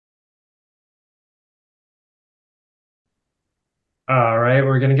All right,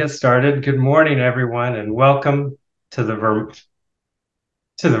 we're going to get started. Good morning, everyone, and welcome to the Vermont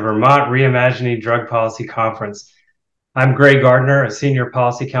Reimagining Drug Policy Conference. I'm Gray Gardner, a senior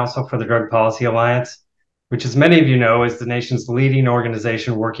policy counsel for the Drug Policy Alliance, which, as many of you know, is the nation's leading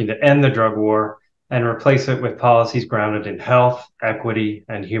organization working to end the drug war and replace it with policies grounded in health, equity,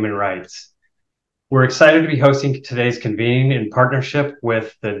 and human rights. We're excited to be hosting today's convening in partnership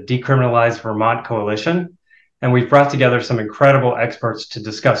with the Decriminalize Vermont Coalition, and we've brought together some incredible experts to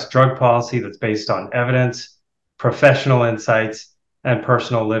discuss drug policy that's based on evidence, professional insights, and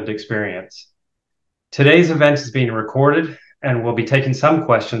personal lived experience. Today's event is being recorded, and we'll be taking some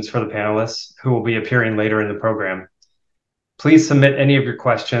questions for the panelists who will be appearing later in the program. Please submit any of your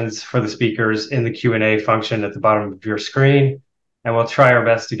questions for the speakers in the Q&A function at the bottom of your screen, and we'll try our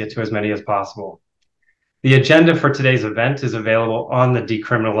best to get to as many as possible. The agenda for today's event is available on the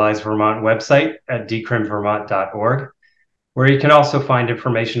Decriminalize Vermont website at decrimvermont.org, where you can also find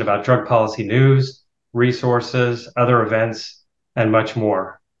information about drug policy news, resources, other events, and much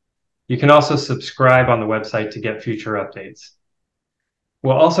more. You can also subscribe on the website to get future updates.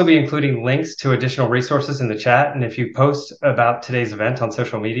 We'll also be including links to additional resources in the chat, and if you post about today's event on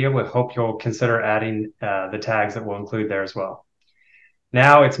social media, we hope you'll consider adding the tags that we'll include there as well.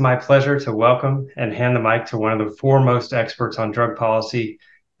 Now it's my pleasure to welcome and hand the mic to one of the foremost experts on drug policy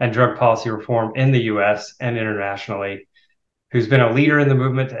and drug policy reform in the US and internationally, who's been a leader in the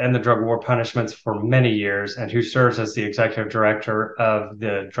movement to end the drug war punishments for many years and who serves as the executive director of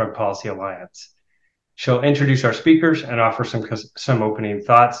the Drug Policy Alliance. She'll introduce our speakers and offer some opening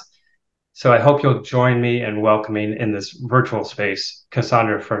thoughts. So I hope you'll join me in welcoming in this virtual space,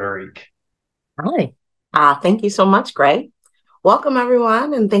 Cassandra Frederic. Hi. Thank you so much, Gray. Welcome,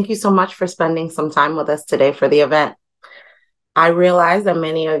 everyone, and thank you so much for spending some time with us today for the event. I realize that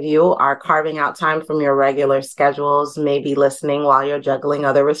many of you are carving out time from your regular schedules, maybe listening while you're juggling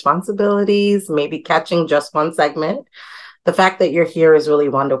other responsibilities, maybe catching just one segment. The fact that you're here is really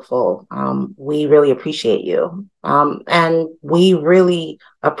wonderful. We really appreciate you. And we really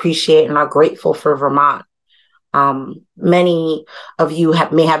appreciate and are grateful for Vermont. Many of you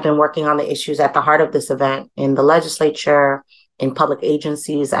may have been working on the issues at the heart of this event in the legislature, in public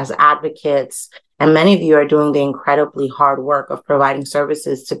agencies as advocates, and many of you are doing the incredibly hard work of providing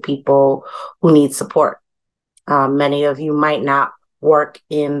services to people who need support. Many of you might not work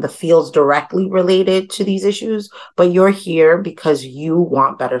in the fields directly related to these issues, but you're here because you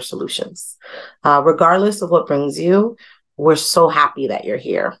want better solutions. Regardless of what brings you, we're so happy that you're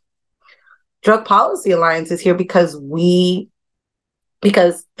here. Drug Policy Alliance is here because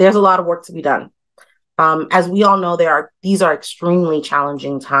there's a lot of work to be done. As we all know, these are extremely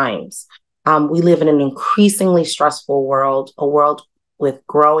challenging times. We live in an increasingly stressful world, a world with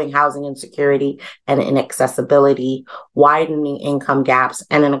growing housing insecurity and inaccessibility, widening income gaps,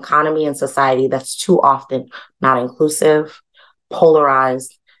 and an economy and society that's too often not inclusive,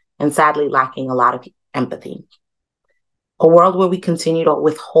 polarized, and sadly lacking a lot of empathy. A world where we continue to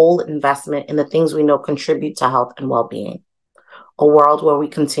withhold investment in the things we know contribute to health and well-being. A world where we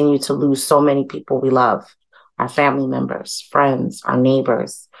continue to lose so many people we love, our family members, friends, our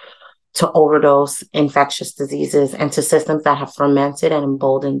neighbors, to overdose, infectious diseases, and to systems that have fermented and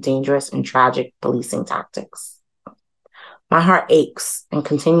emboldened dangerous and tragic policing tactics. My heart aches and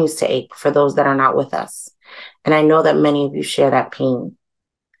continues to ache for those that are not with us, and I know that many of you share that pain.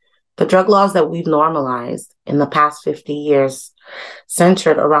 The drug laws that we've normalized in the past 50 years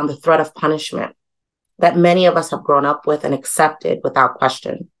centered around the threat of punishment that many of us have grown up with and accepted without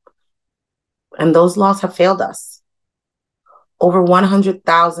question. And those laws have failed us. Over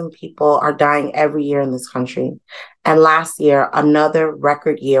 100,000 people are dying every year in this country. And last year, another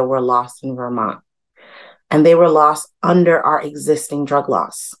record year were lost in Vermont. And they were lost under our existing drug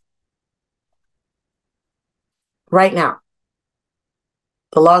laws. Right now,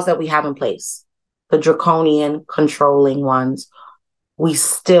 the laws that we have in place, the draconian, controlling ones, we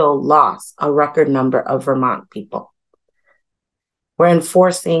still lost a record number of Vermont people. We're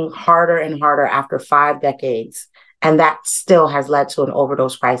enforcing harder and harder after 5 decades, and that still has led to an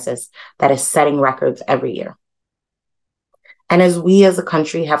overdose crisis that is setting records every year. And as we as a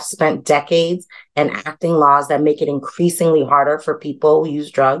country have spent decades enacting laws that make it increasingly harder for people who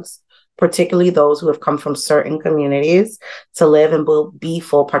use drugs, particularly those who have come from certain communities, to live and be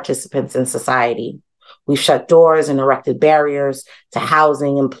full participants in society. We've shut doors and erected barriers to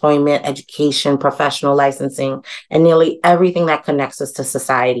housing, employment, education, professional licensing, and nearly everything that connects us to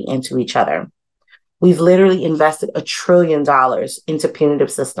society and to each other. We've literally invested $1 trillion into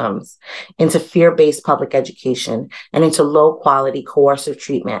punitive systems, into fear-based public education, and into low-quality coercive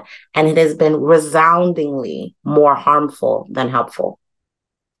treatment, and it has been resoundingly more harmful than helpful.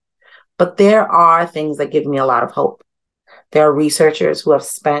 But there are things that give me a lot of hope. There are researchers who have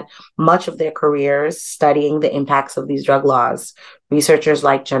spent much of their careers studying the impacts of these drug laws. Researchers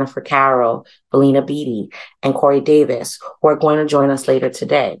like Jennifer Carroll, Valena, Beety, and Corey Davis, who are going to join us later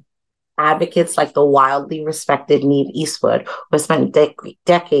today. Advocates like the wildly respected Niamh Eastwood, who has spent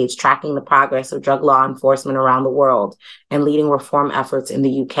decades tracking the progress of drug law enforcement around the world and leading reform efforts in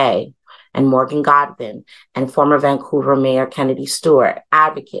the UK. And Morgan Godvin and former Vancouver Mayor Kennedy Stewart,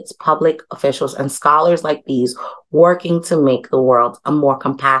 advocates, public officials, and scholars like these working to make the world a more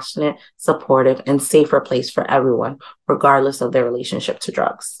compassionate, supportive, and safer place for everyone, regardless of their relationship to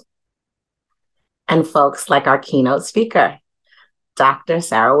drugs. And folks like our keynote speaker, Dr.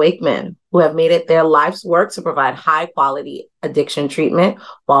 Sarah Wakeman, who have made it their life's work to provide high-quality addiction treatment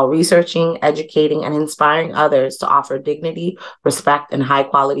while researching, educating, and inspiring others to offer dignity, respect, and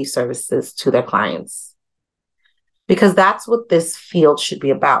high-quality services to their clients. Because that's what this field should be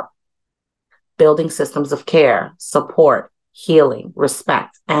about: building systems of care, support, healing,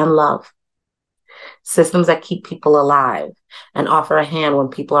 respect, and love. Systems that keep people alive and offer a hand when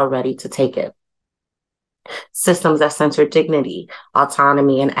people are ready to take it. Systems that center dignity,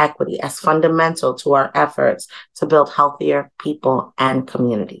 autonomy, and equity as fundamental to our efforts to build healthier people and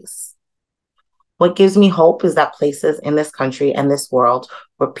communities. What gives me hope is that places in this country and this world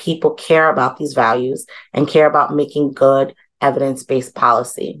where people care about these values and care about making good, evidence-based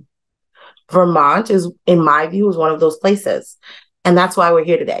policy. Vermont is, in my view, is one of those places. And that's why we're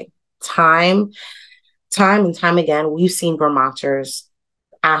here today. Time and time again, we've seen Vermonters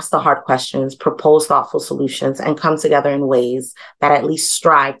ask the hard questions, propose thoughtful solutions, and come together in ways that at least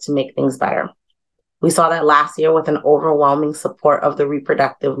strive to make things better. We saw that last year with an overwhelming support of the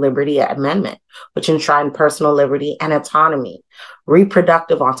Reproductive Liberty Amendment, which enshrined personal liberty and autonomy,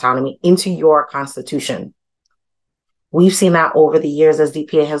 reproductive autonomy, into your Constitution. We've seen that over the years as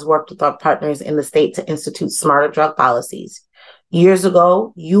DPA has worked with our partners in the state to institute smarter drug policies. Years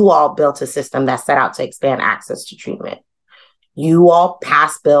ago, you all built a system that set out to expand access to treatment. You all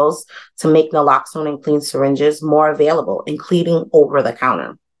passed bills to make naloxone and clean syringes more available, including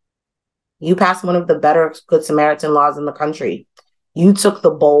over-the-counter. You passed one of the better Good Samaritan laws in the country. You took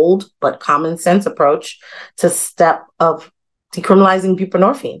the bold but common sense approach to step of decriminalizing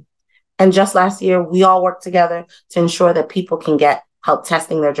buprenorphine. And just last year, we all worked together to ensure that people can get help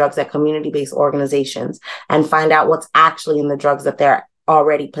testing their drugs at community-based organizations and find out what's actually in the drugs that they're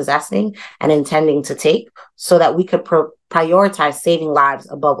already possessing and intending to take, so that we could prioritize saving lives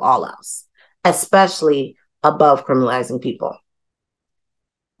above all else, especially above criminalizing people.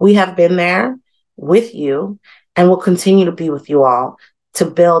 We have been there with you and will continue to be with you all to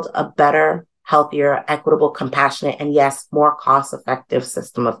build a better, healthier, equitable, compassionate, and yes, more cost-effective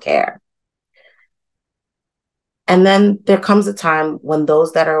system of care. And then there comes a time when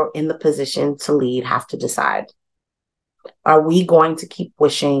those that are in the position to lead have to decide. Are we going to keep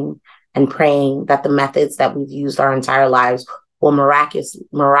wishing and praying that the methods that we've used our entire lives will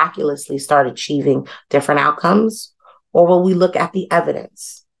miraculously start achieving different outcomes? Or will we look at the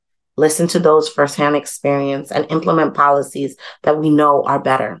evidence, listen to those firsthand experience, and implement policies that we know are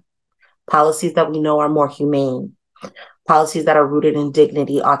better, policies that we know are more humane, policies that are rooted in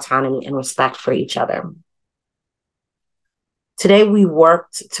dignity, autonomy, and respect for each other? Today, we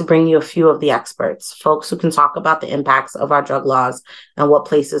worked to bring you a few of the experts, folks who can talk about the impacts of our drug laws and what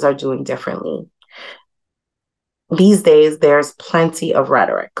places are doing differently. These days, there's plenty of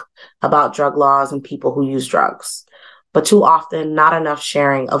rhetoric about drug laws and people who use drugs, but too often, not enough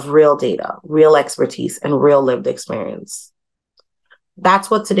sharing of real data, real expertise, and real lived experience. That's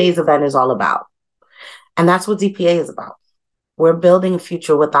what today's event is all about. And that's what DPA is about. We're building a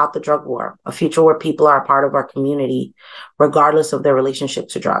future without the drug war, a future where people are a part of our community, regardless of their relationship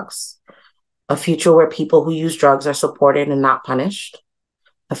to drugs. A future where people who use drugs are supported and not punished.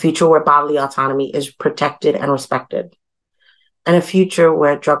 A future where bodily autonomy is protected and respected. And a future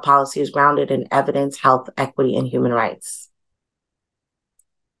where drug policy is grounded in evidence, health, equity, and human rights.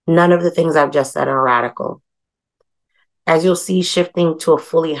 None of the things I've just said are radical. As you'll see, shifting to a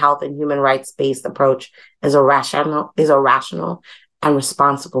fully health and human rights-based approach is a rational and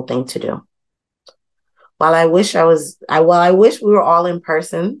responsible thing to do. While I wish we were all in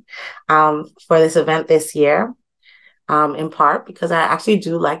person for this event this year, in part because I actually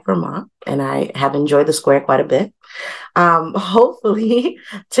do like Vermont and I have enjoyed the square quite a bit. Hopefully,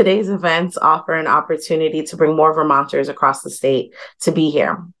 today's events offer an opportunity to bring more Vermonters across the state to be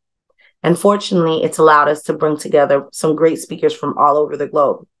here. And fortunately, it's allowed us to bring together some great speakers from all over the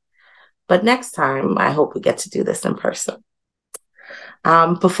globe. But next time, I hope we get to do this in person.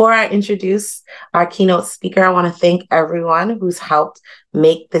 Before I introduce our keynote speaker, I want to thank everyone who's helped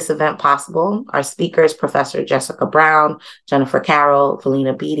make this event possible. Our speakers, Professor Jessica Brown, Jennifer Carroll,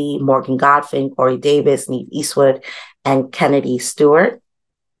 Valena Beety, Morgan Godvin, Corey Davis, Niamh Eastwood, and Kennedy Stewart.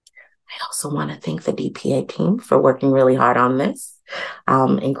 I also want to thank the DPA team for working really hard on this,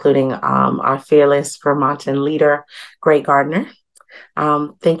 including our fearless Vermontan leader, Greg Gardner.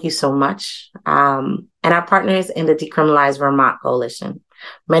 Thank you so much. And our partners in the Decriminalize Vermont Coalition.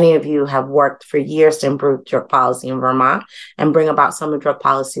 Many of you have worked for years to improve drug policy in Vermont and bring about some of the drug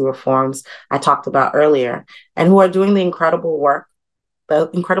policy reforms I talked about earlier, and who are doing the incredible work, the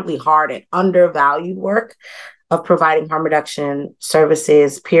incredibly hard and undervalued work of providing harm reduction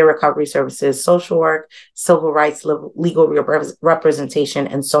services, peer recovery services, social work, civil rights, legal representation,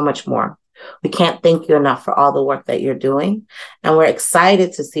 and so much more. We can't thank you enough for all the work that you're doing. And we're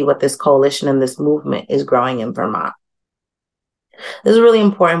excited to see what this coalition and this movement is growing in Vermont. This is a really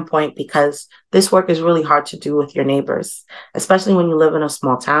important point because this work is really hard to do with your neighbors, especially when you live in a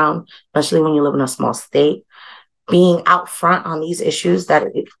small town, especially when you live in a small state. Being out front on these issues that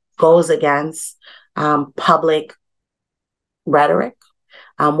it goes against public rhetoric,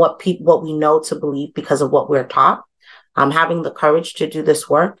 what we know to believe because of what we're taught, having the courage to do this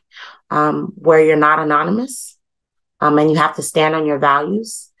work where you're not anonymous and you have to stand on your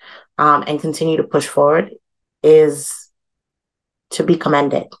values and continue to push forward is to be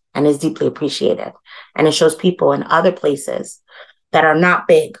commended and is deeply appreciated. And it shows people in other places that are not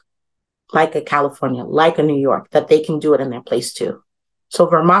big, like a California, like a New York, that they can do it in their place too. So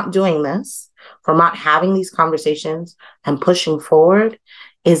Vermont doing this, Vermont having these conversations and pushing forward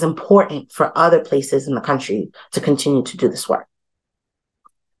is important for other places in the country to continue to do this work.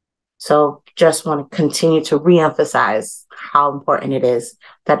 So just want to continue to reemphasize how important it is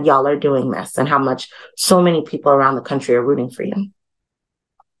that y'all are doing this and how much so many people around the country are rooting for you.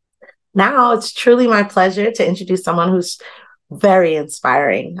 Now it's truly my pleasure to introduce someone who's very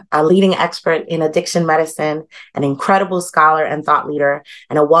inspiring, a leading expert in addiction medicine, an incredible scholar and thought leader,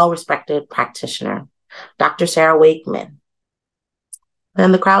 and a well-respected practitioner, Dr. Sarah Wakeman.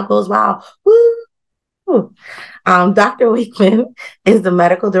 And the crowd goes, wow, woo! Dr. Wakeman is the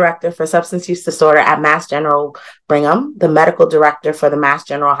medical director for substance use disorder at Mass General Brigham, the medical director for the Mass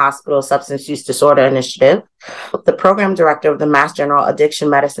General Hospital Substance Use Disorder Initiative, the program director of the Mass General Addiction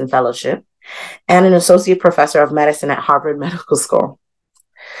Medicine Fellowship, and an associate professor of medicine at Harvard Medical School.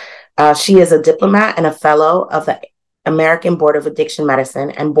 She is a diplomat and a fellow of the American Board of Addiction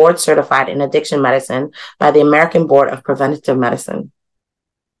Medicine and board certified in addiction medicine by the American Board of Preventive Medicine.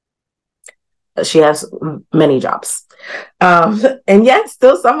 She has many jobs. And yet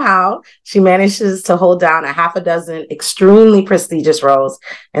still somehow she manages to hold down a half a dozen extremely prestigious roles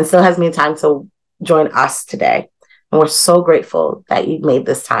and still has made time to join us today. And we're so grateful that you made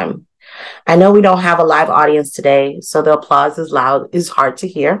this time. I know we don't have a live audience today, so the applause is hard to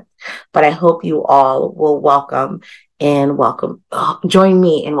hear, but I hope you all will join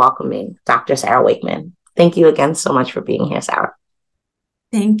me in welcoming Dr. Sarah Wakeman. Thank you again so much for being here, Sarah.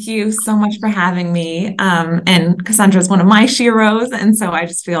 Thank you so much for having me. And Cassandra is one of my sheroes, and so I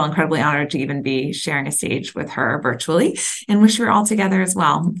just feel incredibly honored to even be sharing a stage with her virtually and wish we were all together as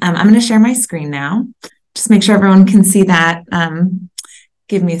well. I'm going to share my screen now. Just make sure everyone can see that.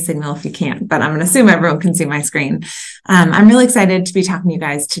 Give me a signal if you can't, but I'm going to assume everyone can see my screen. I'm really excited to be talking to you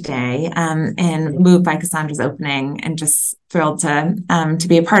guys today and moved by Cassandra's opening and just thrilled to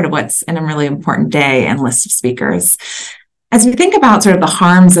be a part of what's in a really important day and list of speakers. As we think about sort of the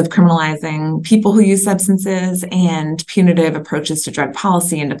harms of criminalizing people who use substances and punitive approaches to drug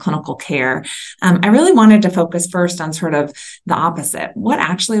policy and to clinical care, I really wanted to focus first on sort of the opposite. What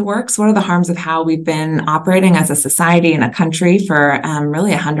actually works? What are the harms of how we've been operating as a society and a country for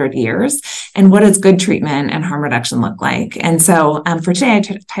really 100 years? And what does good treatment and harm reduction look like? And so for today,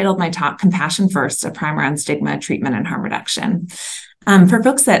 I titled my talk, Compassion First, a Primer on Stigma, Treatment, and Harm Reduction. For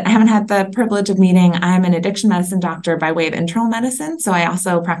folks that I haven't had the privilege of meeting, I'm an addiction medicine doctor by way of internal medicine. So I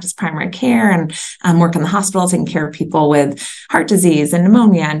also practice primary care and work in the hospital taking care of people with heart disease and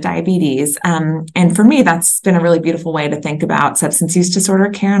pneumonia and diabetes. And for me, that's been a really beautiful way to think about substance use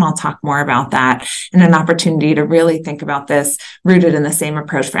disorder care. And I'll talk more about that and an opportunity to really think about this rooted in the same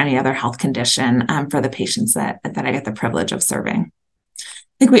approach for any other health condition for the patients that I get the privilege of serving.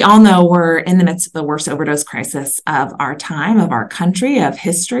 think we all know we're in the midst of the worst overdose crisis of our time, of our country, of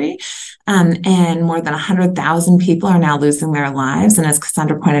history. And more than 100,000 people are now losing their lives. And as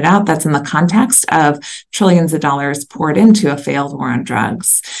Cassandra pointed out, that's in the context of trillions of dollars poured into a failed war on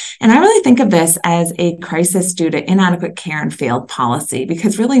drugs. And I really think of this as a crisis due to inadequate care and failed policy,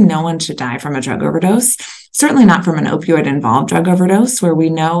 because really no one should die from a drug overdose. Certainly not from an opioid-involved drug overdose, where we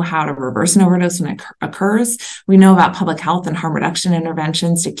know how to reverse an overdose when it occurs. We know about public health and harm reduction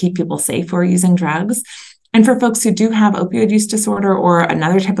interventions to keep people safe who are using drugs. And for folks who do have opioid use disorder or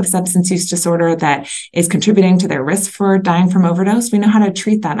another type of substance use disorder that is contributing to their risk for dying from overdose, we know how to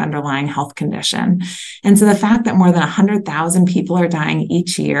treat that underlying health condition. And so the fact that more than 100,000 people are dying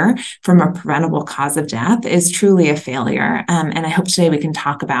each year from a preventable cause of death is truly a failure. And I hope today we can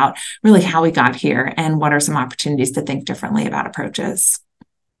talk about really how we got here and what are some opportunities to think differently about approaches.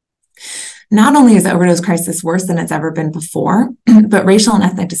 Not only is the overdose crisis worse than it's ever been before, but racial and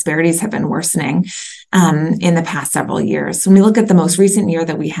ethnic disparities have been worsening in the past several years. When we look at the most recent year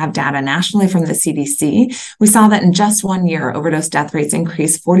that we have data nationally from the CDC, we saw that in just 1 year, overdose death rates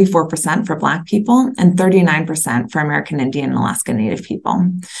increased 44% for Black people and 39% for American Indian and Alaska Native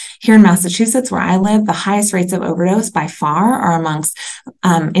people. Here in Massachusetts, where I live, the highest rates of overdose by far are amongst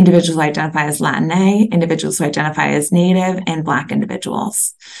individuals who identify as Latina, individuals who identify as Native, and Black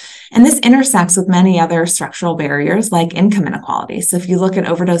individuals. And this intersects with many other structural barriers like income inequality. So if you look at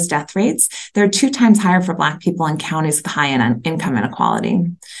overdose death rates, they're 2 times higher for Black people in counties with high income inequality.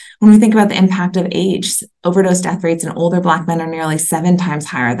 When we think about the impact of age, overdose death rates in older Black men are nearly 7 times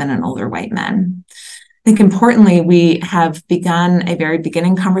higher than in older white men. I think importantly, we have begun a very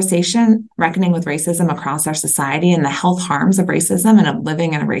beginning conversation reckoning with racism across our society and the health harms of racism and of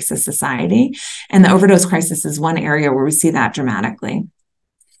living in a racist society. And the overdose crisis is one area where we see that dramatically.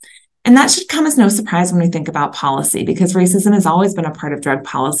 And that should come as no surprise when we think about policy, because racism has always been a part of drug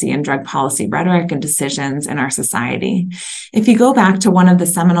policy and drug policy rhetoric and decisions in our society. If you go back to one of the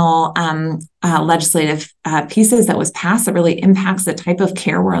seminal legislative pieces that was passed that really impacts the type of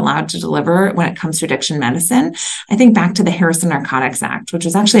care we're allowed to deliver when it comes to addiction medicine, I think back to the Harrison Narcotics Act, which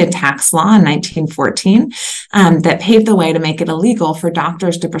was actually a tax law in 1914 that paved the way to make it illegal for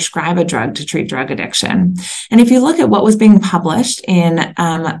doctors to prescribe a drug to treat drug addiction. And if you look at what was being published in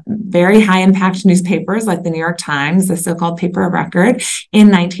very high impact newspapers like the New York Times, the so-called paper of record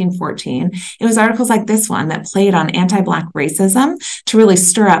in 1914, it was articles like this one that played on anti-Black racism to really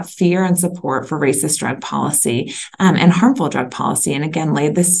stir up fear and support for racist drug policy and harmful drug policy, and again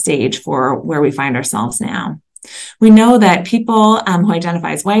laid the stage for where we find ourselves now. We know that people who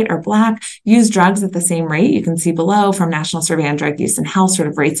identify as white or Black use drugs at the same rate. You can see below from National Survey on Drug Use and Health sort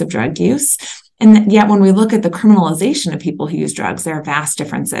of rates of drug use. And yet when we look at the criminalization of people who use drugs, there are vast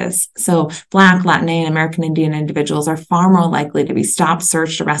differences. So Black, Latina, and American Indian individuals are far more likely to be stopped,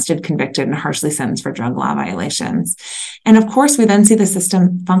 searched, arrested, convicted, and harshly sentenced for drug law violations. And of course, we then see the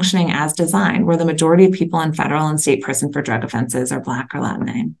system functioning as designed, where the majority of people in federal and state prison for drug offenses are Black or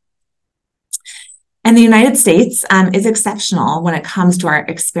Latina. And the United States is exceptional when it comes to our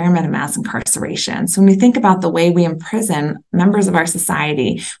experiment of mass incarceration. So when we think about the way we imprison members of our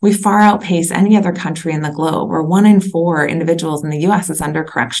society, we far outpace any other country in the globe, where 1 in 4 individuals in the US is under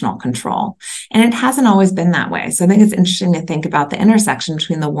correctional control. And it hasn't always been that way. So I think it's interesting to think about the intersection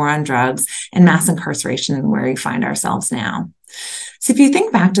between the war on drugs and mass incarceration and where we find ourselves now. So if you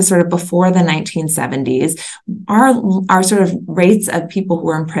think back to sort of before the 1970s, our sort of rates of people who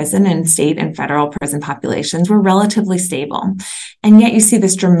were in prison in state and federal prison populations were relatively stable. And yet you see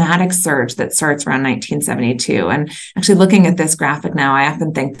this dramatic surge that starts around 1972. And actually looking at this graphic now, I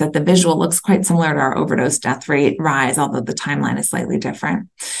often think that the visual looks quite similar to our overdose death rate rise, although the timeline is slightly different.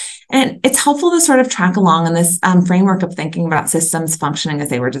 And it's helpful to sort of track along in this framework of thinking about systems functioning as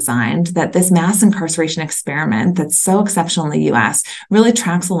they were designed, that this mass incarceration experiment that's so exceptional in the US really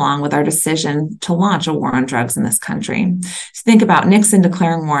tracks along with our decision to launch a war on drugs in this country. So think about Nixon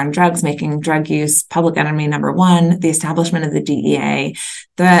declaring war on drugs, making drug use public enemy number 1, the establishment of the DEA,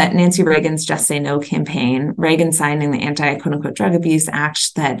 the Nancy Reagan's Just Say No campaign, Reagan signing the Anti-Quote-Unquote Drug Abuse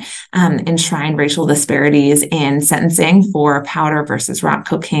Act that enshrined racial disparities in sentencing for powder versus rock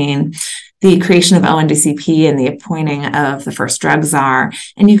cocaine, the creation of ONDCP and the appointing of the first drug czar.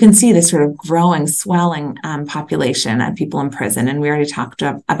 And you can see this sort of growing, swelling population of people in prison. And we already talked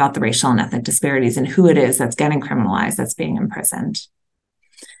about the racial and ethnic disparities and who it is that's getting criminalized, that's being imprisoned.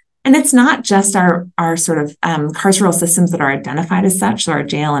 And it's not just our sort of carceral systems that are identified as such, so our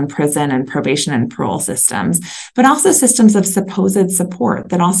jail and prison and probation and parole systems, but also systems of supposed support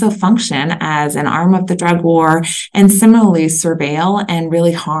that also function as an arm of the drug war and similarly surveil and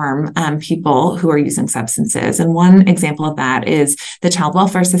really harm people who are using substances. And one example of that is the child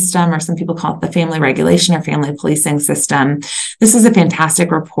welfare system, or some people call it the family regulation or family policing system. This is a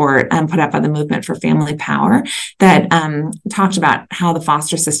fantastic report put out by the Movement for Family Power that talked about how the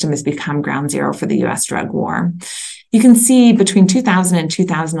foster system has become ground zero for the U.S. drug war. You can see between 2000 and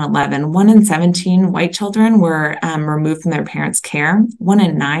 2011, 1 in 17 white children were removed from their parents' care, 1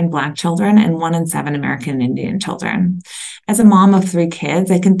 in 9 Black children, and 1 in 7 American Indian children. As a mom of 3 kids,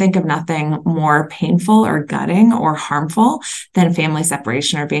 I can think of nothing more painful or gutting or harmful than family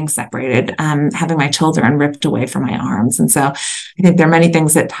separation or being separated, having my children ripped away from my arms. And so I think there are many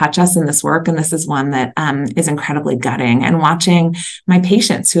things that touch us in this work, and this is one that is incredibly gutting. And watching my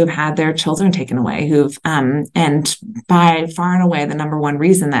patients who have had their children taken away, and by far and away the number one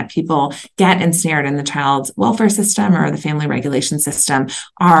reason that people get ensnared in the child welfare system or the family regulation system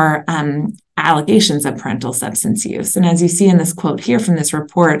are allegations of parental substance use. And as you see in this quote here from this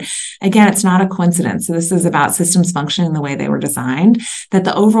report, again, it's not a coincidence. So this is about systems functioning the way they were designed, that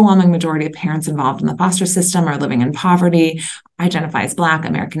the overwhelming majority of parents involved in the foster system are living in poverty, identify as Black,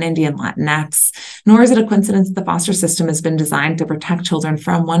 American Indian, Latinx, nor is it a coincidence that the foster system has been designed to protect children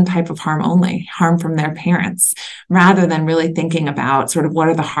from one type of harm only, harm from their parents, rather than really thinking about sort of what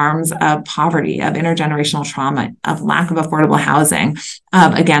are the harms of poverty, of intergenerational trauma, of lack of affordable housing,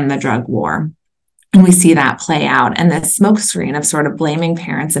 of, again, the drug war. And we see that play out, and this smokescreen of sort of blaming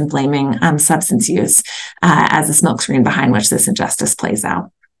parents and blaming substance use as a smokescreen behind which this injustice plays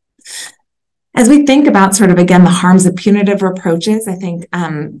out. As we think about sort of, again, the harms of punitive approaches, I think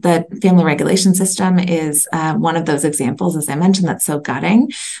the family regulation system is one of those examples, as I mentioned, that's so gutting.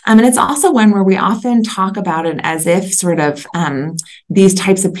 And it's also one where we often talk about it as if sort of these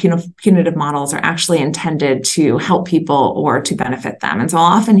types of punitive models are actually intended to help people or to benefit them. And so I'll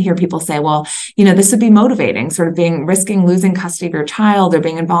often hear people say, well, you know, this would be motivating, sort of risking losing custody of your child or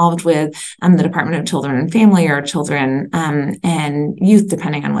being involved with the Department of Children and Family or Children and Youth,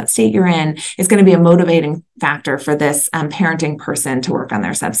 depending on what state you're in, is going to be a motivating factor for this parenting person to work on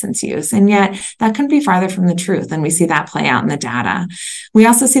their substance use. And yet that couldn't be farther from the truth. And we see that play out in the data. We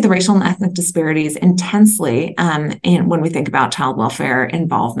also see the racial and ethnic disparities intensely when we think about child welfare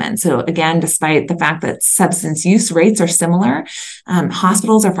involvement. So again, despite the fact that substance use rates are similar,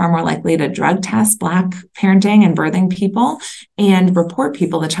 hospitals are far more likely to drug test Black parenting and birthing people and report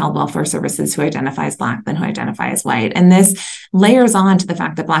people to child welfare services who identify as Black than who identify as white. And this layers on to the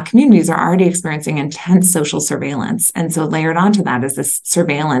fact that Black communities are already experiencing intense social surveillance. And so layered onto that is this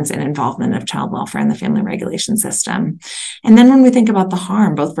surveillance and involvement of child welfare in the family regulation system. And then when we think about the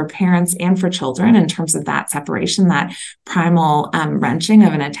harm, both for parents and for children, in terms of that separation, that primal wrenching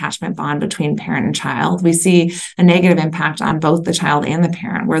of an attachment bond between parent and child, we see a negative impact on both the child and the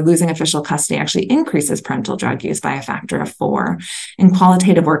parent, where losing official custody actually increases parental drug use by a factor of 4. And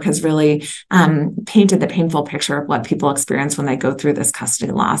qualitative work has really painted the painful picture of what people experience when they go through this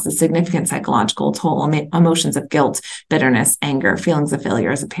custody loss, a significant psychological toll, emotions of guilt, bitterness, anger, feelings of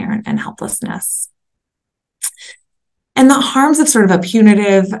failure as a parent, and helplessness. And the harms of sort of a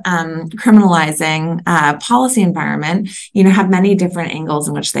punitive, criminalizing policy environment, have many different angles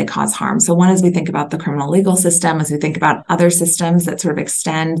in which they cause harm. So one is we think about the criminal legal system, as we think about other systems that sort of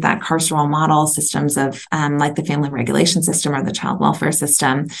extend that carceral model, systems of like the family regulation system or the child welfare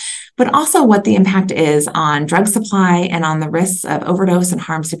system, but also what the impact is on drug supply and on the risks of overdose and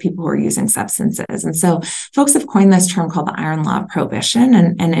harms to people who are using substances. And so folks have coined this term called the iron law of prohibition,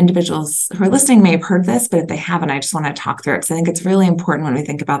 and individuals who are listening may have heard this, but if they haven't, I just want to talk through it because I think it's really important when we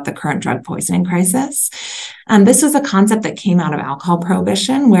think about the current drug poisoning crisis. This was a concept that came out of alcohol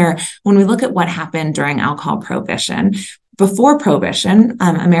prohibition, where when we look at what happened during alcohol prohibition, before Prohibition,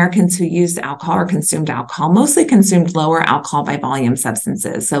 Americans who used alcohol or consumed alcohol mostly consumed lower alcohol by volume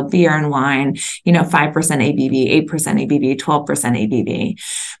substances. So beer and wine, 5% ABV, 8% ABV, 12% ABV.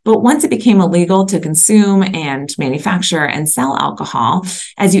 But once it became illegal to consume and manufacture and sell alcohol,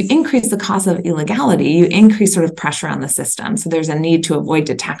 as you increase the cost of illegality, you increase sort of pressure on the system. So there's a need to avoid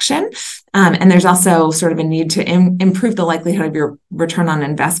detection And there's also sort of a need to improve the likelihood of your return on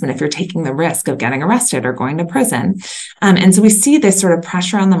investment if you're taking the risk of getting arrested or going to prison. And so we see this sort of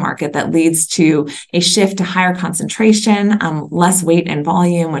pressure on the market that leads to a shift to higher concentration, less weight and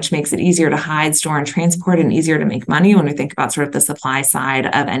volume, which makes it easier to hide, store, and transport, and easier to make money when we think about sort of the supply side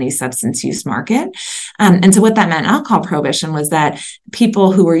of any substance use market. And so what that meant alcohol prohibition was that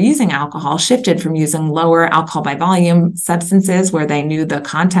people who were using alcohol shifted from using lower alcohol by volume substances where they knew the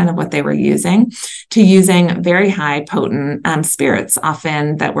content of what they were using to using very high potent spirits,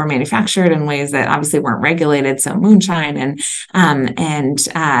 often that were manufactured in ways that obviously weren't regulated. So moonshine and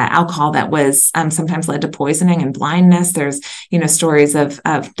alcohol that was sometimes led to poisoning and blindness. There's, stories of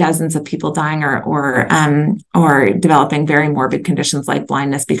dozens of people dying or developing very morbid conditions like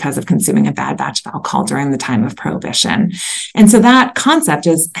blindness because of consuming a bad batch of alcohol during the time of prohibition. And so that concept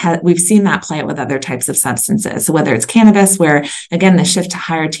we've seen that play out with other types of substances. So whether it's cannabis, where again, the shift to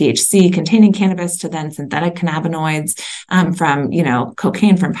higher THC containing cannabis to then synthetic cannabinoids, from,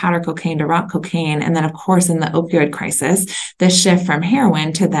 cocaine, from powder cocaine to rock cocaine. And then of course, in the opioid crisis, the shift from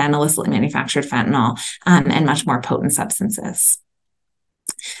heroin to then illicitly manufactured fentanyl, and much more potent substances.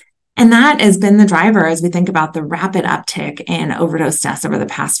 And that has been the driver as we think about the rapid uptick in overdose deaths over the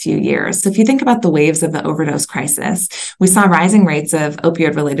past few years. So if you think about the waves of the overdose crisis, we saw rising rates of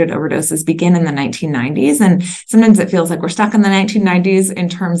opioid-related overdoses begin in the 1990s. And sometimes it feels like we're stuck in the 1990s in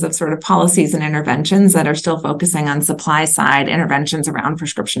terms of sort of policies and interventions that are still focusing on supply side interventions around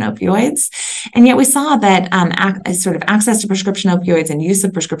prescription opioids. And yet we saw that sort of access to prescription opioids and use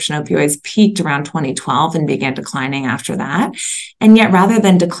of prescription opioids peaked around 2012 and began declining after that. And yet rather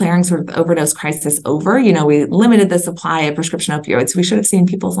than declaring sort of the overdose crisis over, we limited the supply of prescription opioids. We should have seen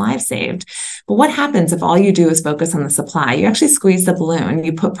people's lives saved. But what happens if all you do is focus on the supply? You actually squeeze the balloon.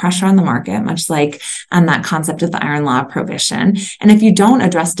 You put pressure on the market, much like that concept of the iron law of prohibition. And if you don't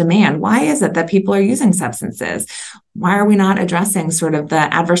address demand, why is it that people are using substances? Why are we not addressing sort of the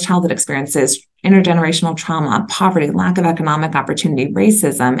adverse childhood experiences, intergenerational trauma, poverty, lack of economic opportunity,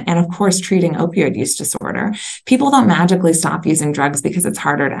 racism, and of course, treating opioid use disorder? People don't magically stop using drugs because it's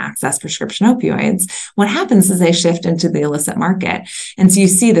harder to access prescription opioids. What happens is they shift into the illicit market. And so you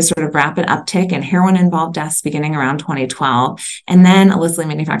see this sort of rapid uptick in heroin-involved deaths beginning around 2012. And then illicitly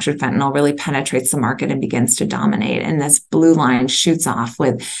manufactured fentanyl really penetrates the market and begins to dominate. And this blue line shoots off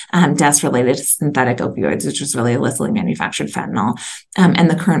with deaths related to synthetic opioids, which was really illicitly manufactured fentanyl, and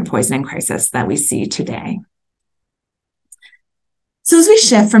the current poisoning crisis that we see today. So as we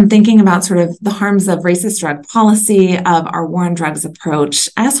shift from thinking about sort of the harms of racist drug policy, of our war on drugs approach,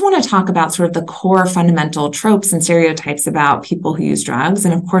 I also want to talk about sort of the core fundamental tropes and stereotypes about people who use drugs.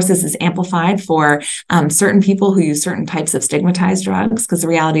 And of course, this is amplified for certain people who use certain types of stigmatized drugs, because the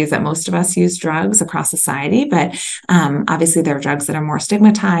reality is that most of us use drugs across society, but obviously there are drugs that are more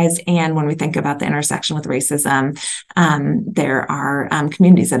stigmatized. And when we think about the intersection with racism, there are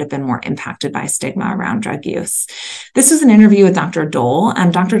communities that have been more impacted by stigma around drug use. This was an interview with Dr. Dole.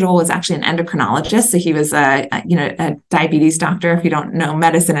 Dr. Dole was actually an endocrinologist. So he was a diabetes doctor. If you don't know,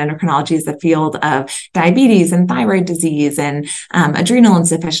 medicine, endocrinology is the field of diabetes and thyroid disease and adrenal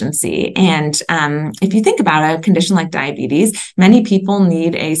insufficiency. And if you think about a condition like diabetes, many people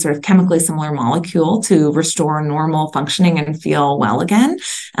need a sort of chemically similar molecule to restore normal functioning and feel well again.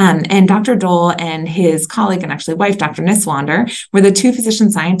 And Dr. Dole and his colleague and actually wife, Dr. Niswander, were the two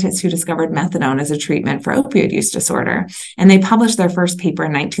physician scientists who discovered methadone as a treatment for opioid use disorder. And they published their first paper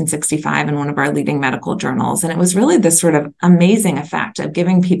in 1965 in one of our leading medical journals. And it was really this sort of amazing effect of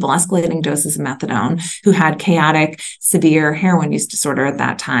giving people escalating doses of methadone who had chaotic, severe heroin use disorder at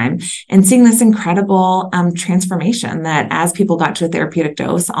that time, and seeing this incredible transformation that as people got to a therapeutic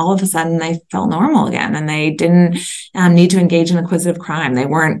dose, all of a sudden they felt normal again, and they didn't need to engage in acquisitive crime. They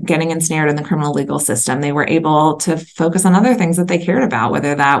weren't getting ensnared in the criminal legal system. They were able to focus on other things that they cared about,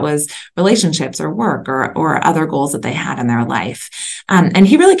 whether that was relationships or work or other goals that they had in their life. And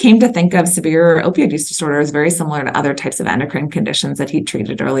he really came to think of severe opioid use disorder as very similar to other types of endocrine conditions that he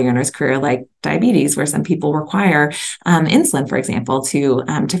treated earlier in his career, like diabetes, where some people require insulin, for example, to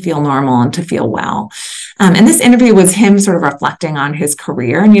feel normal and to feel well. And this interview was him sort of reflecting on his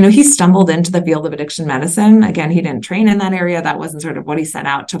career. And, he stumbled into the field of addiction medicine. Again, he didn't train in that area. That wasn't sort of what he set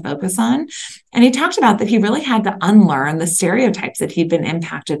out to focus on. And he talked about that he really had to unlearn the stereotypes that he'd been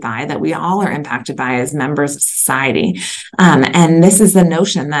impacted by, that we all are impacted by as members of society. And this is the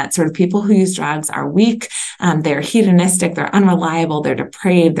notion that sort of people who use drugs are weak, they're hedonistic, they're unreliable, they're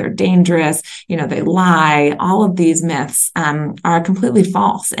depraved, they're dangerous, they lie. All of these myths are completely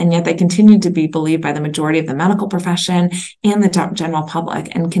false. And yet they continue to be believed by the majority of the medical profession and the general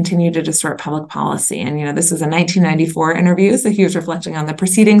public, and continue to distort public policy. And, this was a 1994 interview, so he was reflecting on the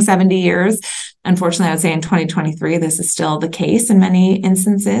preceding 70 years. Unfortunately, I would say in 2023, this is still the case in many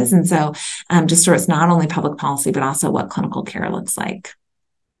instances. And so distorts not only public policy, but also what clinical care looks like.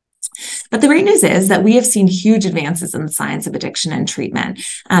 But the great news is that we have seen huge advances in the science of addiction and treatment.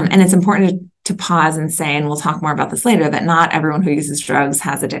 And it's important to pause and say, and we'll talk more about this later, that not everyone who uses drugs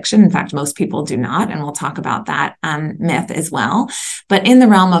has addiction. In fact, most people do not. And we'll talk about that myth as well. But in the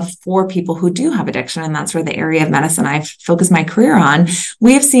realm of for people who do have addiction, and that's where the area of medicine I've focused my career on,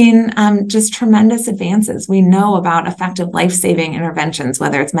 we have seen just tremendous advances. We know about effective life-saving interventions,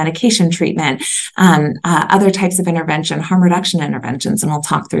 whether it's medication treatment, other types of intervention, harm reduction interventions, and we'll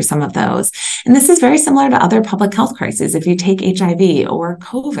talk through some of those. And this is very similar to other public health crises. If you take HIV or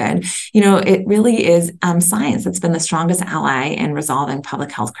COVID, it really is science that's been the strongest ally in resolving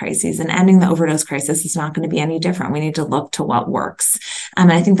public health crises, and ending the overdose crisis is not going to be any different. We need to look to what works.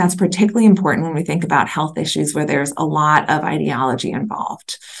 And I think that's particularly important when we think about health issues where there's a lot of ideology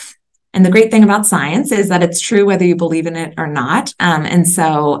involved. And the great thing about science is that it's true whether you believe in it or not. And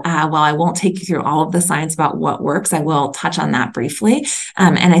so while I won't take you through all of the science about what works, I will touch on that briefly.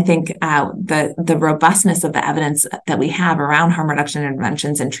 And I think the robustness of the evidence that we have around harm reduction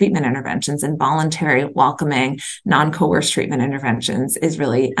interventions and treatment interventions and voluntary, welcoming, non-coerced treatment interventions is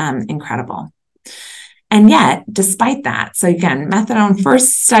really incredible. And yet, despite that, so again, methadone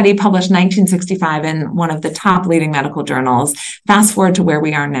first study published 1965 in one of the top leading medical journals. Fast forward to where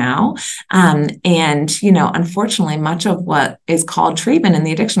we are now. Unfortunately, much of what is called treatment in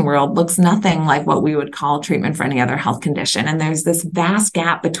the addiction world looks nothing like what we would call treatment for any other health condition. And there's this vast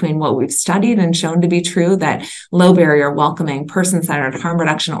gap between what we've studied and shown to be true, that low barrier, welcoming, person-centered, harm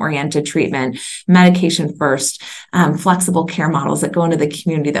reduction-oriented treatment, medication first, flexible care models that go into the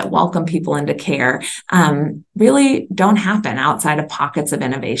community that welcome people into care, really don't happen outside of pockets of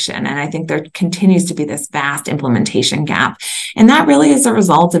innovation. And I think there continues to be this vast implementation gap. And that really is a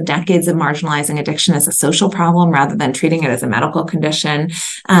result of decades of marginalizing addiction as a social problem rather than treating it as a medical condition.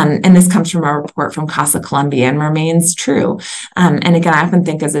 And this comes from a report from Casa Columbia and remains true. And again, I often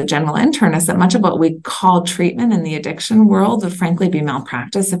think as a general internist that much of what we call treatment in the addiction world would frankly be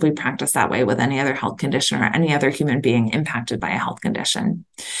malpractice if we practice that way with any other health condition or any other human being impacted by a health condition.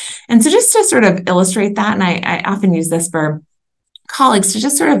 And so just to sort of illustrate that, and I often use this for colleagues to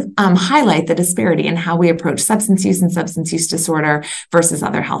just sort of highlight the disparity in how we approach substance use and substance use disorder versus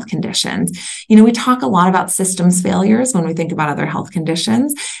other health conditions. We talk a lot about systems failures when we think about other health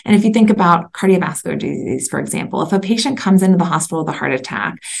conditions. And if you think about cardiovascular disease, for example, if a patient comes into the hospital with a heart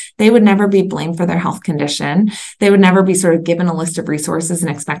attack, they would never be blamed for their health condition. They would never be sort of given a list of resources and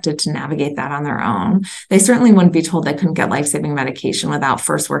expected to navigate that on their own. They certainly wouldn't be told they couldn't get life-saving medication without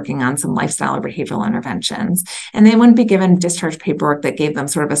first working on some lifestyle or behavioral interventions. And they wouldn't be given discharge paperwork that gave them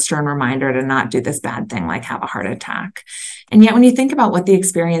sort of a stern reminder to not do this bad thing like have a heart attack. And yet when you think about what the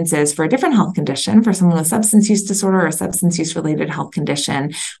experience is for a different health condition, for someone with substance use disorder or a substance use related health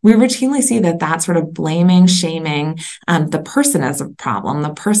condition, we routinely see that sort of blaming, shaming the person as a problem,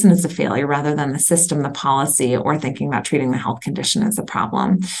 the person as a failure rather than the system, the policy, or thinking about treating the health condition as a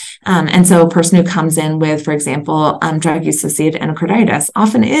problem. And so a person who comes in with, for example, drug use associated endocarditis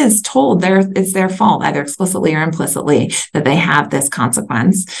often is told it's their fault, either explicitly or implicitly, that they have this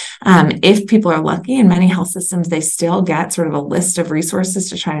consequence. If people are lucky, in many health systems, they still get sort of a list of resources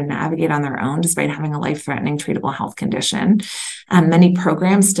to try to navigate on their own, despite having a life-threatening treatable health condition. Many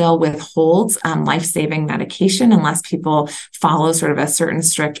programs still withhold life-saving medication unless people follow sort of a certain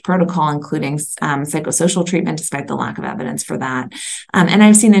strict protocol, including psychosocial treatment, despite the lack of evidence for that. And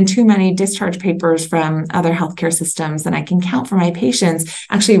I've seen in too many discharge papers from other healthcare systems, and I can count for my patients,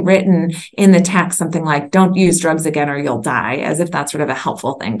 actually written in the text something like, don't use drugs again or you'll die, as if that's sort of a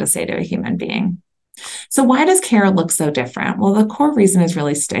helpful thing to say to a human being. So why does care look so different? Well, the core reason is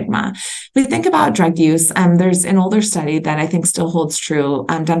really stigma. If we think about drug use, there's an older study that I think still holds true,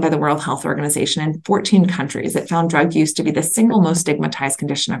 done by the World Health Organization in 14 countries. It found drug use to be the single most stigmatized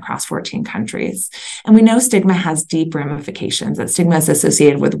condition across 14 countries. And we know stigma has deep ramifications, that stigma is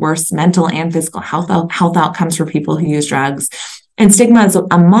associated with worse mental and physical health outcomes for people who use drugs. And stigma is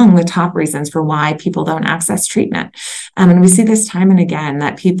among the top reasons for why people don't access treatment. And we see this time and again,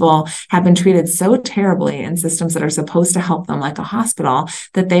 that people have been treated so terribly in systems that are supposed to help them, like a hospital,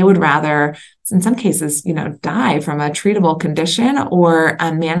 that they would rather, in some cases, die from a treatable condition or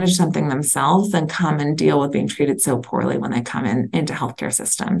manage something themselves than come and deal with being treated so poorly when they come into healthcare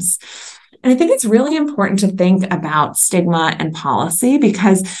systems. And I think it's really important to think about stigma and policy,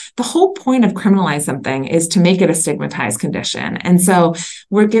 because the whole point of criminalize something is to make it a stigmatized condition. And so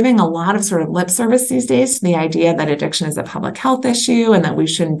we're giving a lot of sort of lip service these days to the idea that addiction is a public health issue and that we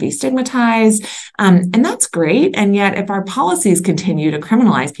shouldn't be stigmatized. And that's great. And yet, if our policies continue to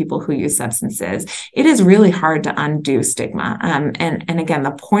criminalize people who use substances, it is really hard to undo stigma. And again,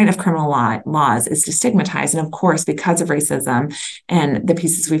 the point of criminal laws is to stigmatize. And of course, because of racism and the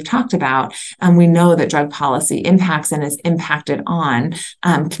pieces we've talked about, we know that drug policy impacts and is impacted on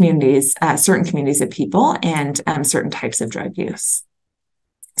communities, certain communities of people, and certain types of drug use.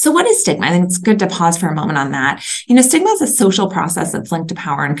 So what is stigma? I think it's good to pause for a moment on that. Stigma is a social process that's linked to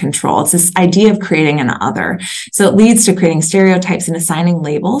power and control. It's this idea of creating an other. So it leads to creating stereotypes and assigning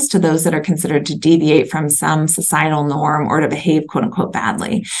labels to those that are considered to deviate from some societal norm or to behave, quote unquote,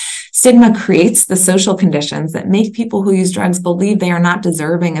 badly. Stigma creates the social conditions that make people who use drugs believe they are not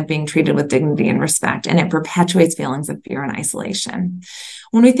deserving of being treated with dignity and respect, and it perpetuates feelings of fear and isolation.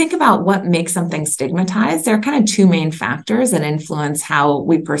 When we think about what makes something stigmatized, there are kind of two main factors that influence how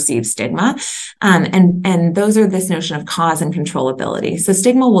we perceive stigma. And those are this notion of cause and controllability. So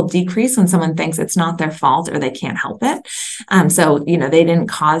stigma will decrease when someone thinks it's not their fault or they can't help it. They didn't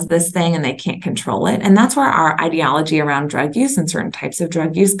cause this thing and they can't control it. And that's where our ideology around drug use and certain types of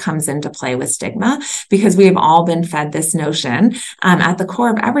drug use comes into play with stigma, because we have all been fed this notion at the core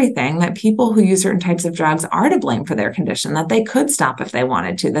of everything that people who use certain types of drugs are to blame for their condition, that they could stop if they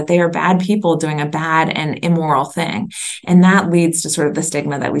wanted to, that they are bad people doing a bad and immoral thing. And that leads to sort of the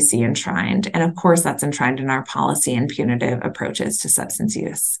stigma that we see enshrined. And of course, that's enshrined in our policy and punitive approaches to substance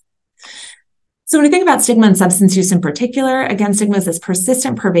use. So when we think about stigma and substance use in particular, again, stigma is this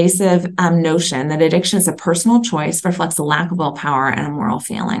persistent, pervasive notion that addiction is a personal choice, reflects a lack of willpower and a moral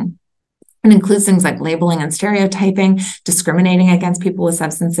feeling. It includes things like labeling and stereotyping, discriminating against people with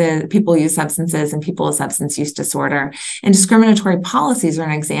substances, people who use substances, and people with substance use disorder. And discriminatory policies are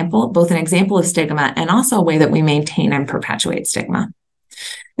both an example of stigma and also a way that we maintain and perpetuate stigma.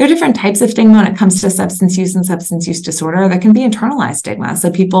 There are different types of stigma when it comes to substance use and substance use disorder. That can be internalized stigma.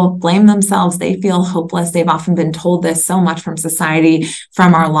 So people blame themselves. They feel hopeless. They've often been told this so much from society,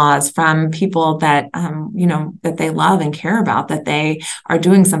 from our laws, from people that, that they love and care about, that they are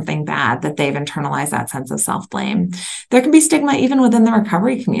doing something bad, that they've internalized that sense of self-blame. There can be stigma even within the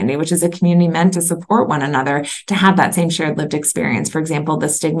recovery community, which is a community meant to support one another, to have that same shared lived experience. For example, the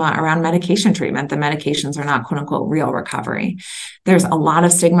stigma around medication treatment, the medications are not, quote unquote, real recovery. There's a lot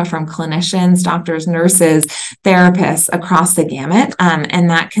of stigma from clinicians, doctors, nurses, therapists across the gamut. And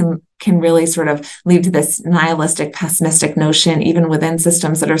that can really sort of lead to this nihilistic, pessimistic notion, even within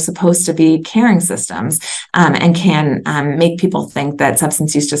systems that are supposed to be caring systems, and can make people think that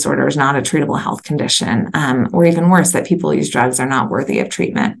substance use disorder is not a treatable health condition, or even worse, that people who use drugs are not worthy of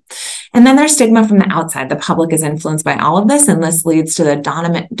treatment. And then there's stigma from the outside. The public is influenced by all of this, and this leads to the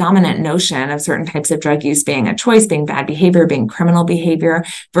dominant notion of certain types of drug use being a choice, being bad behavior, being criminal behavior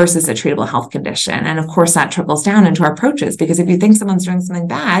versus a treatable health condition. And of course, that trickles down into our approaches, because if you think someone's doing something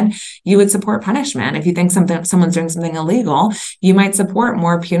bad, you would support punishment. If you think someone's doing something illegal, you might support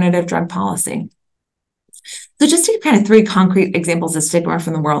more punitive drug policy. So just to give kind of three concrete examples of stigma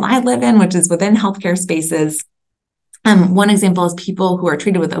from the world I live in, which is within healthcare spaces. One example is people who are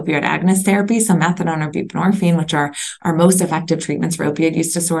treated with opioid agonist therapy, so methadone or buprenorphine, which are our most effective treatments for opioid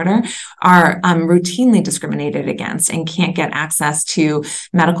use disorder, are routinely discriminated against and can't get access to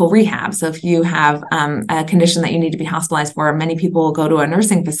medical rehab. So if you have a condition that you need to be hospitalized for, many people will go to a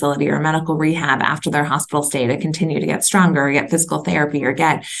nursing facility or medical rehab after their hospital stay to continue to get stronger, or get physical therapy, or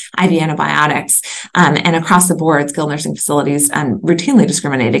get IV antibiotics. And across the board, skilled nursing facilities routinely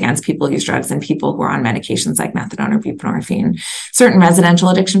discriminate against people who use drugs and people who are on medications like methadone or buprenorphine. Certain residential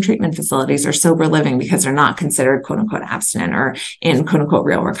addiction treatment facilities are sober living because they're not considered, quote unquote, abstinent or in, quote unquote,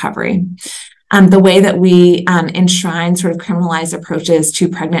 real recovery. The way that we enshrine sort of criminalized approaches to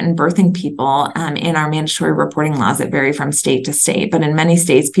pregnant and birthing people in our mandatory reporting laws that vary from state to state. But in many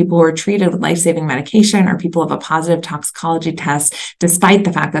states, people who are treated with life-saving medication or people have a positive toxicology test, despite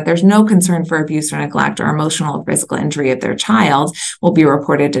the fact that there's no concern for abuse or neglect or emotional or physical injury of their child, will be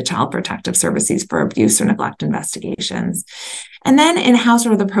reported to Child Protective Services for abuse or neglect investigations. And then in how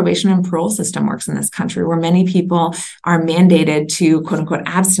sort of the probation and parole system works in this country, where many people are mandated to, quote unquote,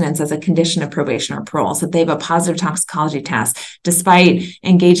 abstinence as a condition of probation or parole. So if they have a positive toxicology test, despite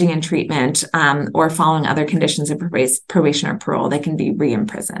engaging in treatment or following other conditions of probation or parole, they can be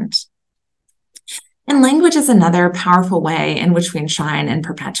re-imprisoned. And language is another powerful way in which we enshrine and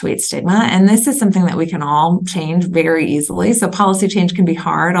perpetuate stigma. And this is something that we can all change very easily. So policy change can be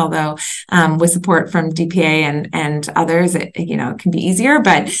hard, although with support from DPA and others, it can be easier.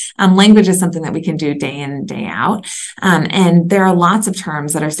 But language is something that we can do day in, day out. And there are lots of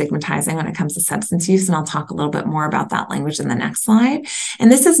terms that are stigmatizing when it comes to substance use. And I'll talk a little bit more about that language in the next slide. And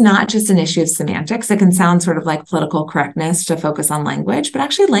this is not just an issue of semantics. It can sound sort of like political correctness to focus on language, but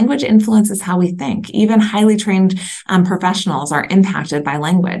actually language influences how we think. Even highly trained professionals are impacted by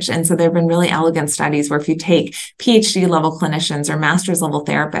language. And so there have been really elegant studies where if you take Ph.D. level clinicians or master's level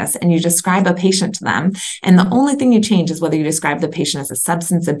therapists and you describe a patient to them, and the only thing you change is whether you describe the patient as a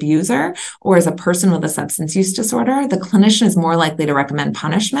substance abuser or as a person with a substance use disorder, the clinician is more likely to recommend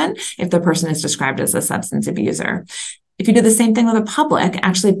punishment if the person is described as a substance abuser. If you do the same thing with the public,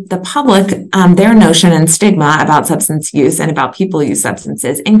 actually the public, their notion and stigma about substance use and about people who use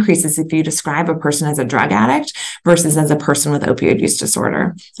substances increases if you describe a person as a drug addict versus as a person with opioid use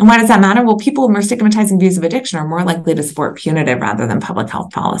disorder. And why does that matter? Well, people with more stigmatizing views of addiction are more likely to support punitive rather than public health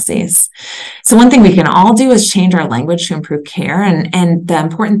policies. So one thing we can all do is change our language to improve care. And the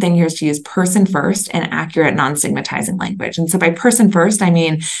important thing here is to use person first and accurate, non-stigmatizing language. And so by person first, I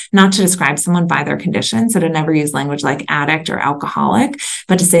mean not to describe someone by their condition, so to never use language like addict or alcoholic,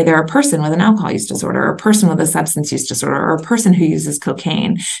 but to say they're a person with an alcohol use disorder, or a person with a substance use disorder, or a person who uses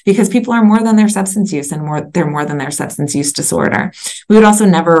cocaine, because people are more than their substance use and they're more than their substance use disorder. We would also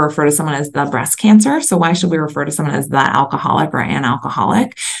never refer to someone as the breast cancer. So why should we refer to someone as the alcoholic or an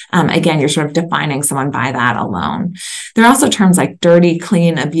alcoholic? Again, you're sort of defining someone by that alone. There are also terms like dirty,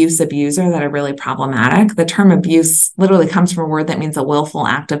 clean, abuse, abuser that are really problematic. The term abuse literally comes from a word that means a willful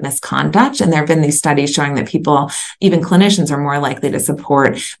act of misconduct. And there have been these studies showing that people, even clinicians, are more likely to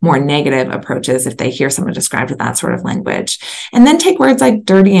support more negative approaches if they hear someone described with that sort of language. And then take words like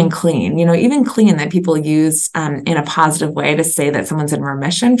dirty and clean, even clean that people use in a positive way to say that someone's in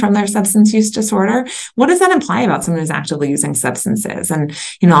remission from their substance use disorder. What does that imply about someone who's actively using substances? And,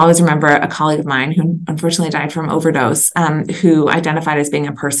 I always remember a colleague of mine who unfortunately died from overdose, who identified as being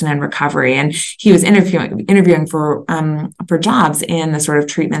a person in recovery. And he was interviewing for jobs in the sort of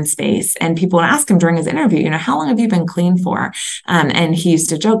treatment space. And people would ask him during his interview, how long have you been clean for? And he used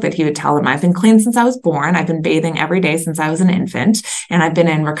to joke that he would tell them, I've been clean since I was born. I've been bathing every day since I was an infant. And I've been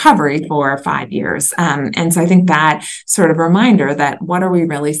in recovery for 5 years. And so I think that sort of reminder that what are we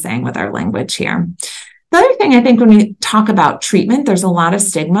really saying with our language here? The other thing, I think, when we talk about treatment, there's a lot of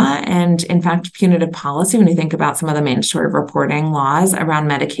stigma and, in fact, punitive policy when you think about some of the mandatory reporting laws around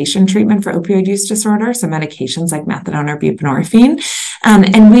medication treatment for opioid use disorder, so medications like methadone or buprenorphine.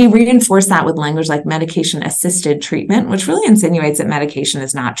 And we reinforce that with language like medication-assisted treatment, which really insinuates that medication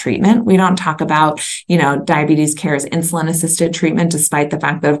is not treatment. We don't talk about, diabetes care as insulin-assisted treatment, despite the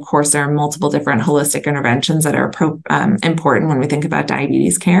fact that, of course, there are multiple different holistic interventions that are important when we think about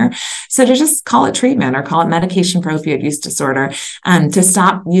diabetes care. So to just call it treatment or call it medication for opioid use disorder, to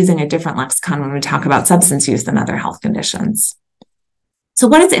stop using a different lexicon when we talk about substance use than other health conditions. So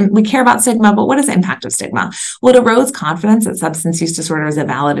we care about stigma, but what is the impact of stigma? Well, it erodes confidence that substance use disorder is a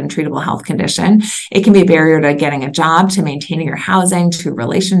valid and treatable health condition. It can be a barrier to getting a job, to maintaining your housing, to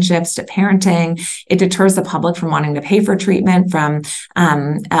relationships, to parenting. It deters the public from wanting to pay for treatment, from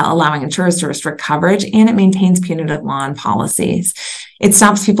allowing insurers to restrict coverage, and it maintains punitive law and policies. It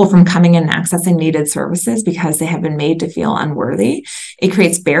stops people from coming in and accessing needed services because they have been made to feel unworthy. It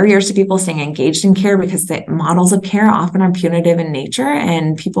creates barriers to people staying engaged in care because the models of care often are punitive in nature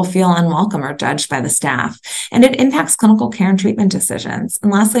and people feel unwelcome or judged by the staff. And it impacts clinical care and treatment decisions.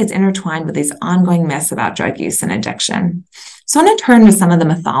 And lastly, it's intertwined with these ongoing myths about drug use and addiction. So I want to turn to some of the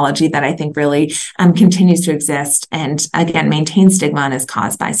mythology that I think really continues to exist and, again, maintains stigma and is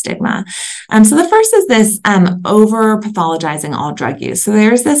caused by stigma. So the first is this over-pathologizing all drug use. So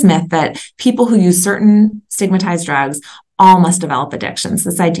there's this myth that people who use certain stigmatized drugs all must develop addictions.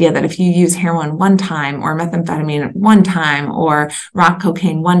 This idea that if you use heroin one time or methamphetamine one time or rock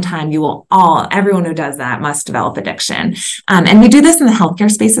cocaine one time, everyone who does that must develop addiction. And we do this in the healthcare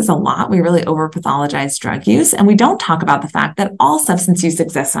spaces a lot. We really over-pathologize drug use, and we don't talk about the fact that all substance use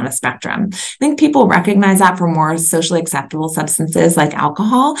exists on a spectrum. I think people recognize that for more socially acceptable substances like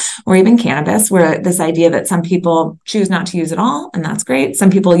alcohol or even cannabis, where this idea that some people choose not to use at all, and that's great.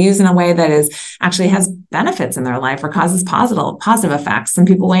 Some people use in a way that actually has benefits in their life or causes positive effects. Some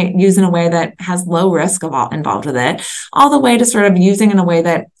people use in a way that has low risk involved with it, all the way to sort of using in a way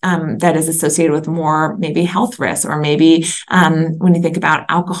that that is associated with more maybe health risks, or maybe when you think about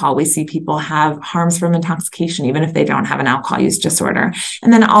alcohol, we see people have harms from intoxication, even if they don't have an alcohol use disorder.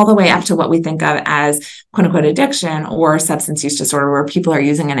 And then all the way up to what we think of as quote unquote addiction or substance use disorder, where people are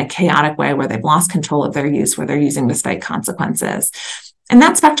using in a chaotic way, where they've lost control of their use, where they're using despite consequences. And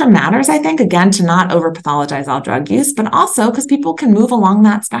that spectrum matters, I think, again, to not over-pathologize all drug use, but also because people can move along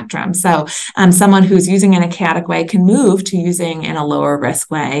that spectrum. So someone who's using in a chaotic way can move to using in a lower risk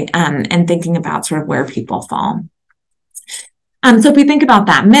way, and thinking about sort of where people fall. So if we think about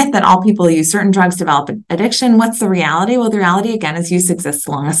that myth that all people who use certain drugs develop addiction, what's the reality? Well, the reality, again, is use exists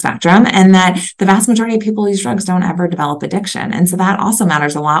along a spectrum, and that the vast majority of people who use drugs don't ever develop addiction. And so that also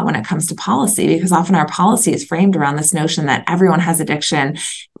matters a lot when it comes to policy, because often our policy is framed around this notion that everyone has addiction.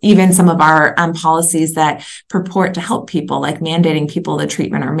 Even some of our policies that purport to help people, like mandating people to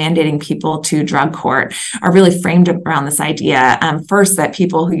treatment or mandating people to drug court, are really framed around this idea, first, that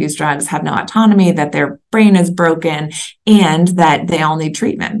people who use drugs have no autonomy, that their brain is broken, and that they all need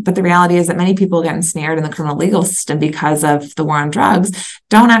treatment. But the reality is that many people get ensnared in the criminal legal system because of the war on drugs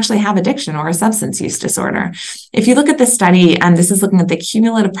don't actually have addiction or a substance use disorder. If you look at this study, this is looking at the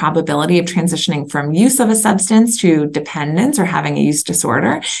cumulative probability of transitioning from use of a substance to dependence or having a use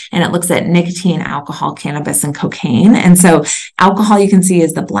disorder. And it looks at nicotine, alcohol, cannabis, and cocaine. And so alcohol, you can see,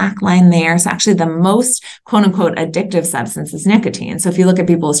 is the black line there. So actually the most quote unquote addictive substance is nicotine. So if you look at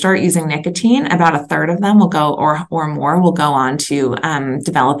people who start using nicotine, about a third of them will go, or more will go on to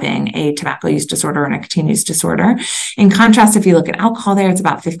developing a tobacco use disorder or nicotine use disorder. In contrast, if you look at alcohol there, it's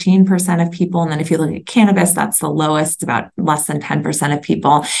about 15% of people. And then if you look at cannabis, that's the lowest, it's about less than 10% of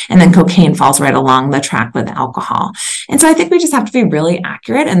people. And then cocaine falls right along the track with alcohol. And so I think we just have to be really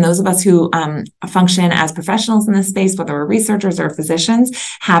accurate. And those of us who function as professionals in this space, whether we're researchers or physicians,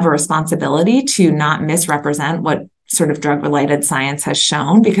 have a responsibility to not misrepresent what sort of drug-related science has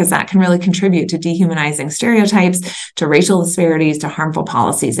shown, because that can really contribute to dehumanizing stereotypes, to racial disparities, to harmful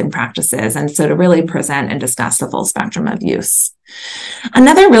policies and practices. And so to really present and discuss the full spectrum of use.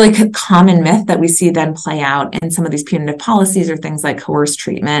 Another really common myth that we see then play out in some of these punitive policies or things like coerced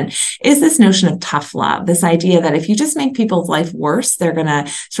treatment is this notion of tough love, this idea that if you just make people's life worse, they're going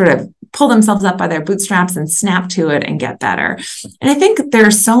to sort of pull themselves up by their bootstraps and snap to it and get better. And I think there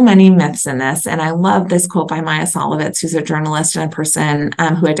are so many myths in this. And I love this quote by Maya Solovitz, who's a journalist and a person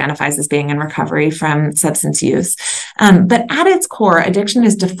who identifies as being in recovery from substance use. But at its core, addiction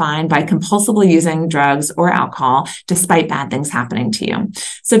is defined by compulsively using drugs or alcohol despite bad things happening to you.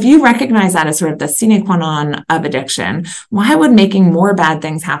 So if you recognize that as sort of the sine qua non of addiction, why would making more bad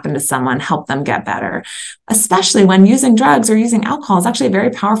things happen to someone help them get better? Especially when using drugs or using alcohol is actually a very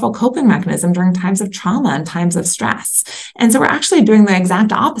powerful coping mechanism during times of trauma and times of stress. And so we're actually doing the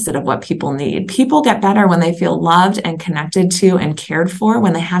exact opposite of what people need. People get better when they feel loved and connected to and cared for,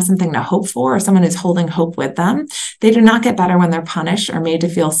 when they have something to hope for or someone is holding hope with them. They do not get better when they're punished or made to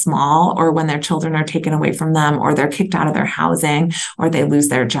feel small, or when their children are taken away from them, or they're kicked out of their housing, or they lose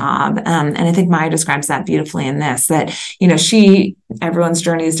their job. And I think Maya describes that beautifully in this, that, everyone's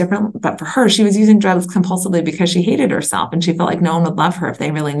journey is different, but for her, she was using drugs compulsively because she hated herself and she felt like no one would love her if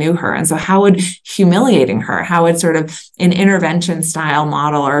they really knew her. And so how would humiliating her, how would sort of an intervention style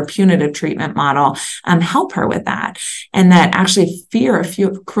model or a punitive treatment model help her with that? And that actually fear of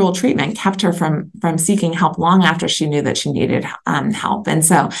cruel treatment kept her from seeking help long after she knew that she needed help. And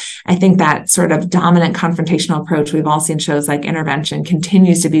so I think that sort of dominant confrontational approach we've all seen shows like Intervention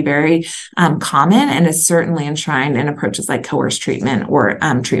continues to be very common, and is certainly enshrined in approaches like coerced treatment or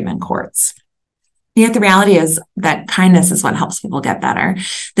treatment courts. Yet the reality is that kindness is what helps people get better.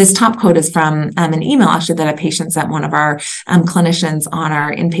 This top quote is from an email actually that a patient sent one of our clinicians on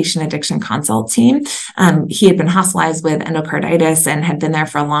our inpatient addiction consult team. He had been hospitalized with endocarditis and had been there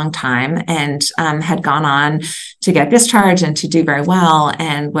for a long time, and had gone on to get discharged and to do very well,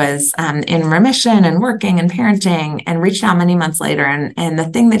 and was in remission and working and parenting, and reached out many months later. And the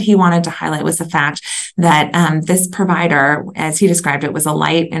thing that he wanted to highlight was the fact that this provider, as he described it, was a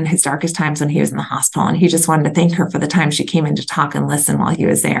light in his darkest times when he was in the hospital. And he just wanted to thank her for the time she came in to talk and listen while he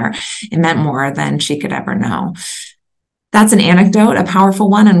was there. It meant more than she could ever know. That's an anecdote, a powerful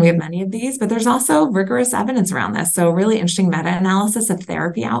one, and we have many of these, but there's also rigorous evidence around this. So a really interesting meta-analysis of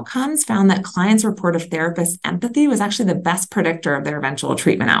therapy outcomes found that clients' report of therapist empathy was actually the best predictor of their eventual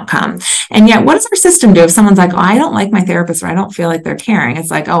treatment outcome. And yet, what does our system do if someone's like, oh, I don't like my therapist, or I don't feel like they're caring?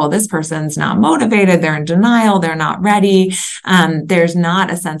 It's like, oh, well, this person's not motivated, they're in denial, they're not ready. There's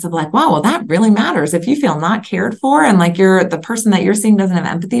not a sense of like, wow, well, that really matters. If you feel not cared for, and like the person that you're seeing doesn't have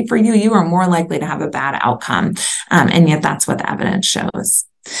empathy for you, you are more likely to have a bad outcome. And yet treatment. That's what the evidence shows.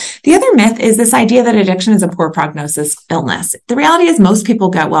 The other myth is this idea that addiction is a poor prognosis illness. The reality is most people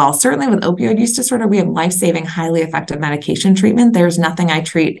get well. Certainly with opioid use disorder, we have life-saving, highly effective medication treatment. There's nothing I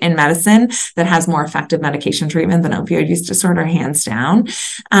treat in medicine that has more effective medication treatment than opioid use disorder, hands down.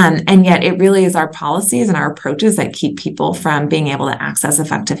 And yet it really is our policies and our approaches that keep people from being able to access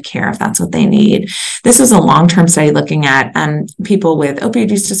effective care if that's what they need. This was a long-term study looking at people with opioid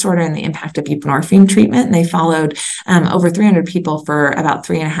use disorder and the impact of buprenorphine treatment. And they followed over 300 people for about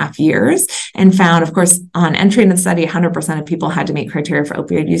 3.5 years and found, of course, on entry in the study, 100% of people had to meet criteria for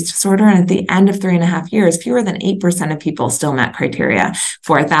opioid use disorder. And at the end of 3.5 years, fewer than 8% of people still met criteria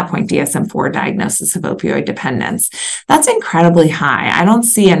for, at that point, DSM-4 diagnosis of opioid dependence. That's incredibly high. I don't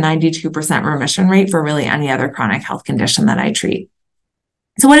see a 92% remission rate for really any other chronic health condition that I treat.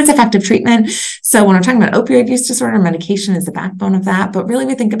 So what is effective treatment? So when we're talking about opioid use disorder, medication is the backbone of that, but really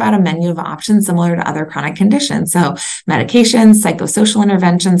we think about a menu of options similar to other chronic conditions. So medications, psychosocial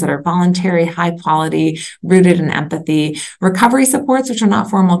interventions that are voluntary, high quality, rooted in empathy, recovery supports, which are not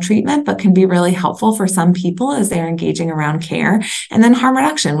formal treatment, but can be really helpful for some people as they're engaging around care, and then harm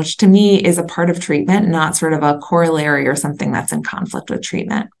reduction, which to me is a part of treatment, not sort of a corollary or something that's in conflict with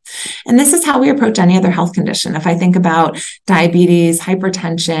treatment. And this is how we approach any other health condition. If I think about diabetes,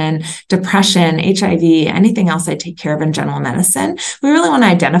 hypertension, depression, HIV, anything else I take care of in general medicine, we really want to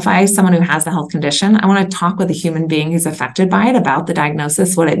identify someone who has the health condition. I want to talk with a human being who's affected by it about the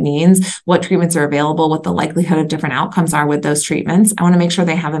diagnosis, what it means, what treatments are available, what the likelihood of different outcomes are with those treatments. I want to make sure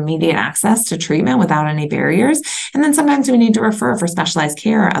they have immediate access to treatment without any barriers. And then sometimes we need to refer for specialized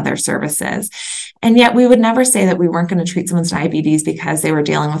care or other services. And yet we would never say that we weren't going to treat someone's diabetes because they were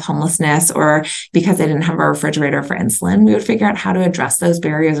dealing with homelessness or because they didn't have a refrigerator for insulin. We would figure out how to address those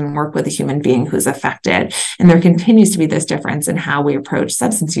barriers and work with a human being who's affected. And there continues to be this difference in how we approach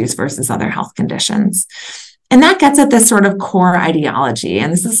substance use versus other health conditions. And that gets at this sort of core ideology.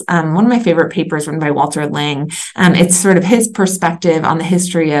 And this is one of my favorite papers written by Walter Ling. It's sort of his perspective on the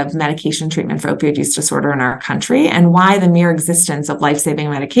history of medication treatment for opioid use disorder in our country and why the mere existence of life-saving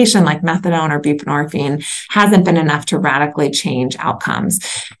medication like methadone or buprenorphine hasn't been enough to radically change outcomes.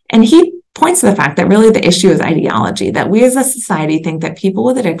 And he points to the fact that really the issue is ideology, that we as a society think that people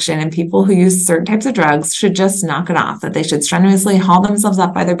with addiction and people who use certain types of drugs should just knock it off, that they should strenuously haul themselves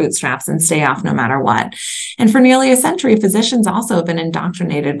up by their bootstraps and stay off no matter what. And for nearly a century, physicians also have been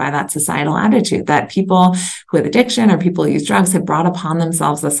indoctrinated by that societal attitude that people with addiction or people who use drugs have brought upon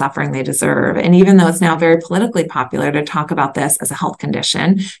themselves the suffering they deserve. And even though it's now very politically popular to talk about this as a health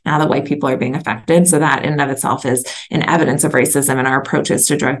condition, now that white people are being affected, so that in and of itself is an evidence of racism in our approaches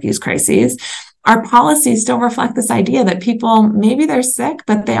to drug use crises. Our policies still reflect this idea that people, maybe they're sick,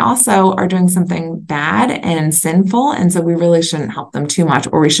 but they also are doing something bad and sinful. And so we really shouldn't help them too much,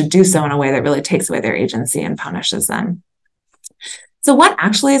 or we should do so in a way that really takes away their agency and punishes them. So what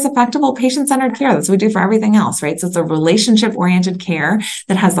actually is effective? Well, patient-centered care, that's what we do for everything else, right? So it's a relationship-oriented care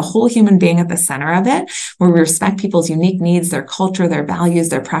that has the whole human being at the center of it, where we respect people's unique needs, their culture, their values,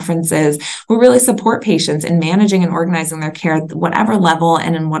 their preferences. We really support patients in managing and organizing their care at whatever level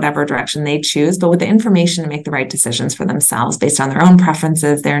and in whatever direction they choose, but with the information to make the right decisions for themselves based on their own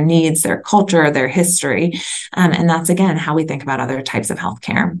preferences, their needs, their culture, their history. And that's, again, how we think about other types of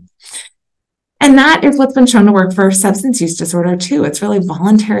healthcare. And that is what's been shown to work for substance use disorder too. It's really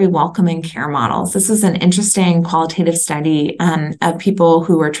voluntary welcoming care models. This is an interesting qualitative study of people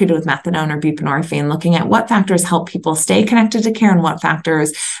who were treated with methadone or buprenorphine, looking at what factors help people stay connected to care and what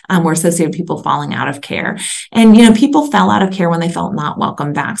factors were associated with people falling out of care. And, people fell out of care when they felt not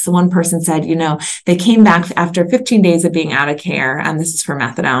welcome back. So one person said, they came back after 15 days of being out of care, and this is for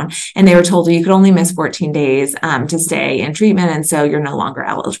methadone, and they were told you could only miss 14 days to stay in treatment, and so you're no longer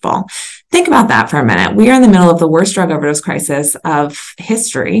eligible. Think about that for a minute. We are in the middle of the worst drug overdose crisis of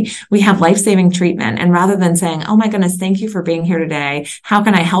history. We have life-saving treatment. And rather than saying, oh my goodness, thank you for being here today. How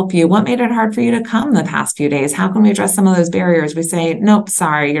can I help you? What made it hard for you to come the past few days? How can we address some of those barriers? We say, nope,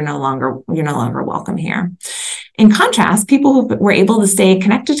 sorry, you're no longer welcome here. In contrast, people who were able to stay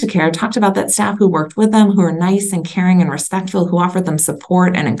connected to care talked about that staff who worked with them, who were nice and caring and respectful, who offered them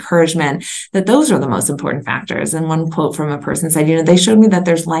support and encouragement, that those are the most important factors. And one quote from a person said, they showed me that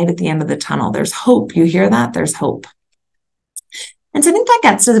there's light at the end of the tunnel. There's hope. You hear that? There's hope. And so I think that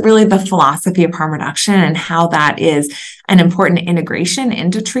gets to really the philosophy of harm reduction and how that is an important integration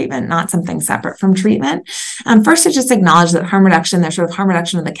into treatment, not something separate from treatment. First, to just acknowledge that harm reduction, there's sort of harm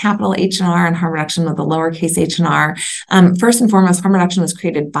reduction with the capital H and R and harm reduction with the lowercase h and R. First and foremost, harm reduction was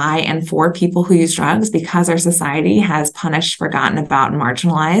created by and for people who use drugs because our society has punished, forgotten about, and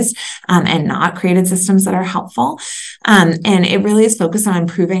marginalized and not created systems that are helpful. And it really is focused on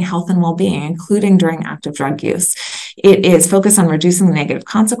improving health and well-being, including during active drug use. It is focused on reducing the negative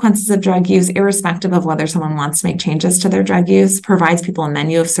consequences of drug use, irrespective of whether someone wants to make changes to their drug use, provides people a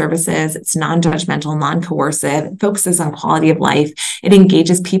menu of services. It's non-judgmental, non-coercive. It focuses on quality of life. It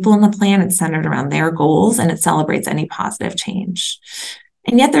engages people in the plan. It's centered around their goals, and it celebrates any positive change.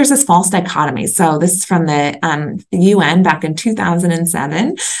 And yet there's this false dichotomy. So this is from the UN back in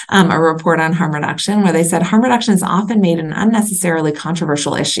 2007, a report on harm reduction, where they said harm reduction is often made an unnecessarily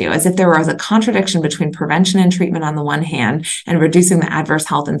controversial issue, as if there was a contradiction between prevention and treatment on the one hand and reducing the adverse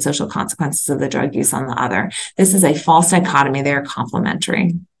health and social consequences of the drug use on the other. This is a false dichotomy. They are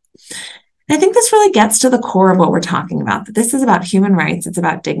complementary. I think this really gets to the core of what we're talking about, that this is about human rights. It's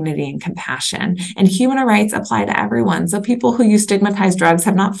about dignity and compassion. And human rights apply to everyone. So people who use stigmatized drugs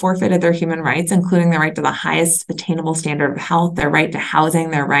have not forfeited their human rights, including their right to the highest attainable standard of health, their right to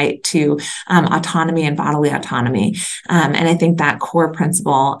housing, their right to autonomy and bodily autonomy. And I think that core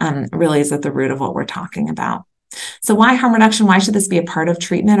principle really is at the root of what we're talking about. So why harm reduction? Why should this be a part of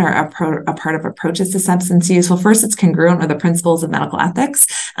treatment or a part of approaches to substance use? Well, first, it's congruent with the principles of medical ethics.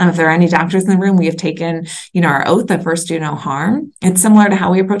 If there are any doctors in the room, we have taken, our oath that first do no harm. It's similar to how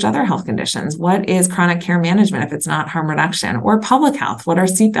we approach other health conditions. What is chronic care management if it's not harm reduction? Or public health? What are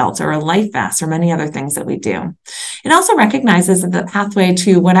seatbelts or a life vest or many other things that we do? It also recognizes that the pathway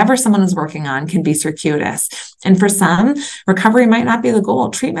to whatever someone is working on can be circuitous. And for some, recovery might not be the goal.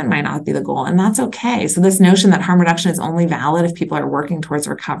 Treatment might not be the goal, and that's okay. So this notion that harm reduction is only valid if people are working towards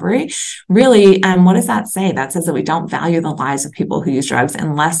recovery, really, what does that say? That says that we don't value the lives of people who use drugs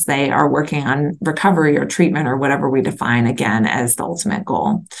unless they are working on recovery or treatment or whatever we define, again, as the ultimate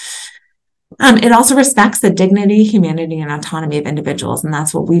goal. It also respects the dignity, humanity, and autonomy of individuals, and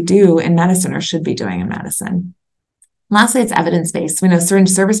that's what we do in medicine or should be doing in medicine. Lastly, it's evidence-based. We know syringe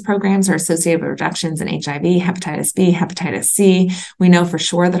service programs are associated with reductions in HIV, hepatitis B, hepatitis C. We know for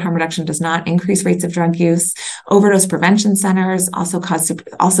sure that harm reduction does not increase rates of drug use. Overdose prevention centers, also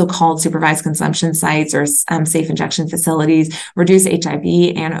called supervised consumption sites or safe injection facilities, reduce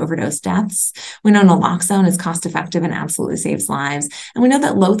HIV and overdose deaths. We know naloxone is cost-effective and absolutely saves lives. And we know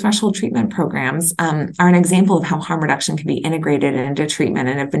that low-threshold treatment programs are an example of how harm reduction can be integrated into treatment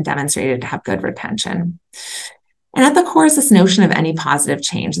and have been demonstrated to have good retention. And at the core is this notion of any positive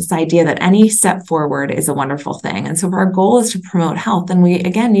change, this idea that any step forward is a wonderful thing. And so if our goal is to promote health, then we,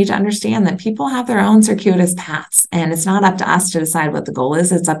 again, need to understand that people have their own circuitous paths. And it's not up to us to decide what the goal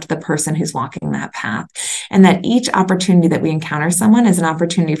is. It's up to the person who's walking that path. And that each opportunity that we encounter someone is an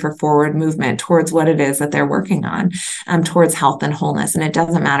opportunity for forward movement towards what it is that they're working on, towards health and wholeness. And it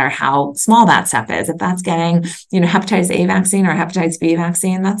doesn't matter how small that step is. If that's getting, hepatitis A vaccine or hepatitis B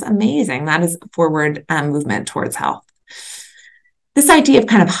vaccine, that's amazing. That is forward movement towards health. This idea of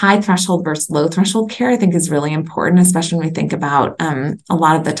kind of high threshold versus low threshold care, I think, is really important, especially when we think about a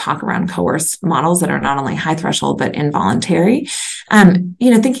lot of the talk around coerced models that are not only high threshold, but involuntary.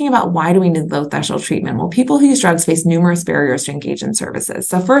 Thinking about why do we need low threshold treatment? Well, people who use drugs face numerous barriers to engage in services.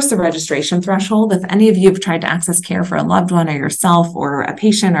 So first, the registration threshold. If any of you have tried to access care for a loved one or yourself or a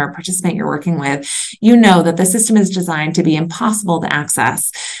patient or a participant you're working with, you know that the system is designed to be impossible to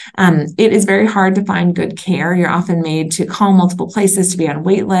access. It is very hard to find good care. You're often made to call multiple places to be on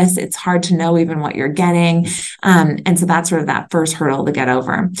wait lists. It's hard to know even what you're getting. And so that's sort of that first hurdle to get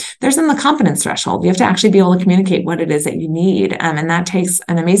over. There's then the competence threshold. You have to actually be able to communicate what it is that you need. And that takes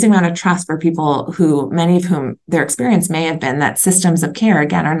an amazing amount of trust for people who, many of whom their experience may have been that systems of care,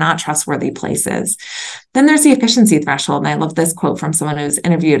 again, are not trustworthy places. Then there's the efficiency threshold. And I love this quote from someone who's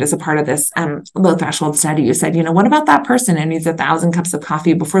interviewed as a part of this low threshold study. You said, what about that person who needs 1,000 cups of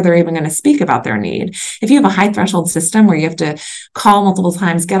coffee before they're even going to speak about their need? If you have a high threshold system where you have to call multiple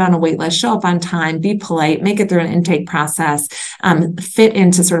times, get on a wait list, show up on time, be polite, make it through an intake process, fit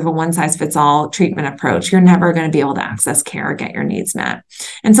into sort of a one-size-fits-all treatment approach, you're never going to be able to access care or get your needs met.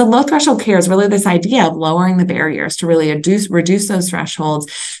 And so low threshold care is really this idea of lowering the barriers to really reduce those thresholds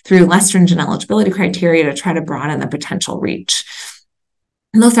through less stringent eligibility criteria to try to broaden the potential reach.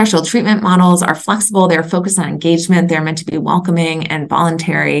 Low threshold treatment models are flexible. They're focused on engagement. They're meant to be welcoming and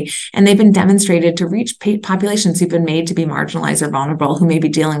voluntary, and they've been demonstrated to reach populations who've been made to be marginalized or vulnerable, who may be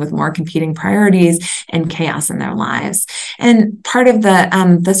dealing with more competing priorities and chaos in their lives. And part of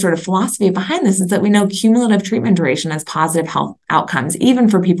the sort of philosophy behind this is that we know cumulative treatment duration has positive health outcomes, even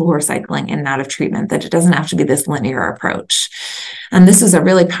for people who are cycling in and out of treatment, that it doesn't have to be this linear approach. And this is a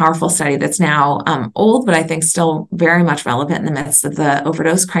really powerful study that's now old, but I think still very much relevant in the midst of the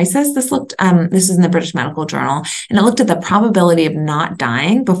overdose crisis. This is in the British Medical Journal, and it looked at the probability of not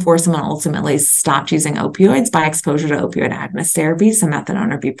dying before someone ultimately stopped using opioids by exposure to opioid agonist therapy, so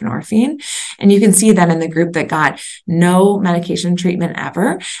methadone or buprenorphine. And you can see that in the group that got no medication treatment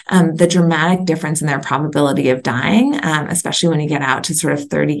ever, the dramatic difference in their probability of dying, especially when you get out to sort of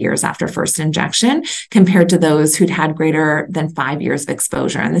 30 years after first injection, compared to those who'd had greater than 5 years of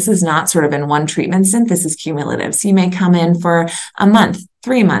exposure. And this is not sort of in one treatment stint, this is cumulative. So you may come in for a month,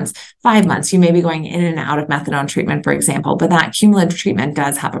 3 months, 5 months. You may be going in and out of methadone treatment, for example, but that cumulative treatment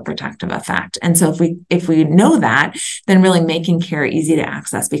does have a protective effect. And so if we know that, then really making care easy to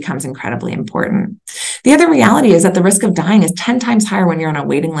access becomes incredibly important. The other reality is that the risk of dying is 10 times higher when you're on a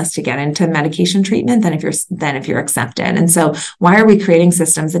waiting list to get into medication treatment than if you're accepted. And so why are we creating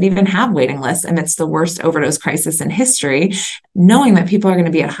systems that even have waiting lists amidst the worst overdose crisis in history, knowing that people are going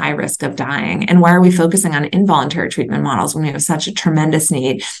to be at high risk of dying? And why are we focusing on involuntary treatment models when we have such a tremendous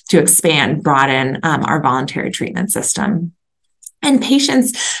need to expand, broaden our voluntary treatment system? And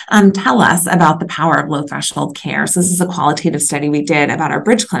patients tell us about the power of low threshold care. So this is a qualitative study we did about our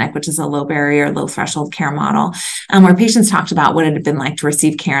Bridge Clinic, which is a low barrier, low threshold care model, where patients talked about what it had been like to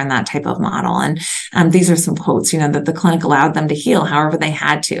receive care in that type of model. And these are some quotes, that the clinic allowed them to heal however they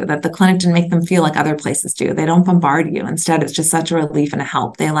had to, that the clinic didn't make them feel like other places do. They don't bombard you. Instead, it's just such a relief and a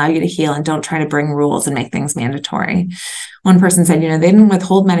help. They allow you to heal and don't try to bring rules and make things mandatory. One person said, they didn't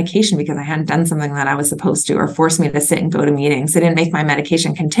withhold medication because I hadn't done something that I was supposed to, or force me to sit and go to meetings. They didn't make my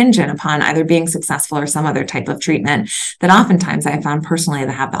medication contingent upon either being successful or some other type of treatment that oftentimes I have found personally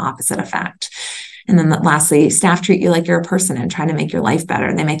to have the opposite effect. And then lastly, staff treat you like you're a person and try to make your life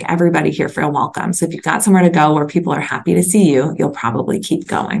better. They make everybody here feel welcome. So if you've got somewhere to go where people are happy to see you, you'll probably keep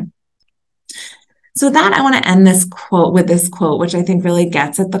going. So with that, I want to end this quote with this quote, which I think really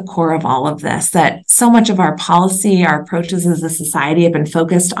gets at the core of all of this, that so much of our policy, our approaches as a society have been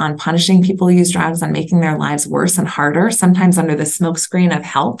focused on punishing people who use drugs, on making their lives worse and harder, sometimes under the smokescreen of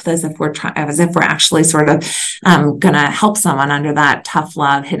health, as if we're actually sort of going to help someone under that tough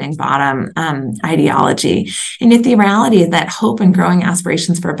love, hitting bottom ideology. And yet the reality is that hope and growing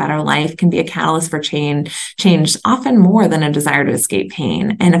aspirations for a better life can be a catalyst for change often more than a desire to escape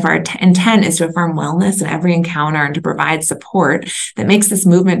pain. And if our intent is to affirm wellness in every encounter and to provide support that makes this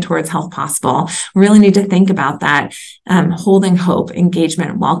movement towards health possible, we really need to think about that, holding hope,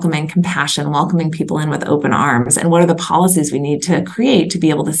 engagement, welcoming, compassion, welcoming people in with open arms. And what are the policies we need to create to be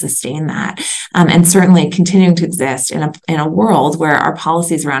able to sustain that? And certainly continuing to exist in a world where our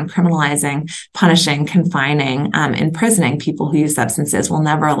policies around criminalizing, punishing, confining, imprisoning people who use substances will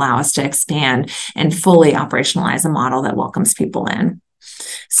never allow us to expand and fully operationalize a model that welcomes people in.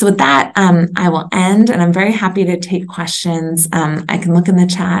 So with that, I will end, and I'm very happy to take questions. I can look in the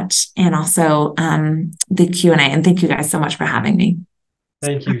chat and also the Q&A, and thank you guys so much for having me.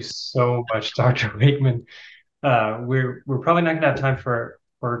 Thank you so much, Dr. Wakeman. We're probably not going to have time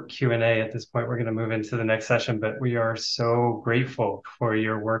for Q&A at this point. We're going to move into the next session, but we are so grateful for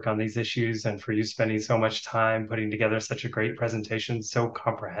your work on these issues and for you spending so much time putting together such a great presentation, so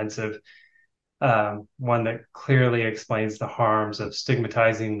comprehensive. One that clearly explains the harms of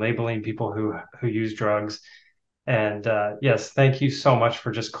stigmatizing, labeling people who use drugs. And yes, thank you so much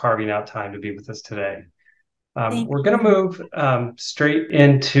for just carving out time to be with us today. We're going to move straight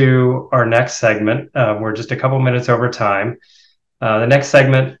into our next segment. We're just a couple minutes over time. The next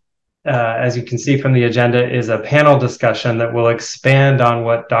segment, as you can see from the agenda, is a panel discussion that will expand on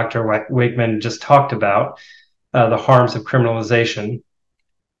what Dr. Wakeman just talked about, the harms of criminalization.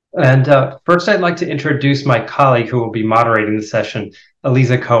 And first, I'd like to introduce my colleague who will be moderating the session,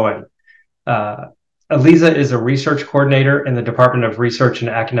 Eliza Cohen. Eliza is a research coordinator in the Department of Research and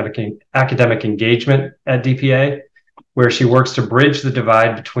Academic Engagement at DPA, where she works to bridge the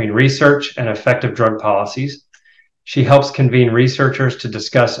divide between research and effective drug policies. She helps convene researchers to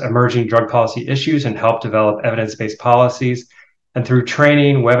discuss emerging drug policy issues and help develop evidence-based policies. And through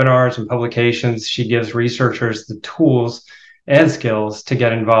training, webinars, and publications, she gives researchers the tools and skills to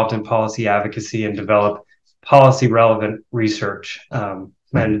get involved in policy advocacy and develop policy-relevant research.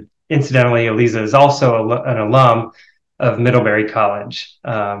 And incidentally, Eliza is also an alum of Middlebury College.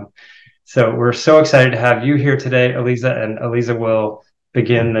 So we're so excited to have you here today, Eliza, and Eliza will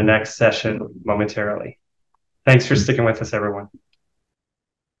begin the next session momentarily. Thanks for sticking with us, everyone.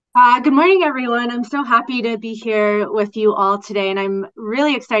 Good morning, everyone. I'm so happy to be here with you all today, and I'm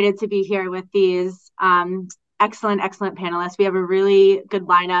really excited to be here with these excellent panelists. We have a really good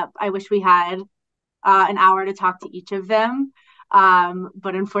lineup. I wish we had an hour to talk to each of them,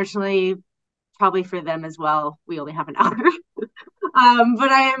 but unfortunately, probably for them as well, we only have an hour. But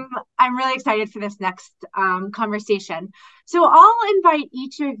I'm really excited for this next conversation. So I'll invite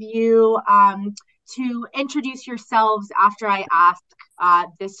each of you to introduce yourselves after I ask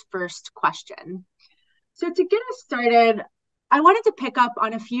this first question. So to get us started, I wanted to pick up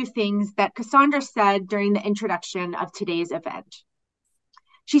on a few things that Cassandra said during the introduction of today's event.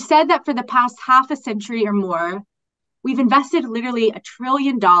 She said that for the past half a century or more, we've invested literally $1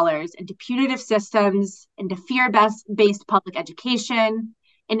 trillion into punitive systems, into fear-based public education,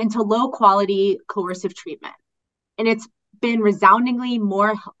 and into low-quality coercive treatment. And it's been resoundingly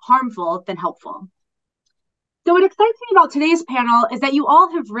more harmful than helpful. So what excites me about today's panel is that you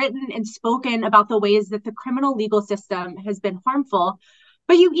all have written and spoken about the ways that the criminal legal system has been harmful,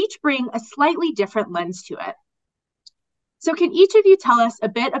 but you each bring a slightly different lens to it. So can each of you tell us a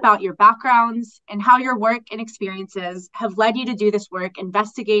bit about your backgrounds and how your work and experiences have led you to do this work,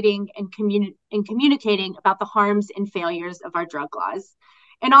 investigating and communicating about the harms and failures of our drug laws?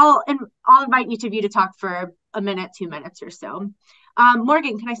 And I'll invite each of you to talk for a minute, 2 minutes or so.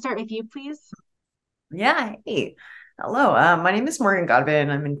 Morgan, can I start with you, please? Yeah, hey. Hello, my name is Morgan Godvin.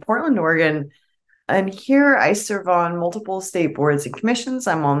 I'm in Portland, Oregon. And here I serve on multiple state boards and commissions.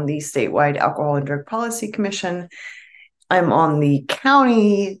 I'm on the statewide Alcohol and Drug Policy Commission. I'm on the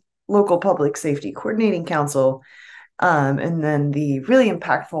county local public safety coordinating council. And then the really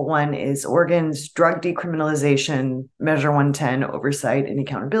impactful one is Oregon's drug decriminalization Measure 110 Oversight and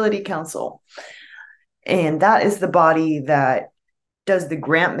Accountability Council. And that is the body that does the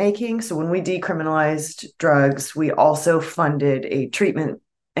grant making. So when we decriminalized drugs, we also funded a treatment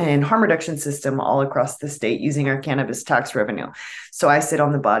and harm reduction system all across the state using our cannabis tax revenue. So I sit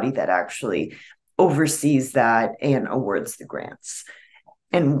on the body that actually oversees that and awards the grants.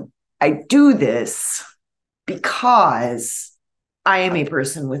 And I do this because I am a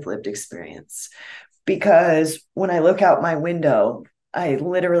person with lived experience. Because when I look out my window, I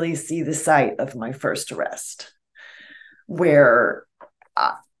literally see the site of my first arrest, where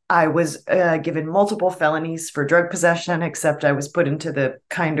I was given multiple felonies for drug possession, except I was put into the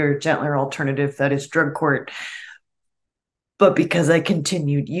kinder, gentler alternative that is drug court. But because I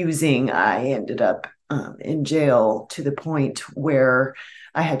continued using, I ended up in jail to the point where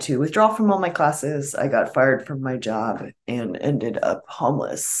I had to withdraw from all my classes. I got fired from my job and ended up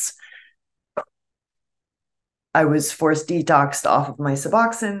homeless. I was forced detoxed off of my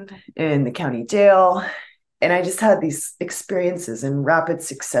Suboxone in the county jail. And I just had these experiences in rapid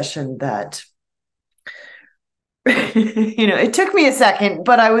succession that, it took me a second,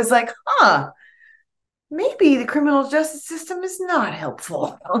 but I was like, maybe the criminal justice system is not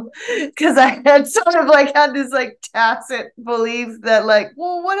helpful. Because I had sort of had this tacit belief that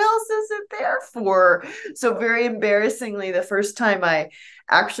well, what else is it there for? So very embarrassingly, the first time I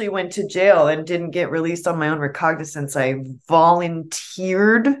actually went to jail and didn't get released on my own recognizance, I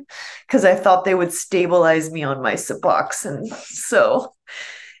volunteered because I thought they would stabilize me on my Suboxone. So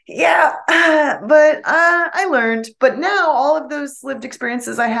yeah, but I learned. But now all of those lived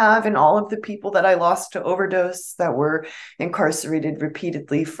experiences I have and all of the people that I lost to overdose that were incarcerated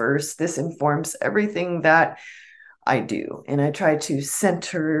repeatedly first, this informs everything that I do. And I try to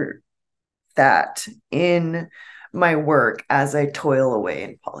center that in my work as I toil away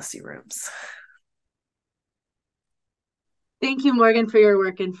in policy rooms. Thank you, Morgan, for your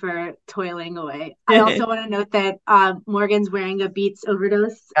work and for toiling away. I also want to note that Morgan's wearing a Beets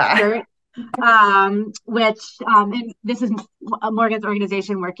overdose shirt, which and this is Morgan's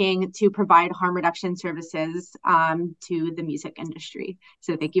organization working to provide harm reduction services to the music industry.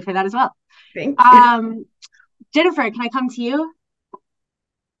 So thank you for that as well. Thank you. Jennifer, can I come to you?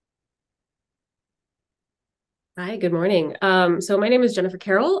 Hi, good morning. So my name is Jennifer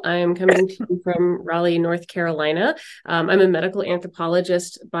Carroll. I'm coming to you from Raleigh, North Carolina. I'm a medical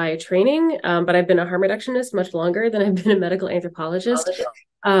anthropologist by training, but I've been a harm reductionist much longer than I've been a medical anthropologist.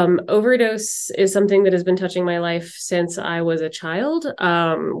 Overdose is something that has been touching my life since I was a child.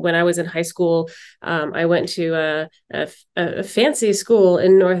 When I was in high school, I went to a fancy school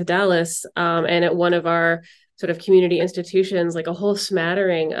in North Dallas, and at one of our sort of community institutions, a whole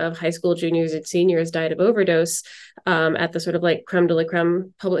smattering of high school juniors and seniors died of overdose at the sort of creme de la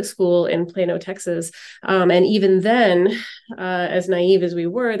creme public school in Plano, Texas. And even then, as naive as we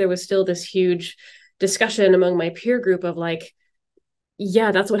were, there was still this huge discussion among my peer group of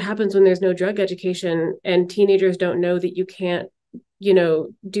yeah, that's what happens when there's no drug education and teenagers don't know that you can't,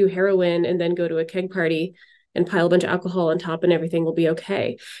 do heroin and then go to a keg party and pile a bunch of alcohol on top and everything will be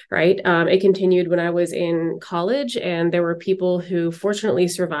okay, right? It continued when I was in college, and there were people who fortunately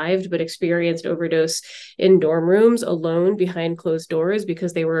survived but experienced overdose in dorm rooms alone behind closed doors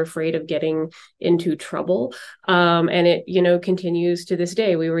because they were afraid of getting into trouble. And it, continues to this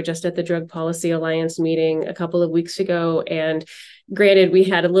day. We were just at the Drug Policy Alliance meeting a couple of weeks ago, and granted, we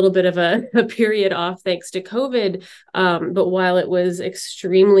had a little bit of a period off thanks to COVID, but while it was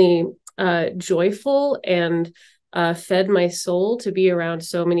extremely joyful and fed my soul to be around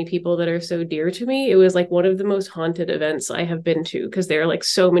so many people that are so dear to me, it was like one of the most haunted events I have been to, because there are like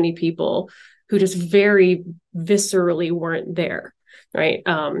so many people who just very viscerally weren't there, right?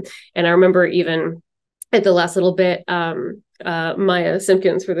 And I remember even at the last little bit, Maya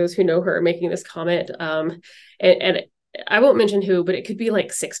Simpkins, for those who know her, making this comment, and I won't mention who, but it could be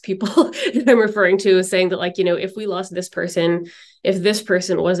like 6 people that I'm referring to, saying that, like, if we lost this person, if this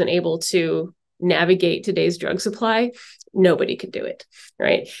person wasn't able to navigate today's drug supply, nobody could do it,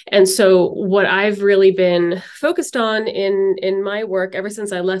 right? And so what I've really been focused on in my work ever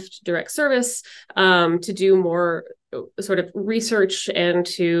since I left direct service, to do more sort of research and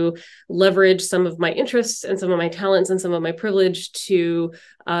to leverage some of my interests and some of my talents and some of my privilege to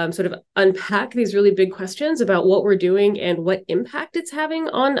sort of unpack these really big questions about what we're doing and what impact it's having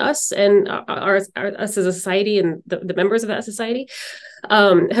on us and us as a society and the members of that society,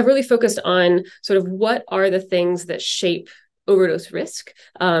 have really focused on sort of what are the things that shape overdose risk.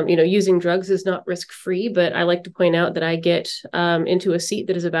 Using drugs is not risk-free, but I like to point out that I get into a seat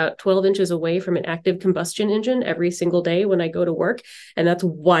that is about 12 inches away from an active combustion engine every single day when I go to work. And that's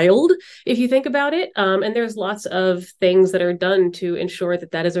wild if you think about it. And there's lots of things that are done to ensure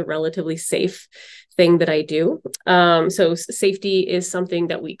that that is a relatively safe thing that I do. So safety is something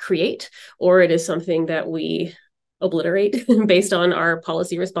that we create, or it is something that we obliterate based on our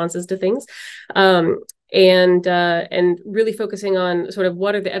policy responses to things. And really focusing on sort of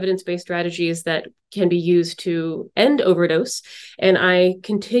what are the evidence-based strategies that can be used to end overdose. And I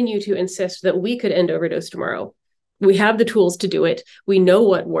continue to insist that we could end overdose tomorrow. We have the tools to do it. We know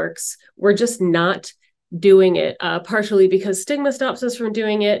what works. We're just not doing it, partially because stigma stops us from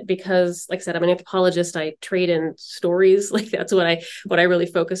doing it, because, like I said, I'm an anthropologist. I trade in stories. Like, that's what I really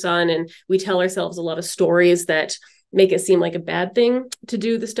focus on. And we tell ourselves a lot of stories that make it seem like a bad thing to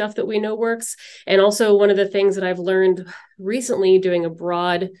do the stuff that we know works. And also, one of the things that I've learned recently doing a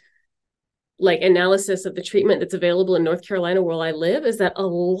broad analysis of the treatment that's available in North Carolina where I live is that a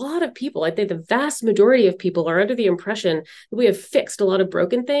lot of people, I think the vast majority of people, are under the impression that we have fixed a lot of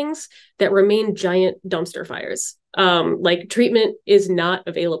broken things that remain giant dumpster fires. Treatment is not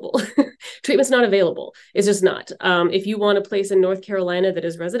available. Treatment's not available. It's just not. If you want a place in North Carolina that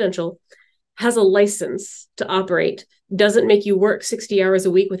is residential, has a license to operate, doesn't make you work 60 hours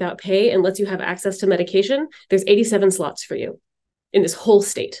a week without pay, and lets you have access to medication, there's 87 slots for you in this whole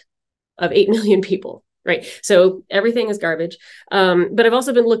state of 8 million people, right? So everything is garbage. But I've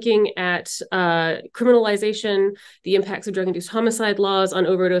also been looking at criminalization, the impacts of drug-induced homicide laws on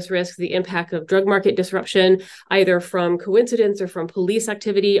overdose risk, the impact of drug market disruption, either from coincidence or from police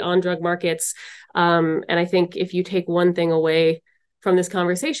activity on drug markets. And I think if you take one thing away from this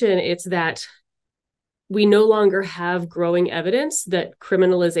conversation, it's that we no longer have growing evidence that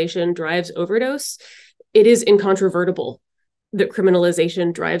criminalization drives overdose. It is incontrovertible that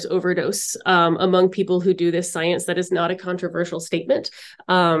criminalization drives overdose among people who do this science. That is not a controversial statement.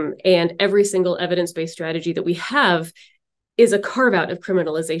 And every single evidence-based strategy that we have is a carve out of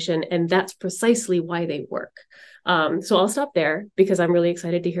criminalization, and that's precisely why they work. So I'll stop there because I'm really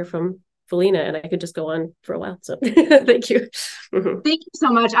excited to hear from Valena, and I could just go on for a while. So thank you. Thank you so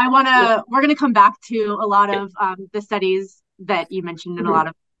much. We're gonna come back to a lot of the studies that you mentioned in a lot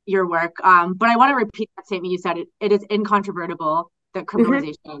of your work. But I want to repeat that statement you said. It is incontrovertible that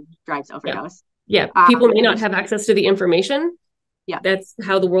criminalization drives overdose. Yeah. People may not have access to the information. Yeah. That's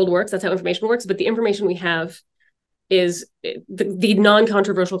how the world works. That's how information works. But the information we have is the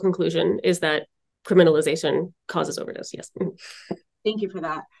non-controversial conclusion is that criminalization causes overdose. Yes. Thank you for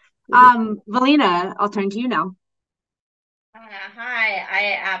that. Valena, I'll turn to you now. Hi,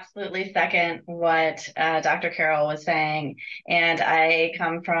 I absolutely second what Dr. Carroll was saying, and I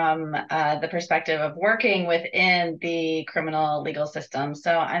come from the perspective of working within the criminal legal system.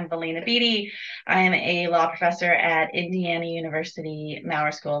 So I'm Valena Beety. I am a law professor at Indiana University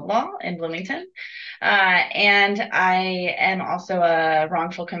Maurer School of Law in Bloomington, and I am also a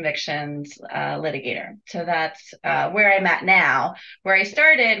wrongful convictions litigator. So that's where I'm at now. Where I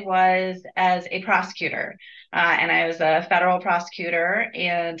started was as a prosecutor. And I was a federal prosecutor,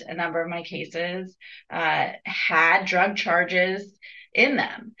 and a number of my cases had drug charges in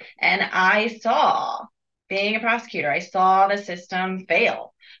them. And I saw being a prosecutor. I saw the system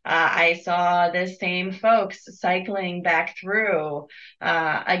fail. I saw the same folks cycling back through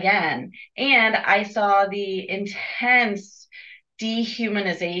again. And I saw the intense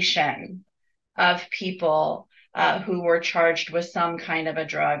dehumanization of people who were charged with some kind of a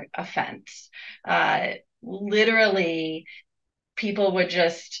drug offense. Literally, people would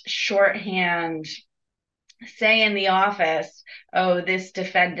just shorthand say in the office, oh, this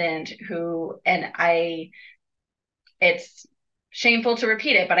defendant who, it's shameful to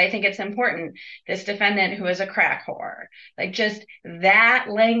repeat it, but I think it's important, this defendant who is a crack whore, like just that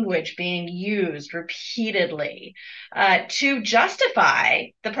language being used repeatedly to justify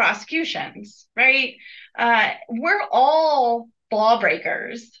the prosecutions, right? We're all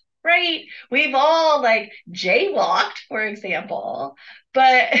lawbreakers, right? We've all like jaywalked, for example,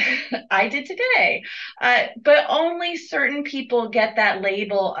 but I did today. But only certain people get that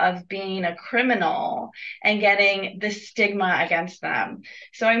label of being a criminal and getting the stigma against them.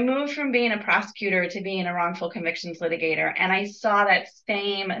 So I moved from being a prosecutor to being a wrongful convictions litigator, and I saw that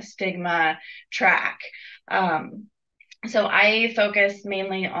same stigma track. So I focus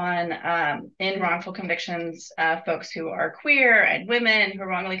mainly on, in wrongful convictions, folks who are queer and women who are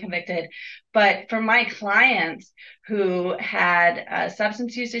wrongly convicted. But for my clients who had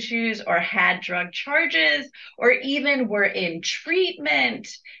substance use issues or had drug charges or even were in treatment,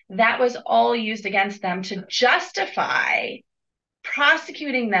 that was all used against them to justify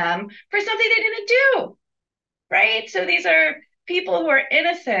prosecuting them for something they didn't do, right? So these are people who are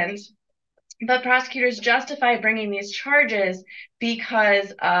innocent, but prosecutors justify bringing these charges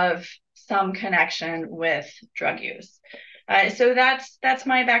because of some connection with drug use. So that's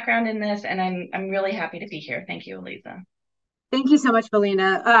my background in this, and I'm really happy to be here. Thank you, Elisa. Thank you so much,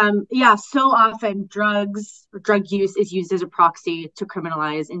 Valena. Yeah, so often drug use is used as a proxy to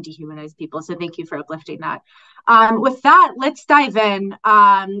criminalize and dehumanize people. So thank you for uplifting that. With that, let's dive in.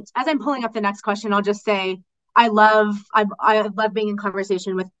 As I'm pulling up the next question, I'll just say I love being in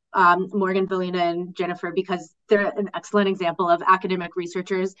conversation with Morgan, Valena, and Jennifer, because they're an excellent example of academic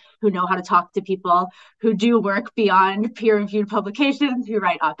researchers who know how to talk to people, who do work beyond peer-reviewed publications, who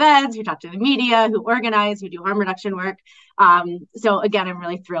write op-eds, who talk to the media, who organize, who do harm reduction work. So again, I'm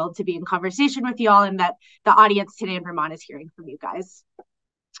really thrilled to be in conversation with you all, and that the audience today in Vermont is hearing from you guys.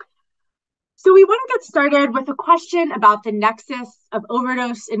 So we want to get started with a question about the nexus of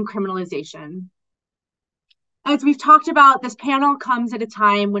overdose and criminalization. As we've talked about, this panel comes at a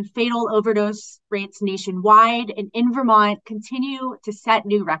time when fatal overdose rates nationwide and in Vermont continue to set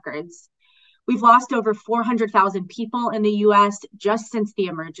new records. We've lost over 400,000 people in the US just since the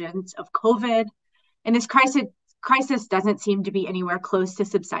emergence of COVID, and this crisis doesn't seem to be anywhere close to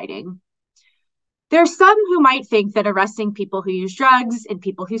subsiding. There are some who might think that arresting people who use drugs and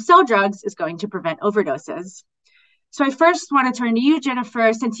people who sell drugs is going to prevent overdoses. So I first want to turn to you,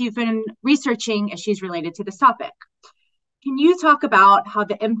 Jennifer, since you've been researching issues related to this topic. Can you talk about how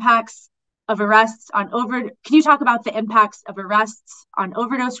the impacts of arrests on overdose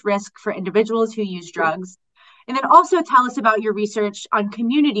risk for individuals who use drugs? And then also tell us about your research on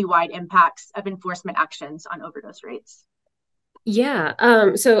community-wide impacts of enforcement actions on overdose rates. Yeah.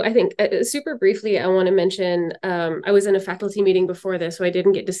 So I think super briefly, I want to mention, I was in a faculty meeting before this, so I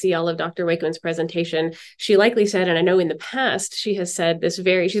didn't get to see all of Dr. Wakeman's presentation. She likely said, and I know in the past, she's made this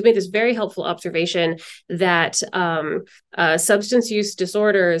very helpful observation that substance use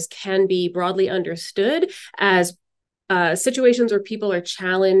disorders can be broadly understood as situations where people are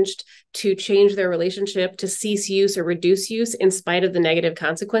challenged to change their relationship, to cease use or reduce use in spite of the negative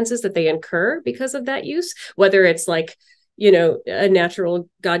consequences that they incur because of that use, whether it's like, a natural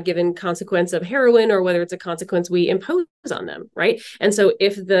God-given consequence of heroin, or whether it's a consequence we impose on them, right? And so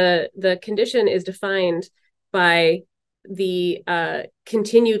if the condition is defined by the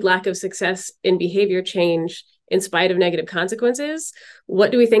continued lack of success in behavior change in spite of negative consequences,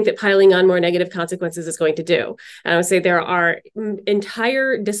 what do we think that piling on more negative consequences is going to do? And I would say there are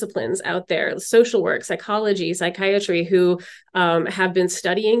entire disciplines out there, social work, psychology, psychiatry, who have been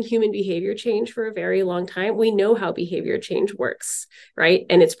studying human behavior change for a very long time. We know how behavior change works, right?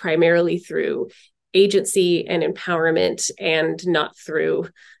 And it's primarily through agency and empowerment, and not through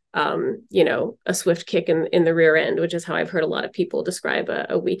a swift kick in the rear end, which is how I've heard a lot of people describe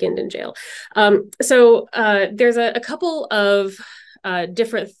a weekend in jail. So there's a couple of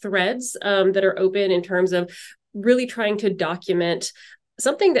different threads that are open in terms of really trying to document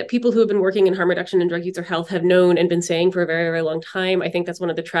something that people who have been working in harm reduction and drug use or health have known and been saying for a very, very long time. I think that's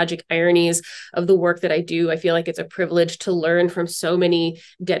one of the tragic ironies of the work that I do. I feel like it's a privilege to learn from so many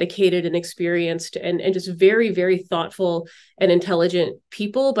dedicated and experienced and just very, very thoughtful and intelligent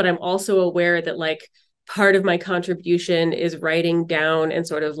people. But I'm also aware that part of my contribution is writing down and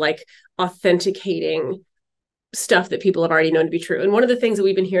sort of like authenticating stuff that people have already known to be true. And one of the things that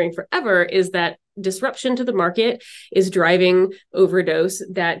we've been hearing forever is that disruption to the market is driving overdose,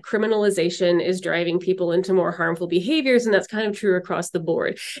 that criminalization is driving people into more harmful behaviors. And that's kind of true across the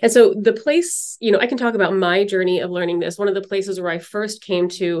board. And so the place, you know, I can talk about my journey of learning this. One of the places where I first came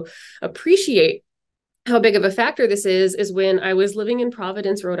to appreciate how big of a factor this is when I was living in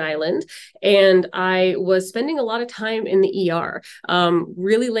Providence, Rhode Island, and I was spending a lot of time in the ER,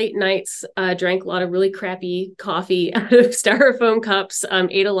 really late nights, drank a lot of really crappy coffee out of styrofoam cups,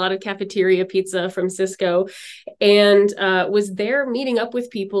 ate a lot of cafeteria pizza from Cisco, and was there meeting up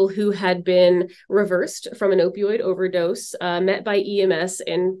with people who had been reversed from an opioid overdose, met by EMS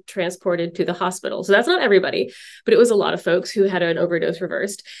and transported to the hospital. So that's not everybody, but it was a lot of folks who had an overdose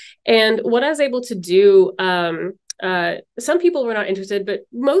reversed. And what I was able to do, some people were not interested, but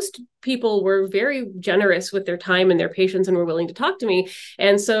most people were very generous with their time and their patience and were willing to talk to me.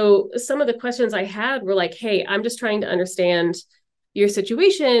 And so some of the questions I had were like, hey, I'm just trying to understand your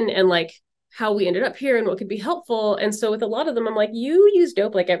situation and like how we ended up here and what could be helpful. And so with a lot of them, I'm like, you use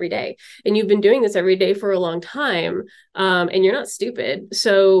dope like every day and you've been doing this every day for a long time, and you're not stupid.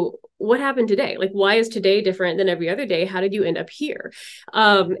 So what happened today? Like, why is today different than every other day? How did you end up here?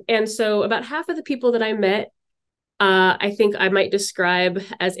 And so about half of the people that I met, I think I might describe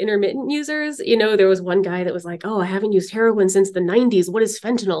as intermittent users. You know, there was one guy that was like, oh, I haven't used heroin since the 90s. What is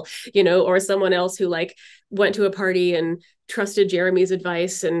fentanyl? You know, or someone else who like went to a party and trusted Jeremy's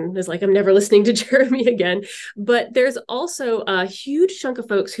advice and is like, I'm never listening to Jeremy again. But there's also a huge chunk of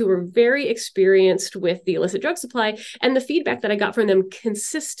folks who were very experienced with the illicit drug supply. And the feedback that I got from them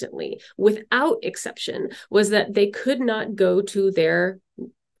consistently, without exception, was that they could not go to their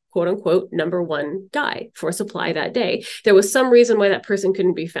quote unquote number one guy for supply that day. There was some reason why that person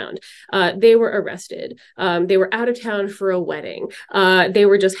couldn't be found. They were arrested. They were out of town for a wedding. They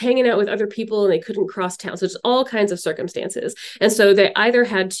were just hanging out with other people and they couldn't cross town. So it's all kinds of circumstances. And so they either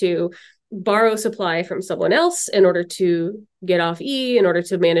had to borrow supply from someone else in order to get off E, in order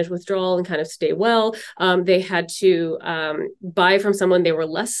to manage withdrawal and kind of stay well. They had to buy from someone they were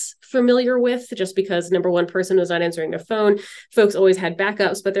less familiar with, just because number one person was not answering their phone. Folks always had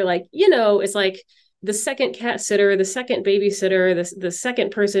backups, but they're like, you know, it's like the second cat sitter, the second babysitter, the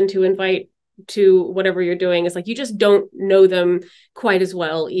second person to invite to whatever you're doing. It's like, you just don't know them quite as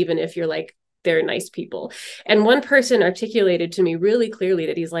well, even if you're like, they're nice people. And one person articulated to me really clearly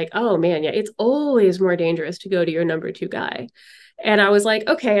that he's like, oh man, yeah, it's always more dangerous to go to your number two guy. And I was like,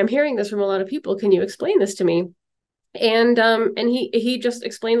 okay, I'm hearing this from a lot of people. Can you explain this to me? And he just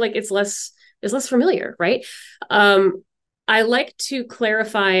explained like it's less familiar, right? I like to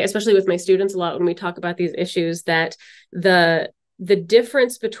clarify, especially with my students a lot when we talk about these issues, that the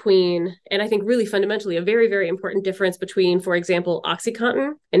difference between, and I think really fundamentally, a very, very important difference between, for example,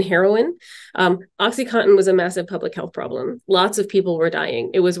 OxyContin and heroin. OxyContin was a massive public health problem. Lots of people were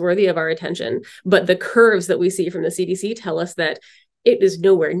dying. It was worthy of our attention. But the curves that we see from the CDC tell us that it is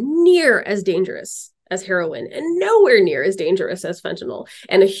nowhere near as dangerous as heroin and nowhere near as dangerous as fentanyl.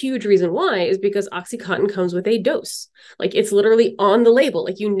 And a huge reason why is because OxyContin comes with a dose. Like it's literally on the label,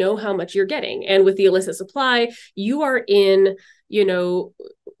 like you know how much you're getting. And with the illicit supply, you are in, you know,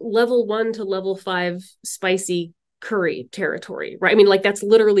 level 1 to level 5 spicy curry territory, right? I mean, like that's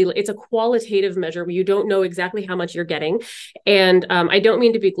literally, it's a qualitative measure where you don't know exactly how much you're getting. And I don't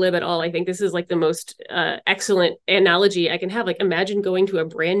mean to be glib at all. I think this is like the most excellent analogy I can have. Like imagine going to a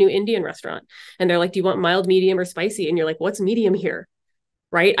brand new Indian restaurant and they're like, do you want mild, medium, or spicy? And you're like, what's medium here?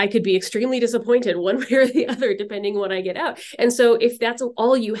 Right? I could be extremely disappointed one way or the other, depending on what I get out. And so if that's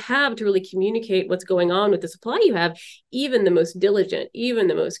all you have to really communicate what's going on with the supply you have, even the most diligent, even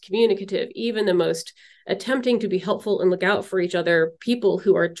the most communicative, even the most attempting to be helpful and look out for each other, people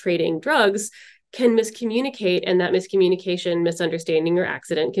who are trading drugs can miscommunicate, and that miscommunication, misunderstanding, or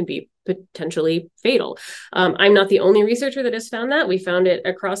accident can be potentially fatal. I'm not the only researcher that has found that. We found it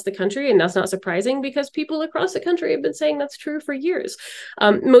across the country, and that's not surprising because people across the country have been saying that's true for years.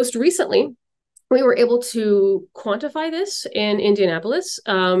 Most recently, we were able to quantify this in Indianapolis.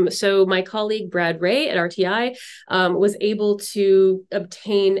 So my colleague, Brad Ray at RTI, was able to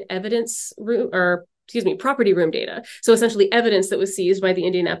obtain property room data. So essentially evidence that was seized by the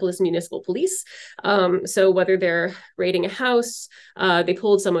Indianapolis Municipal Police. So whether they're raiding a house, they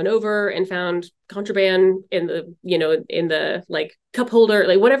pulled someone over and found contraband in the, in the like cup holder,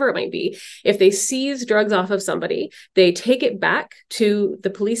 like whatever it might be. If they seize drugs off of somebody, they take it back to the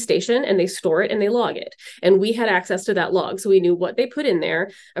police station and they store it and they log it. And we had access to that log. So we knew what they put in there,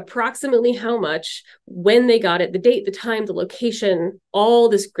 approximately how much, when they got it, the date, the time, the location, all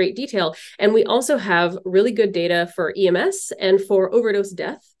this great detail. And we also have really good data for EMS and for overdose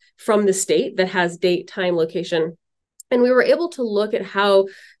death from the state that has date, time, location. And we were able to look at how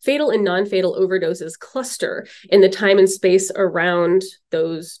fatal and non-fatal overdoses cluster in the time and space around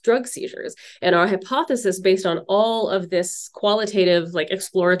those drug seizures. And our hypothesis, based on all of this qualitative, like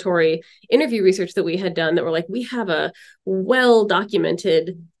exploratory interview research that we had done, that were like, we have a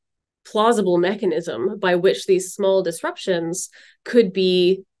well-documented, plausible mechanism by which these small disruptions could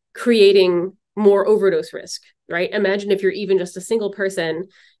be creating more overdose risk, right? Imagine if you're even just a single person,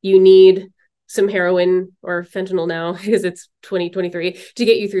 you need some heroin or fentanyl now, because it's 2023, to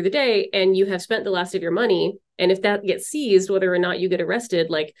get you through the day, and you have spent the last of your money. And if that gets seized, whether or not you get arrested,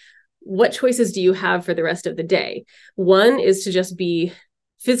 like, what choices do you have for the rest of the day? One is to just be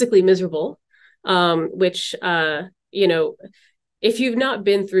physically miserable, which, if you've not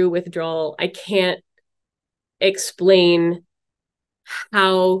been through withdrawal, I can't explain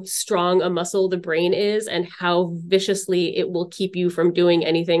how strong a muscle the brain is and how viciously it will keep you from doing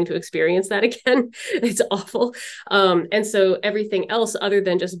anything to experience that again. It's awful. And so everything else other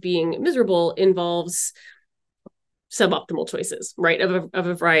than just being miserable involves suboptimal choices, right? Of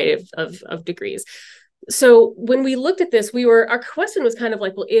a variety of degrees. So when we looked at this, our question was kind of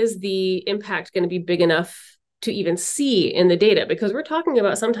like, well, is the impact going to be big enough to even see in the data? Because we're talking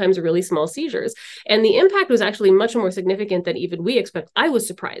about sometimes really small seizures. And the impact was actually much more significant than even we expect. I was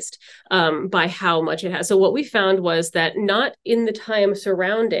surprised by how much it has. So what we found was that not in the time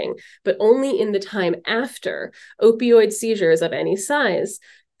surrounding, but only in the time after opioid seizures of any size,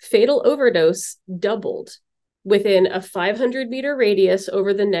 fatal overdose doubled within a 500-meter radius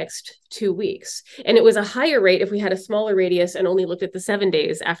over the next 2 weeks. And it was a higher rate if we had a smaller radius and only looked at the 7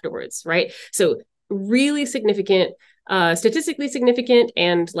 days afterwards, right? So really significant, statistically significant,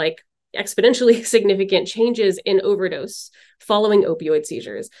 and like exponentially significant changes in overdose following opioid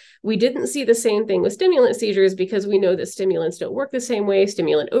seizures. We didn't see the same thing with stimulant seizures because we know that stimulants don't work the same way.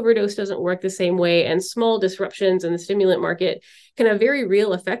 Stimulant overdose doesn't work the same way. And small disruptions in the stimulant market can have very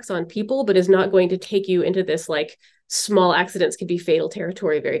real effects on people, but is not going to take you into this like small accidents could be fatal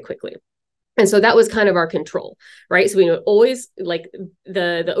territory very quickly. And so that was kind of our control, right? So we know always, like,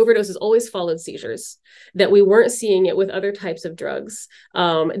 the overdoses always followed seizures, that we weren't seeing it with other types of drugs,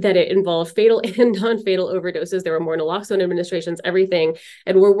 that it involved fatal and non-fatal overdoses. There were more naloxone administrations, everything.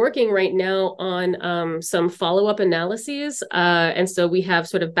 And we're working right now on some follow-up analyses. And so we have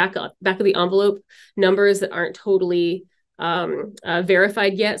sort of back of the envelope numbers that aren't totally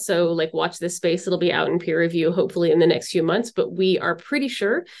verified yet. So like, watch this space. It'll be out in peer review, hopefully in the next few months, but we are pretty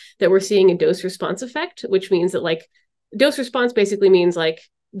sure that we're seeing a dose response effect, which means that like dose response basically means like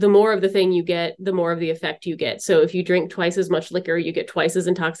the more of the thing you get, the more of the effect you get. So if you drink twice as much liquor, you get twice as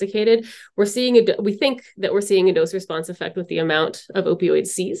intoxicated. We think that we're seeing a dose response effect with the amount of opioids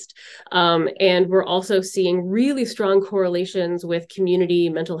seized. And we're also seeing really strong correlations with community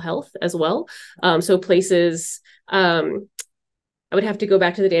mental health as well. So places, I would have to go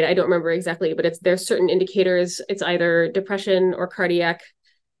back to the data. I don't remember exactly, but there's certain indicators. It's either depression or cardiac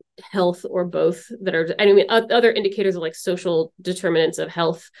health or both that are, I mean, other indicators of like social determinants of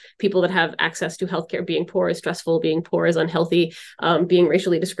health. People that have access to healthcare, being poor is stressful, being poor is unhealthy, being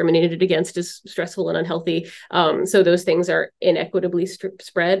racially discriminated against is stressful and unhealthy. So those things are inequitably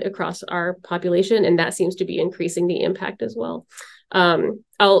spread across our population, and that seems to be increasing the impact as well.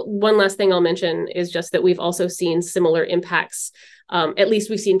 One last thing I'll mention is just that we've also seen similar impacts. At least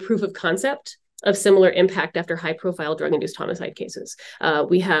we've seen proof of concept of similar impact after high-profile drug-induced homicide cases.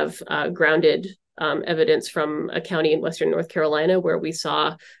 We have grounded evidence from a county in Western North Carolina where we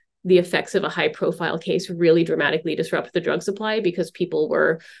saw the effects of a high-profile case really dramatically disrupt the drug supply because people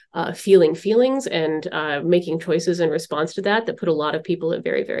were feeling feelings and making choices in response to that put a lot of people at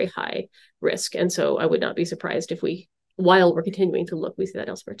very, very high risk. And so I would not be surprised if while we're continuing to look, we see that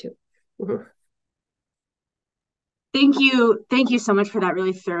elsewhere too. Mm-hmm. Thank you so much for that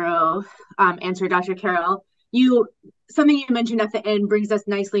really thorough answer, Dr. Carroll. Something you mentioned at the end brings us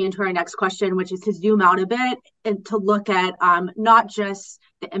nicely into our next question, which is to zoom out a bit and to look at not just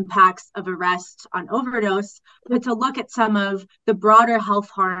the impacts of arrest on overdose, but to look at some of the broader health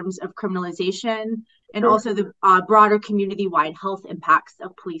harms of criminalization and also the broader community-wide health impacts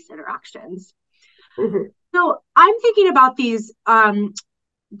of police interactions. Mm-hmm. So I'm thinking about these,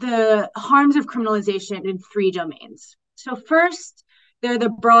 the harms of criminalization in 3 domains. So first, They're the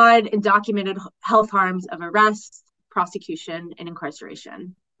broad and documented health harms of arrest, prosecution, and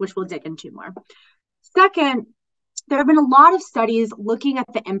incarceration, which we'll dig into more. Second, there have been a lot of studies looking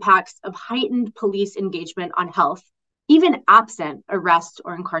at the impacts of heightened police engagement on health, even absent arrest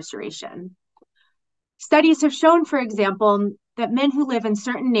or incarceration. Studies have shown, for example, that men who live in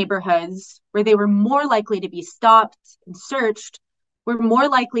certain neighborhoods where they were more likely to be stopped and searched were more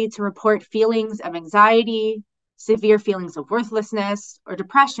likely to report feelings of anxiety, severe feelings of worthlessness or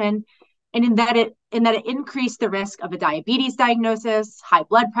depression, and in that it increased the risk of a diabetes diagnosis, high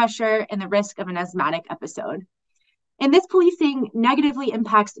blood pressure, and the risk of an asthmatic episode. And this policing negatively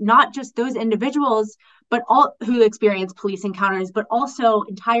impacts not just those individuals, but all who experience police encounters, but also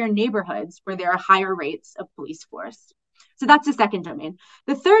entire neighborhoods where there are higher rates of police force. So that's the second domain.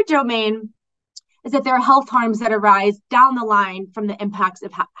 The third domain is that there are health harms that arise down the line from the impacts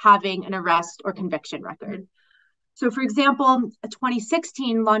of having an arrest or conviction record. So for example, a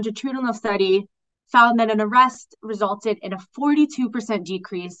 2016 longitudinal study found that an arrest resulted in a 42%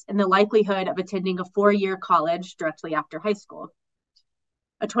 decrease in the likelihood of attending a 4-year college directly after high school.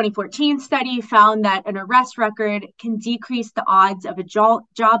 A 2014 study found that an arrest record can decrease the odds of a job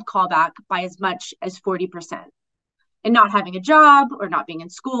callback by as much as 40%. And not having a job or not being in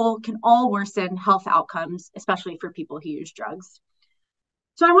school can all worsen health outcomes, especially for people who use drugs.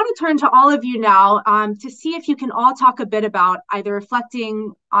 So I want to turn to all of you now to see if you can all talk a bit about either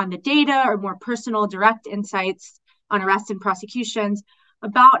reflecting on the data or more personal direct insights on arrests and prosecutions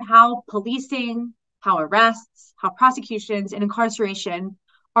about how policing, how arrests, how prosecutions and incarceration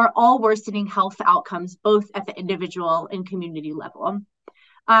are all worsening health outcomes, both at the individual and community level.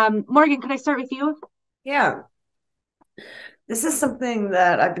 Morgan, could I start with you? Yeah. This is something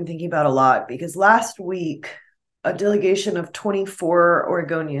that I've been thinking about a lot because last week, a delegation of 24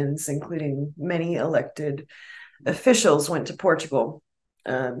 Oregonians, including many elected officials, went to Portugal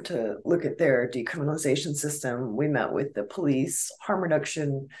to look at their decriminalization system. We met with the police, harm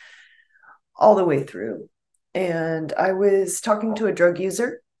reduction, all the way through. And I was talking to a drug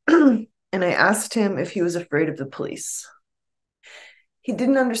user and I asked him if he was afraid of the police. He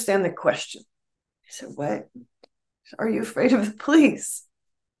didn't understand the question. He said, "What? Are you afraid of the police?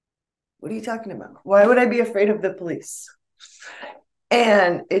 What are you talking about? Why would I be afraid of the police?"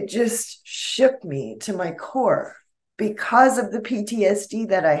 And it just shook me to my core because of the PTSD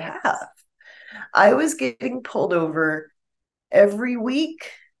that I have. I was getting pulled over every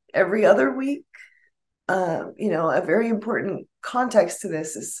week, every other week. A very important context to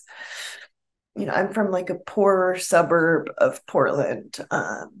this is, I'm from like a poorer suburb of Portland.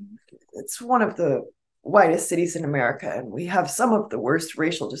 It's one of the whitest cities in America, and we have some of the worst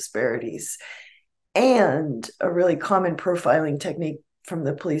racial disparities. And a really common profiling technique from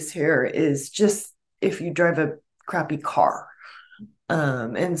the police here is just if you drive a crappy car.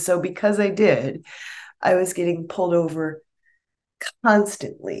 And so because I did, I was getting pulled over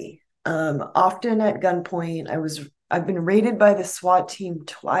constantly, often at gunpoint. I've been raided by the SWAT team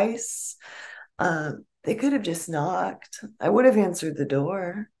twice. They could have just knocked. I would have answered the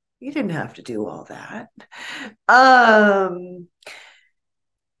door. You didn't have to do all that.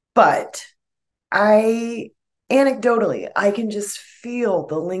 But anecdotally, I can just feel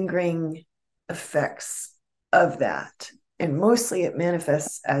the lingering effects of that. And mostly it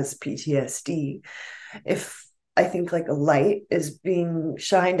manifests as PTSD. If I think like a light is being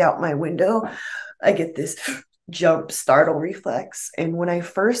shined out my window, I get this jump startle reflex. And when I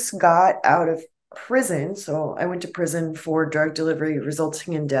first got out of prison, so I went to prison for drug delivery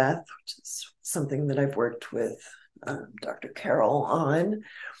resulting in death, which is something that I've worked with Dr. Carroll on.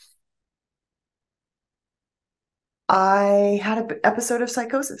 I had an episode of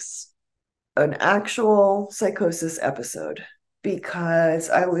psychosis, an actual psychosis episode, because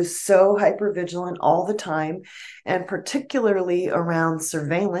I was so hypervigilant all the time, and particularly around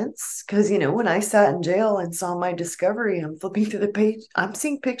surveillance. Because, when I sat in jail and saw my discovery, I'm flipping through the page, I'm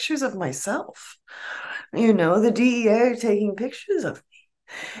seeing pictures of myself. The DEA taking pictures of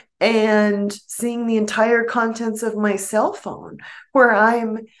me and seeing the entire contents of my cell phone, where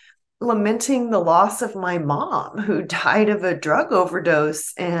I'm lamenting the loss of my mom who died of a drug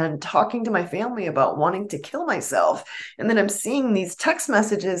overdose and talking to my family about wanting to kill myself. And then I'm seeing these text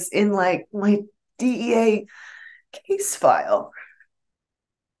messages in like my DEA case file.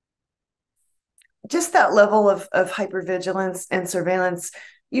 Just that level of hypervigilance and surveillance,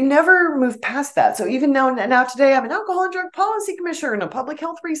 you never move past that. So even now today, I'm an alcohol and drug policy commissioner and a public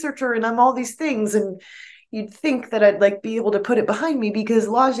health researcher, and I'm all these things. And you'd think that I'd be able to put it behind me because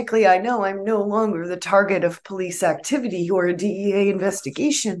logically I know I'm no longer the target of police activity or a DEA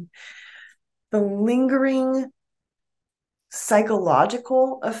investigation. The lingering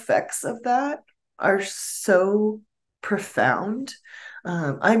psychological effects of that are so profound.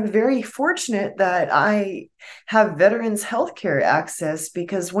 I'm very fortunate that I have veterans healthcare access,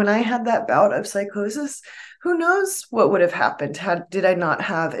 because when I had that bout of psychosis, who knows what would have happened did I not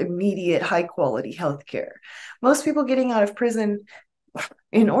have immediate high quality healthcare. Most people getting out of prison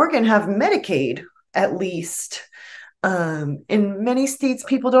in Oregon have Medicaid, at least. In many states,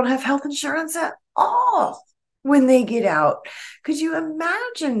 people don't have health insurance at all when they get out. Could you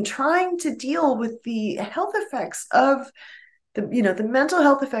imagine trying to deal with the health effects of the mental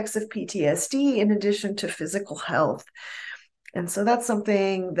health effects of PTSD in addition to physical health? And so that's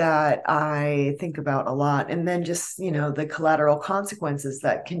something that I think about a lot. And then just, the collateral consequences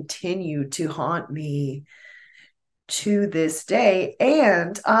that continue to haunt me to this day.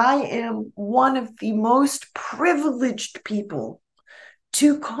 And I am one of the most privileged people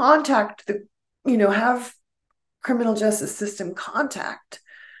to contact have criminal justice system contact.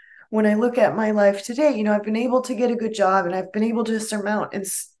 When I look at my life today, I've been able to get a good job, and I've been able to surmount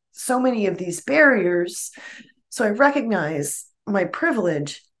so many of these barriers. So I recognize my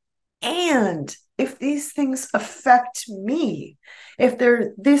privilege. And if these things affect me, if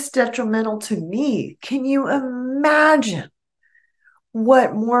they're this detrimental to me, can you imagine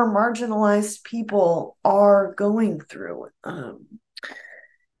what more marginalized people are going through?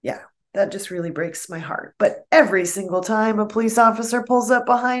 Yeah, that just really breaks my heart. But every single time a police officer pulls up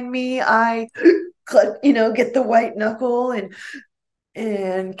behind me, I get the white knuckle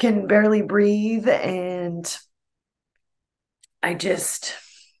and can barely breathe. And I just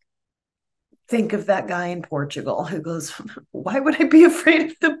think of that guy in Portugal who goes, why would I be afraid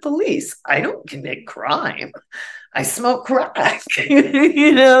of the police? I don't commit crime. I smoke crack.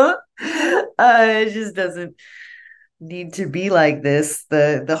 It just doesn't need to be like this.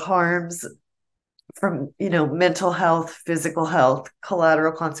 The harms from mental health, physical health,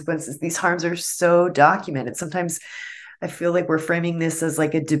 collateral consequences, these harms are so documented. Sometimes I feel like we're framing this as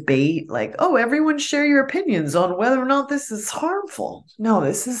like a debate, like, oh, everyone share your opinions on whether or not this is harmful. No,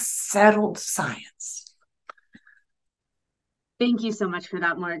 this is settled science. Thank you so much for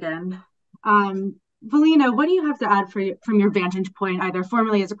that, Morgan. Valena, what do you have to add from your vantage point, either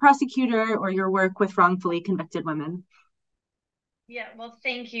formerly as a prosecutor or your work with wrongfully convicted women? Yeah, well,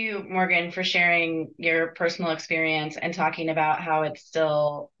 thank you, Morgan, for sharing your personal experience and talking about how it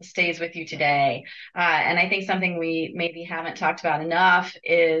still stays with you today. And I think something we maybe haven't talked about enough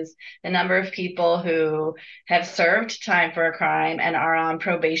is the number of people who have served time for a crime and are on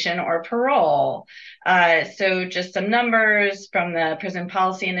probation or parole. So just some numbers from the Prison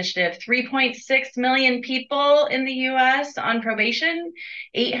Policy Initiative: 3.6 million people in the US on probation,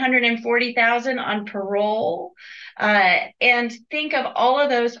 840,000 on parole. And think of all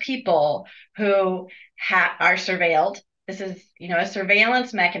of those people who are surveilled. This is, a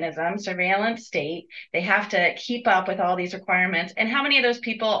surveillance mechanism, surveillance state. They have to keep up with all these requirements. And how many of those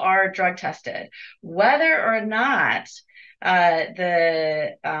people are drug tested? Whether or not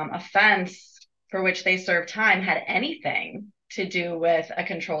the offense for which they served time had anything to do with a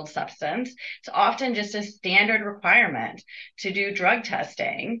controlled substance, it's often just a standard requirement to do drug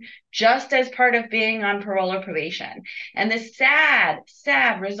testing just as part of being on parole or probation. And the sad,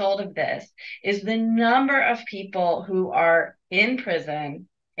 sad result of this is the number of people who are in prison,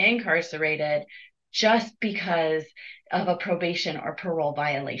 incarcerated, just because of a probation or parole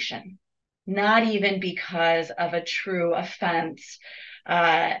violation, not even because of a true offense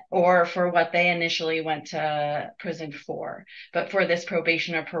or for what they initially went to prison for, but for this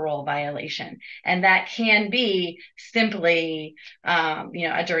probation or parole violation. And that can be simply,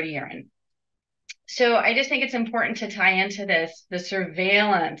 a dirty urine. So I just think it's important to tie into this, the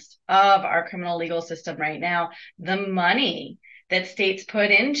surveillance of our criminal legal system right now, the money that states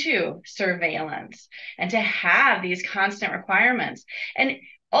put into surveillance, and to have these constant requirements. And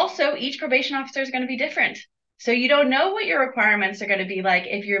also, each probation officer is going to be different. So you don't know what your requirements are going to be like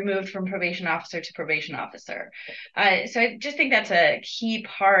if you're moved from probation officer to probation officer. So I just think that's a key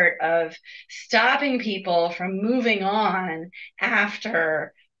part of stopping people from moving on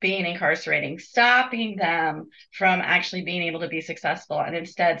after being incarcerating, stopping them from actually being able to be successful, and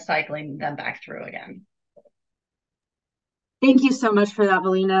instead cycling them back through again. Thank you so much for that,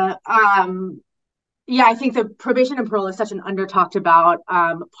 Valena. Yeah, I think the probation and parole is such an under-talked about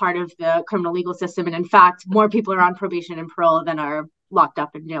part of the criminal legal system. And in fact, more people are on probation and parole than are locked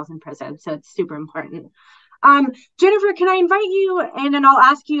up in jails and prisons. So it's super important. Jennifer, can I invite you in, and I'll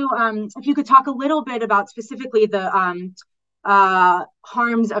ask you if you could talk a little bit about specifically the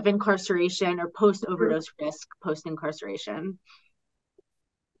harms of incarceration or post-overdose risk post-incarceration.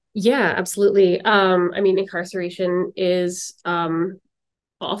 Yeah, absolutely. I mean, incarceration is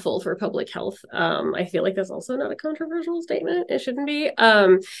awful for public health. I feel like that's also not a controversial statement. It shouldn't be.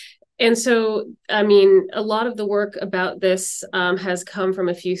 And so, I mean, a lot of the work about this has come from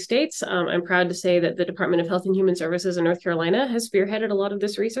a few states. I'm proud to say that the Department of Health and Human Services in North Carolina has spearheaded a lot of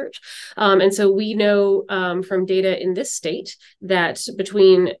this research. And so we know from data in this state that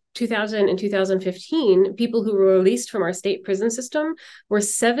between 2000 and 2015, people who were released from our state prison system were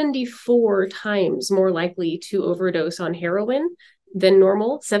 74 times more likely to overdose on heroin than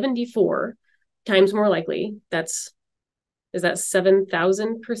normal. 74 times more likely. Is that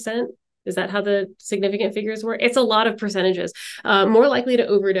 7,000%? Is that how the significant figures were? It's a lot of percentages. More likely to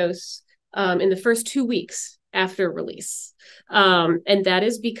overdose in the first 2 weeks after release. And that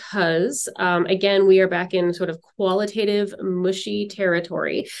is because, again, we are back in sort of qualitative, mushy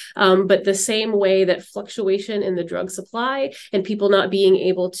territory. But the same way that fluctuation in the drug supply and people not being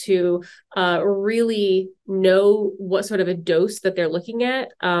able to really know what sort of a dose that they're looking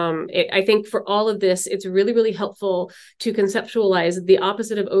at. I think for all of this, it's really, really helpful to conceptualize the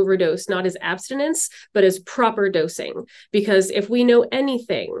opposite of overdose, not as abstinence, but as proper dosing. Because if we know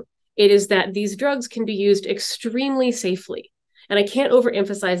anything, it is that these drugs can be used extremely safely. And I can't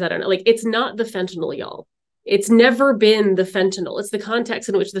overemphasize that. Like, it's not the fentanyl, y'all. It's never been the fentanyl. It's the context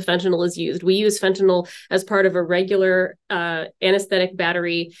in which the fentanyl is used. We use fentanyl as part of a regular anesthetic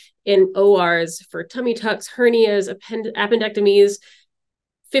battery in ORs for tummy tucks, hernias, appendectomies,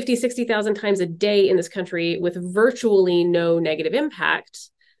 50, 60,000 times a day in this country with virtually no negative impact.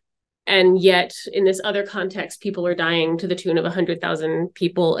 And yet, in this other context, people are dying to the tune of 100,000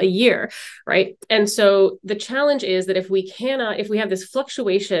 people a year, right? And so the challenge is that if we have this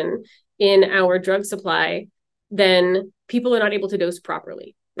fluctuation in our drug supply, then people are not able to dose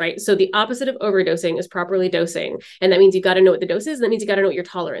properly, right? So the opposite of overdosing is properly dosing. And that means you got to know what the dose is. And that means you got to know what your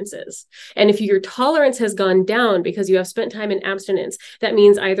tolerance is. And if your tolerance has gone down because you have spent time in abstinence, that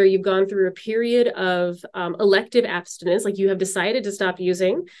means either you've gone through a period of elective abstinence, like you have decided to stop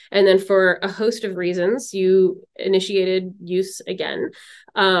using, and then for a host of reasons, you initiated use again,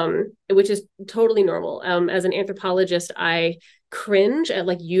 which is totally normal. As an anthropologist, I cringe at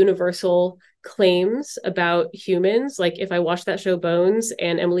like universal claims about humans. Like if I watch that show Bones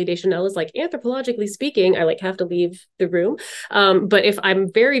and Emily Deschanel is like, anthropologically speaking, I like have to leave the room. But if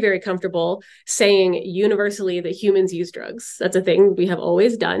I'm very, very comfortable saying universally that humans use drugs, that's a thing we have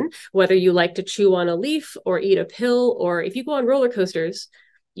always done, whether you like to chew on a leaf or eat a pill, or if you go on roller coasters,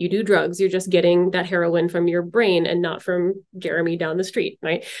 you do drugs. You're just getting that heroin from your brain and not from Jeremy down the street,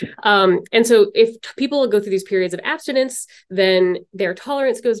 right? And so if people go through these periods of abstinence, then their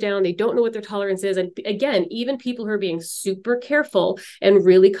tolerance goes down. They don't know what their tolerance is. And again, even people who are being super careful and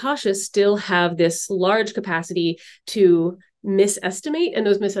really cautious still have this large capacity to misestimate, and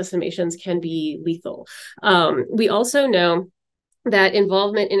those misestimations can be lethal. We also know that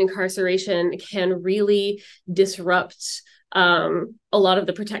involvement in incarceration can really disrupt a lot of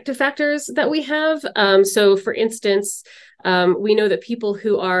the protective factors that we have. So for instance, we know that people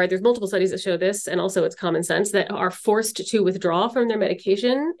who there's multiple studies that show this, and also it's common sense, that are forced to withdraw from their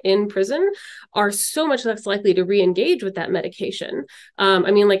medication in prison are so much less likely to re-engage with that medication. I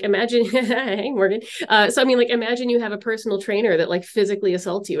mean, like imagine, hey, Morgan. So I mean, like imagine you have a personal trainer that like physically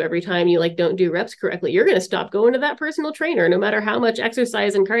assaults you every time you like don't do reps correctly. You're going to stop going to that personal trainer, no matter how much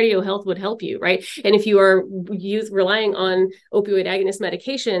exercise and cardio health would help you, right? And if you are relying on opioid agonist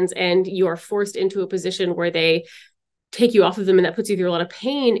medications and you are forced into a position where they take you off of them and that puts you through a lot of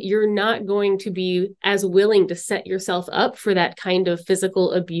pain, you're not going to be as willing to set yourself up for that kind of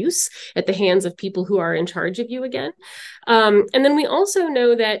physical abuse at the hands of people who are in charge of you again. And then we also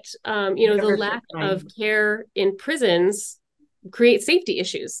know that, the lack of care in prisons creates safety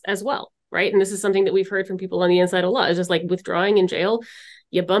issues as well, right? And this is something that we've heard from people on the inside a lot. It's just like withdrawing in jail,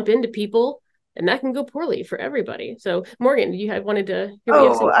 you bump into people, and that can go poorly for everybody. So, Morgan, you had wanted to hear what you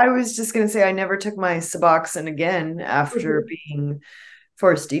have to say? I was just going to say I never took my Suboxone again after being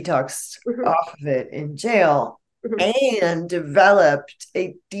forced detoxed off of it in jail, and developed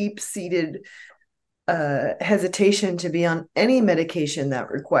a deep-seated hesitation to be on any medication that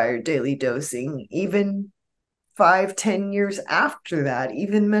required daily dosing, even 5-10 years after that,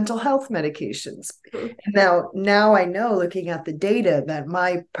 even mental health medications. And now I know, looking at the data, that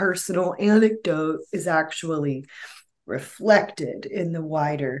my personal anecdote is actually reflected in the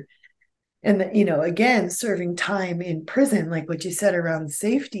wider, and again, serving time in prison, like what you said around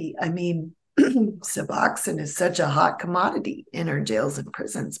safety. I mean, Suboxone is such a hot commodity in our jails and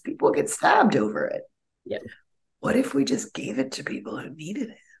prisons. People get stabbed over it. Yeah. What if we just gave it to people who needed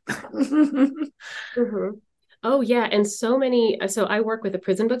it? Oh, yeah. And so I work with a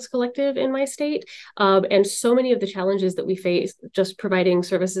prison books collective in my state. And so many of the challenges that we face just providing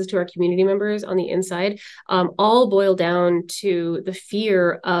services to our community members on the inside all boil down to the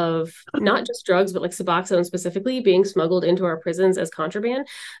fear of not just drugs, but like Suboxone specifically being smuggled into our prisons as contraband.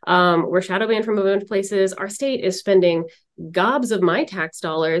 We're shadow banned from a bunch of places. Our state is spending gobs of my tax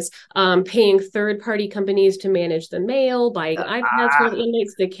dollars paying third-party companies to manage the mail, buying iPads for the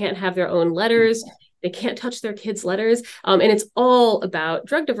inmates. They can't have their own letters. They can't touch their kids' letters. And it's all about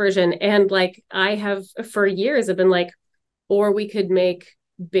drug diversion. And like I have for years have been like, or we could make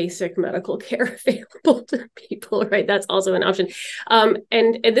basic medical care available to people, right? That's also an option.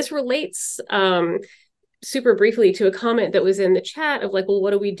 And this relates super briefly to a comment that was in the chat of like, well, what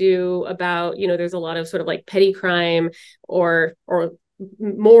do we do about, there's a lot of sort of like petty crime or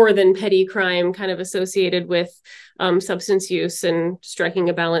more than petty crime kind of associated with substance use and striking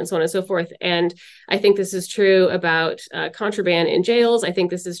a balance, so on and so forth. And I think this is true about contraband in jails. I think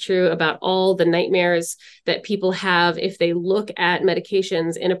this is true about all the nightmares that people have if they look at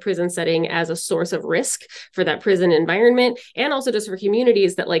medications in a prison setting as a source of risk for that prison environment, and also just for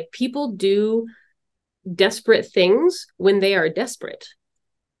communities that like people do desperate things when they are desperate.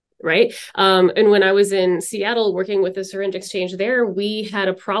 Right. And when I was in Seattle working with the syringe exchange there, we had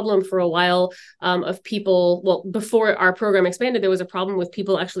a problem for a while of people. Well, before our program expanded, there was a problem with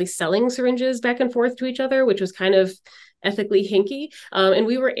people actually selling syringes back and forth to each other, which was kind of ethically hinky. And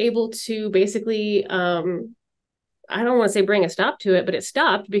we were able to basically, I don't want to say bring a stop to it, but it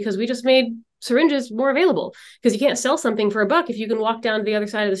stopped because we just made syringes more available, because you can't sell something for $1 if you can walk down to the other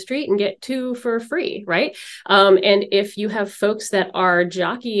side of the street and get 2 for free, right? And if you have folks that are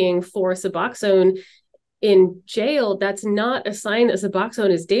jockeying for Suboxone in jail, that's not a sign that Suboxone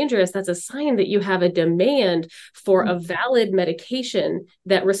is dangerous. That's a sign that you have a demand for a valid medication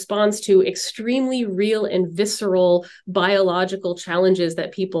that responds to extremely real and visceral biological challenges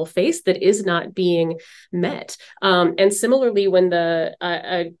that people face that is not being met. And similarly, when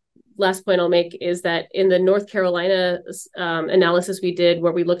the last point I'll make is that in the North Carolina analysis we did,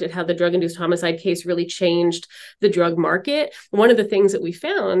 where we looked at how the drug-induced homicide case really changed the drug market, one of the things that we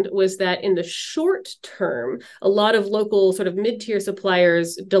found was that in the short term, a lot of local sort of mid-tier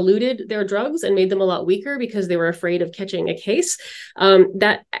suppliers diluted their drugs and made them a lot weaker because they were afraid of catching a case.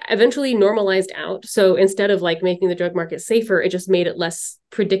 That eventually normalized out. So instead of like making the drug market safer, it just made it less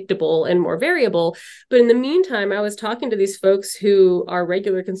predictable and more variable. But in the meantime, I was talking to these folks who are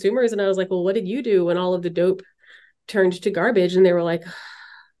regular consumers, and I was like, well, what did you do when all of the dope turned to garbage? And they were like,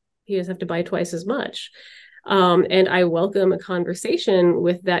 you just have to buy twice as much. And I welcome a conversation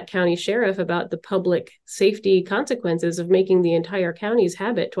with that county sheriff about the public safety consequences of making the entire county's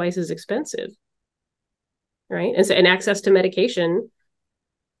habit twice as expensive. Right. And access to medication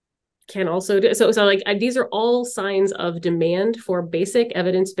can also do so like these are all signs of demand for basic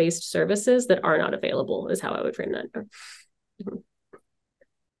evidence-based services that are not available, is how I would frame that.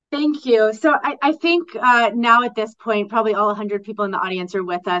 Thank you. So I think now at this point, probably all 100 people in the audience are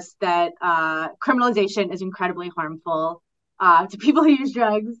with us that criminalization is incredibly harmful to people who use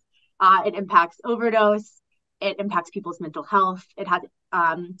drugs. It impacts overdose. It impacts people's mental health. It has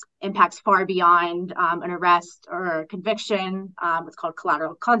impacts far beyond an arrest or conviction. What's called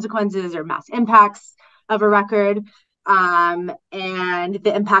collateral consequences or mass impacts of a record. And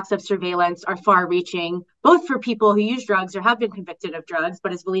the impacts of surveillance are far reaching, both for people who use drugs or have been convicted of drugs,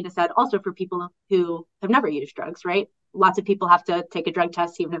 but as Valena said, also for people who have never used drugs, right? Lots of people have to take a drug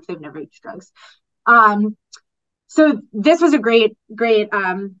test even if they've never used drugs. So this was a great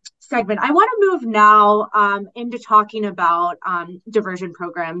segment. I want to move now into talking about diversion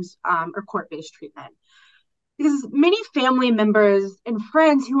programs or court-based treatment. Because many family members and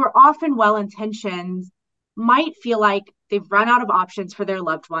friends who are often well-intentioned might feel like they've run out of options for their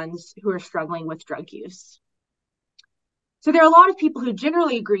loved ones who are struggling with drug use. So there are a lot of people who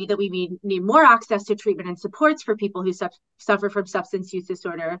generally agree that we need more access to treatment and supports for people who suffer from substance use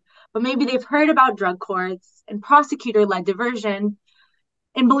disorder, but maybe they've heard about drug courts and prosecutor-led diversion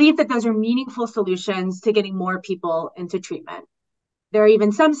and believe that those are meaningful solutions to getting more people into treatment. There are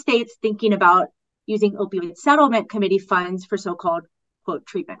even some states thinking about using opioid settlement committee funds for so-called, quote,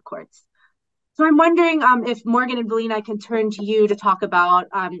 treatment courts. So I'm wondering if Morgan and Valena, I can turn to you to talk about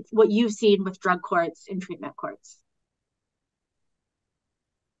what you've seen with drug courts and treatment courts.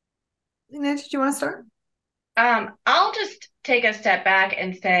 Niamh, did you want to start? I'll just take a step back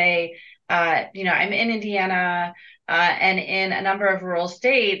and say I'm in Indiana, and in a number of rural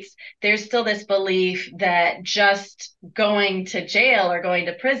states, there's still this belief that just going to jail or going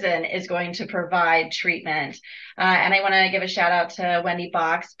to prison is going to provide treatment. And I want to give a shout out to Wendy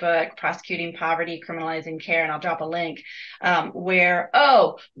Bach's book, Prosecuting Poverty, Criminalizing Care, and I'll drop a link, where,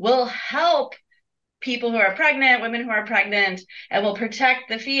 we'll help people who are pregnant, women who are pregnant, and will protect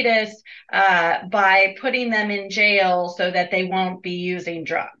the fetus by putting them in jail so that they won't be using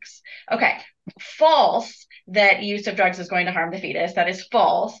drugs. Okay, false that use of drugs is going to harm the fetus. That is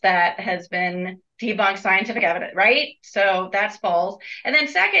false. That has been debunked scientific evidence, right? So that's false. And then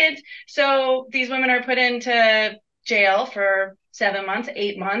second, so these women are put into jail for 7 months,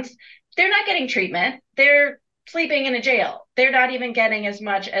 8 months. They're not getting treatment. They're sleeping in a jail. They're not even getting as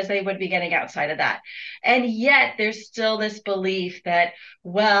much as they would be getting outside of that. And yet there's still this belief that,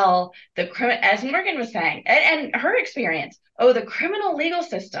 well, as Morgan was saying, and her experience, the criminal legal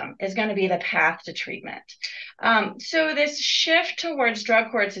system is going to be the path to treatment. So this shift towards drug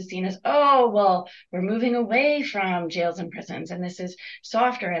courts is seen as, we're moving away from jails and prisons, and this is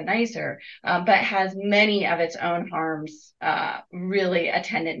softer and nicer, but has many of its own harms really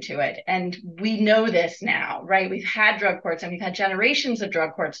attendant to it. And we know this now, right? We've had drug courts and we've had generations of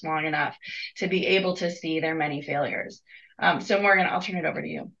drug courts long enough to be able to see their many failures. So Morgan, I'll turn it over to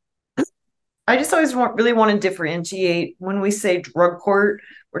you. I just always really want to differentiate. When we say drug court,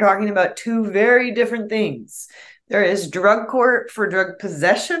 we're talking about two very different things. There is drug court for drug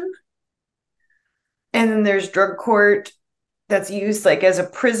possession, and then there's drug court that's used like as a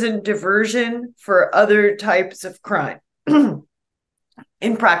prison diversion for other types of crime.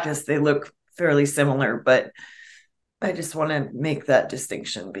 In practice, they look fairly similar, but I just want to make that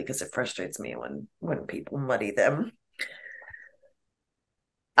distinction because it frustrates me when people muddy them.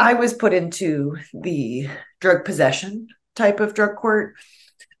 I was put into the drug possession type of drug court.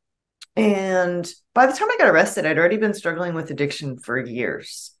 And by the time I got arrested, I'd already been struggling with addiction for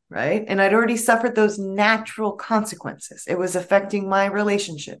years, right? And I'd already suffered those natural consequences. It was affecting my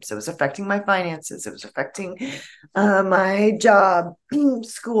relationships. It was affecting my finances. It was affecting my job,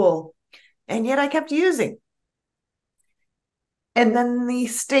 school. And yet I kept using. And then the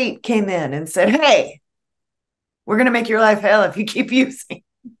state came in and said, hey, we're going to make your life hell if you keep using.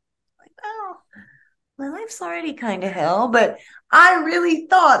 My life's already kind of hell, but I really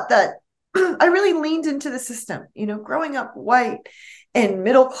thought that I really leaned into the system, growing up white and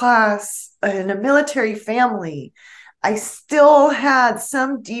middle class in a military family. I still had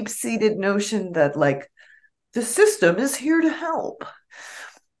some deep-seated notion that like the system is here to help.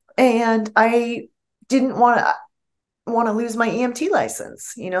 And I didn't want to lose my EMT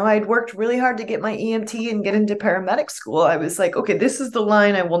license. I'd worked really hard to get my EMT and get into paramedic school. I was like, okay, this is the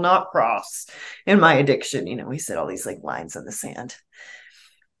line I will not cross in my addiction. We set all these like lines in the sand.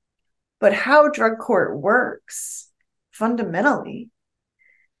 But how drug court works fundamentally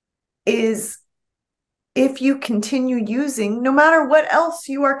is if you continue using, no matter what else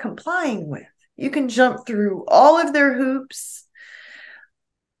you are complying with, you can jump through all of their hoops.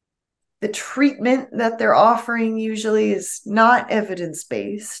 The treatment that they're offering usually is not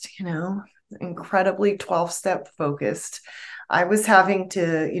evidence-based, incredibly 12-step focused. I was having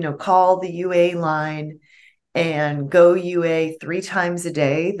to, call the UA line and go UA 3 times a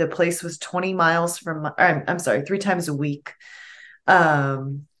day. The place was 20 miles from, 3 times a week.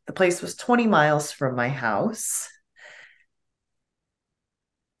 The place was 20 miles from my house.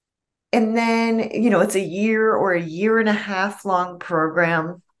 And then, it's a year or a year and a half long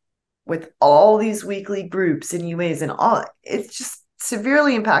program with all these weekly groups and UAs and all. It's just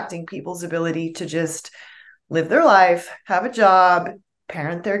severely impacting people's ability to just live their life, have a job,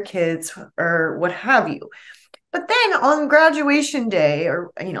 parent their kids, or what have you. But then on graduation day,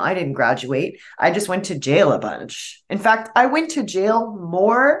 I didn't graduate. I just went to jail a bunch. In fact, I went to jail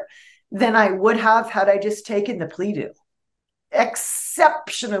more than I would have had I just taken the plea deal.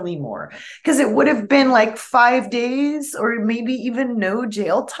 Exceptionally more, because it would have been like 5 days or maybe even no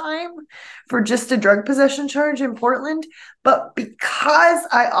jail time for just a drug possession charge in Portland. But because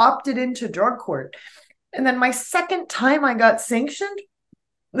I opted into drug court, and then my second time I got sanctioned,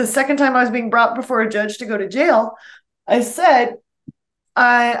 the second time I was being brought before a judge to go to jail, I said,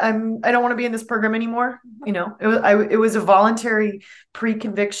 I don't want to be in this program anymore. It was a voluntary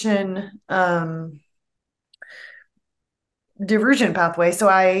pre-conviction diversion pathway. So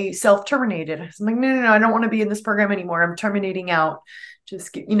I self-terminated. I'm like, no, I don't want to be in this program anymore. I'm terminating out.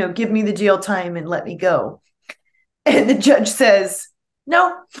 Just, give me the jail time and let me go. And the judge says,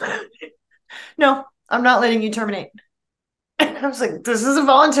 no, I'm not letting you terminate. And I was like, this is a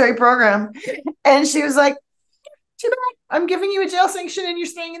voluntary program. And she was like, too bad. I'm giving you a jail sanction and you're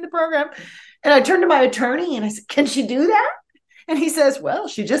staying in the program. And I turned to my attorney and I said, can she do that? And he says, well,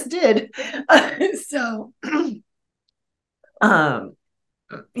 she just did. So,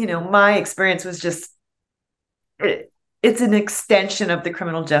 my experience was just, it's an extension of the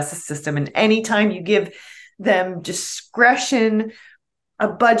criminal justice system. And anytime you give them discretion, a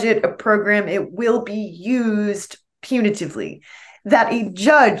budget, a program, it will be used punitively. That a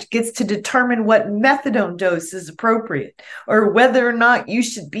judge gets to determine what methadone dose is appropriate or whether or not you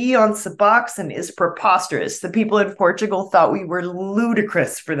should be on Suboxone is preposterous. The people in Portugal thought we were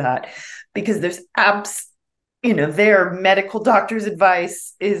ludicrous for that because there's their medical doctor's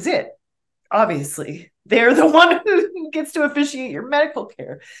advice is it. Obviously, they're the one who gets to officiate your medical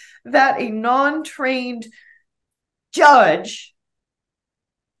care. That a non-trained judge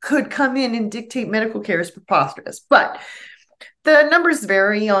could come in and dictate medical care is preposterous. But the numbers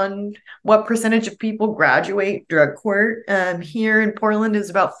vary on what percentage of people graduate drug court. Here in Portland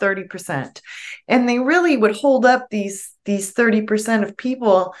is about 30%. And they really would hold up these 30% of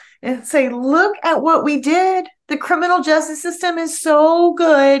people and say, look at what we did. The criminal justice system is so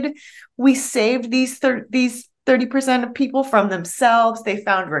good. We saved these 30% of people from themselves. They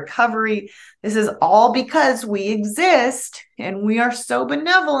found recovery. This is all because we exist and we are so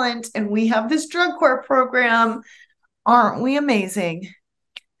benevolent and we have this drug court program. Aren't we amazing?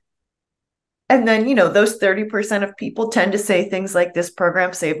 And then, those 30% of people tend to say things like, this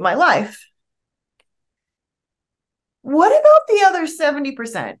program saved my life. What about the other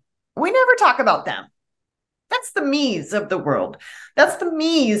 70%? We never talk about them. That's the me's of the world. That's the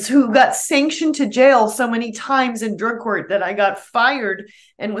me's who got sanctioned to jail so many times in drug court that I got fired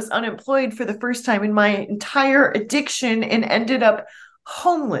and was unemployed for the first time in my entire addiction and ended up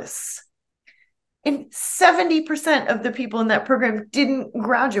homeless. And 70% of the people in that program didn't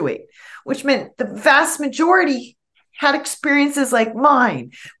graduate, which meant the vast majority had experiences like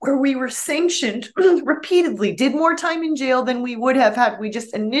mine, where we were sanctioned repeatedly, did more time in jail than we would have had we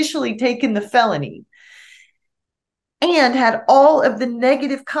just initially taken the felony, and had all of the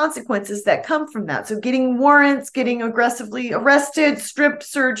negative consequences that come from that. So getting warrants, getting aggressively arrested, strip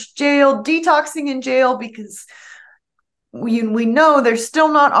searched, jailed, detoxing in jail because we know they're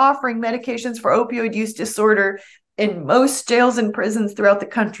still not offering medications for opioid use disorder in most jails and prisons throughout the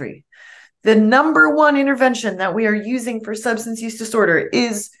country. The number one intervention that we are using for substance use disorder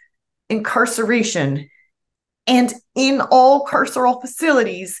is incarceration. And in all carceral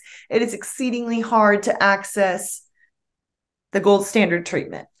facilities, it is exceedingly hard to access the gold standard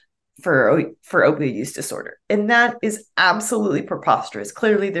treatment for opioid use disorder. And that is absolutely preposterous.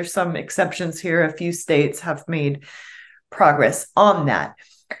 Clearly, there's some exceptions here. A few states have made progress on that.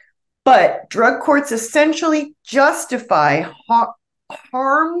 But drug courts essentially justify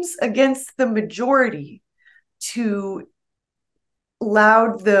harms against the majority to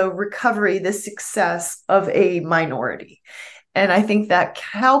allow the recovery, the success of a minority. And I think that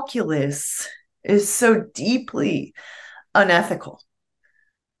calculus is so deeply unethical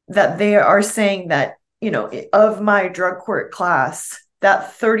that they are saying that, of my drug court class,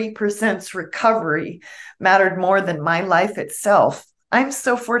 that 30%'s recovery mattered more than my life itself. I'm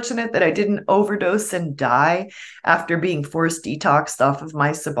so fortunate that I didn't overdose and die after being forced detoxed off of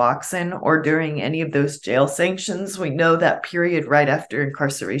my Suboxone or during any of those jail sanctions. We know that period right after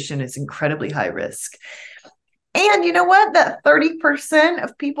incarceration is incredibly high risk. And you know what? That 30%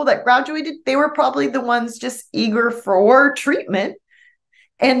 of people that graduated, they were probably the ones just eager for treatment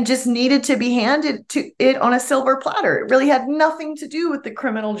and just needed to be handed to it on a silver platter. It really had nothing to do with the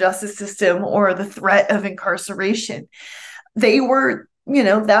criminal justice system or the threat of incarceration. They were,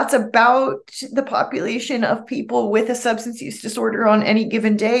 that's about the population of people with a substance use disorder on any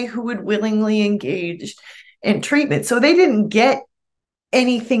given day who would willingly engage in treatment. So they didn't get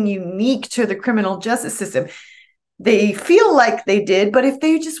anything unique to the criminal justice system. They feel like they did, but if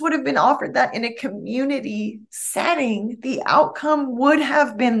they just would have been offered that in a community setting, the outcome would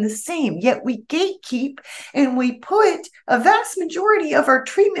have been the same. Yet we gatekeep and we put a vast majority of our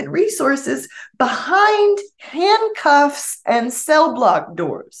treatment resources behind handcuffs and cell block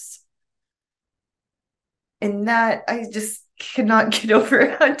doors. And that, I just cannot get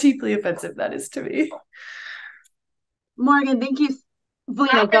over how deeply offensive that is to me. Morgan, thank you.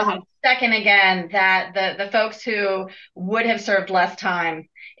 Valena, go ahead. Second again, that the folks who would have served less time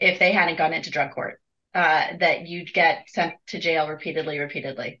if they hadn't gone into drug court, that you'd get sent to jail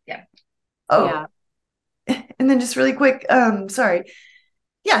repeatedly. Yeah. Oh, yeah. And then just really quick, sorry.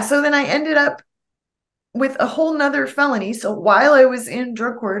 Yeah, so then I ended up with a whole nother felony. So while I was in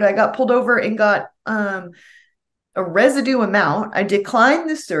drug court, I got pulled over and got a residue amount. I declined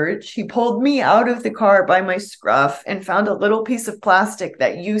the search. He pulled me out of the car by my scruff and found a little piece of plastic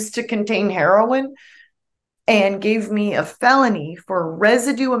that used to contain heroin and gave me a felony for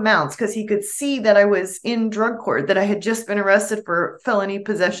residue amounts because he could see that I was in drug court, that I had just been arrested for felony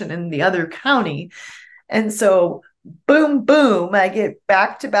possession in the other county. And so boom, boom, I get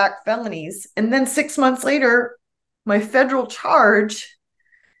back-to-back felonies. And then 6 months later, my federal charge,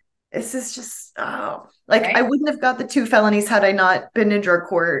 this is just, like, Right. I wouldn't have got the 2 felonies had I not been in drug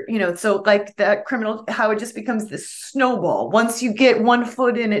court, so like that criminal, how it just becomes this snowball. Once you get one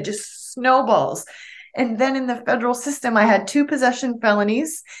foot in, it just snowballs. And then in the federal system, I had 2 possession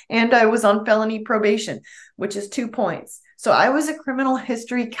felonies and I was on felony probation, which is 2 points. So I was a criminal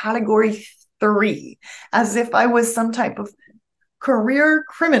history category 3, as if I was some type of career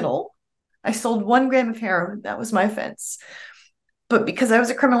criminal. I sold 1 gram of heroin. That was my offense. But because I was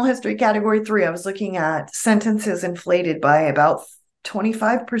a criminal history category 3, I was looking at sentences inflated by about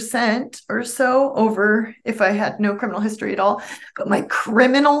 25% or so over if I had no criminal history at all. But my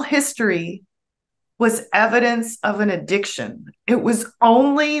criminal history was evidence of an addiction. It was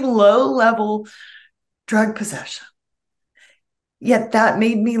only low-level drug possession. Yet that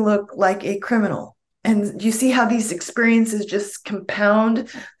made me look like a criminal. And you see how these experiences just compound,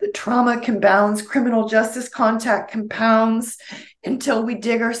 the trauma compounds, criminal justice contact compounds until we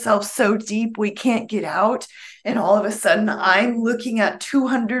dig ourselves so deep we can't get out. And all of a sudden, I'm looking at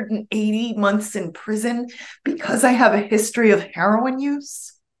 280 months in prison because I have a history of heroin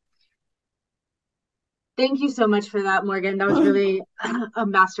use. Thank you so much for that, Morgan. That was really a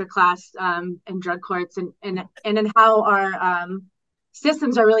masterclass in drug courts and in how our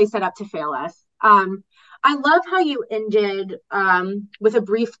systems are really set up to fail us. I love how you ended with a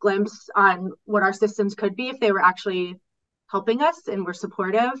brief glimpse on what our systems could be if they were actually helping us and were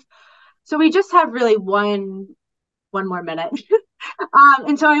supportive. So we just have really one more minute.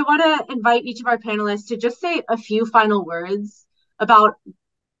 And so I want to invite each of our panelists to just say a few final words about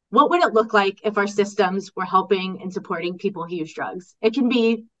what would it look like if our systems were helping and supporting people who use drugs. It can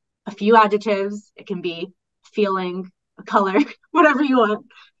be a few adjectives, it can be feeling, a color, whatever you want.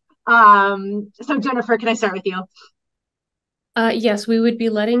 So Jennifer, can I start with you? Yes, we would be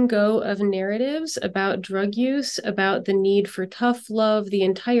letting go of narratives about drug use, about the need for tough love, the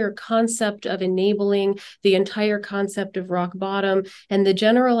entire concept of enabling, the entire concept of rock bottom, and the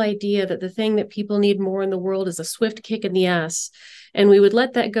general idea that the thing that people need more in the world is a swift kick in the ass. And we would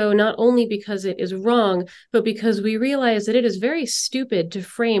let that go not only because it is wrong, but because we realize that it is very stupid to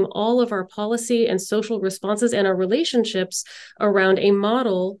frame all of our policy and social responses and our relationships around a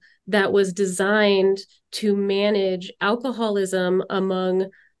model that was designed to manage alcoholism among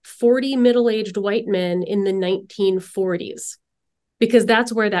 40 middle-aged white men in the 1940s, because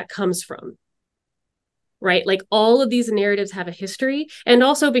that's where that comes from, right? Like all of these narratives have a history, and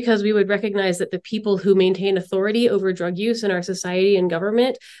also because we would recognize that the people who maintain authority over drug use in our society and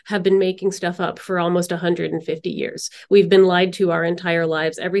government have been making stuff up for almost 150 years. We've been lied to our entire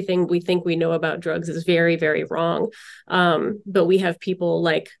lives. Everything we think we know about drugs is very, very wrong. But we have people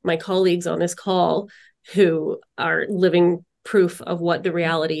like my colleagues on this call who are living proof of what the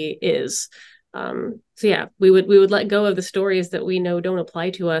reality is. So yeah, we would let go of the stories that we know don't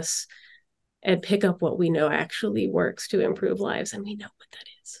apply to us and pick up what we know actually works to improve lives, and we know what that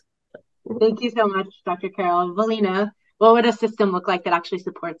is. Thank you so much, Dr. Carroll. Valena, what would a system look like that actually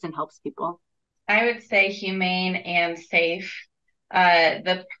supports and helps people? I would say humane and safe.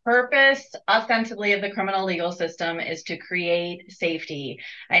 The purpose, ostensibly, of the criminal legal system is to create safety.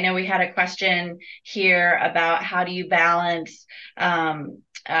 I know we had a question here about how do you balance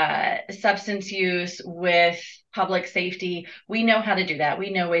substance use with public safety. We know how to do that.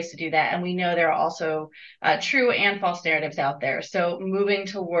 We know ways to do that. And we know there are also true and false narratives out there. So moving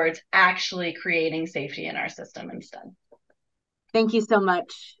towards actually creating safety in our system instead. Thank you so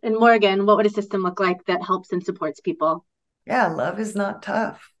much. And Morgan, what would a system look like that helps and supports people? Yeah, love is not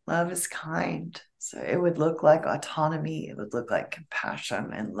tough. Love is kind. So it would look like autonomy. It would look like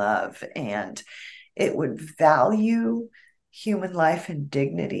compassion and love. And it would value human life and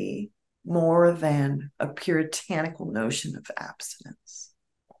dignity more than a puritanical notion of abstinence.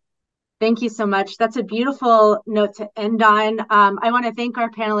 Thank you so much. That's a beautiful note to end on. I want to thank our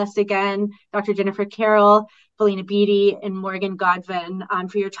panelists again, Dr. Jennifer Carroll, Valena Beety, and Morgan Godvin,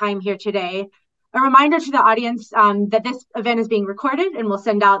 for your time here today. A reminder to the audience that this event is being recorded, and we'll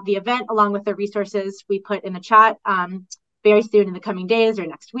send out the event along with the resources we put in the chat very soon in the coming days or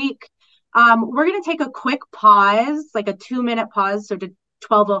next week. We're going to take a quick pause, like a 2-minute pause, so to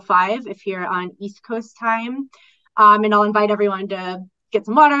 12:05 if you're on East Coast time. And I'll invite everyone to get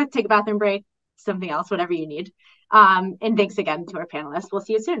some water, take a bathroom break, something else, whatever you need. And thanks again to our panelists. We'll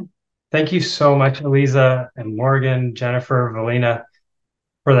see you soon. Thank you so much, Eliza and Morgan, Jennifer, Valena,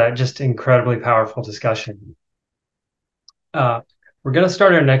 for that just incredibly powerful discussion. We're going to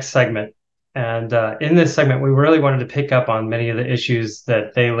start our next segment. And in this segment, we really wanted to pick up on many of the issues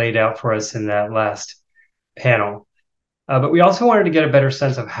that they laid out for us in that last panel. But we also wanted to get a better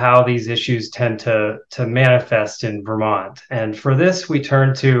sense of how these issues tend to manifest in Vermont. And for this, we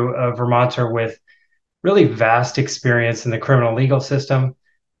turned to a Vermonter with really vast experience in the criminal legal system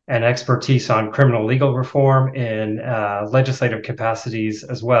and expertise on criminal legal reform in legislative capacities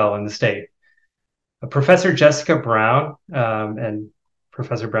as well in the state. Professor Jessica Brown, and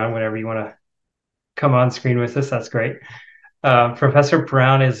Professor Brown, whenever you want to come on screen with us, that's great. Professor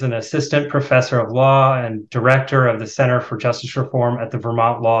Brown is an assistant professor of law and director of the Center for Justice Reform at the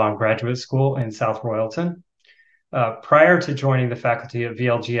Vermont Law and Graduate School in South Royalton. Prior to joining the faculty at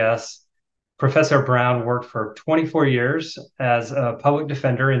VLGS, Professor Brown worked for 24 years as a public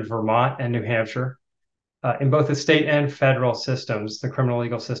defender in Vermont and New Hampshire, in both the state and federal systems, the criminal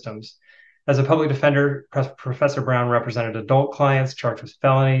legal systems. As a public defender, Professor Brown represented adult clients charged with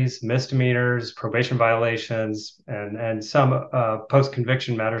felonies, misdemeanors, probation violations, and some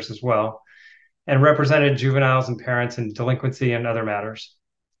post-conviction matters as well, and represented juveniles and parents in delinquency and other matters.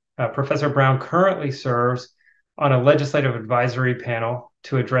 Professor Brown currently serves on a legislative advisory panel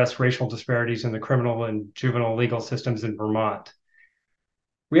to address racial disparities in the criminal and juvenile legal systems in Vermont.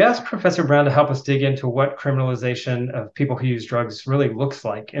 We asked Professor Brown to help us dig into what criminalization of people who use drugs really looks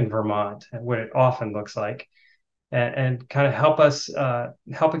like in Vermont and what it often looks like, and kind of help us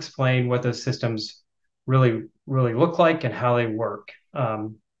help explain what those systems really look like and how they work. We're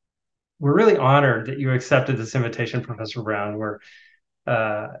really honored that you accepted this invitation, Professor Brown.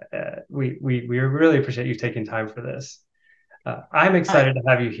 We really appreciate you taking time for this. I'm excited to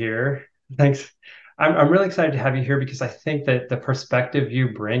have you here. Thanks. I'm really excited to have you here because I think that the perspective you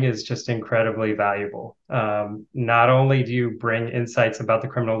bring is just incredibly valuable. Not only do you bring insights about the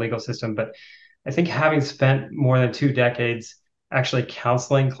criminal legal system, but I think having spent more than 2 decades actually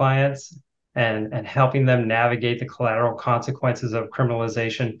counseling clients and helping them navigate the collateral consequences of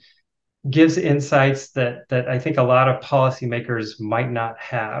criminalization gives insights that I think a lot of policymakers might not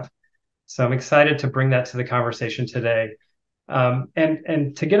have. So I'm excited to bring that to the conversation today.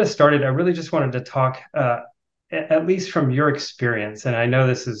 And to get us started, I really just wanted to talk, at least from your experience. And I know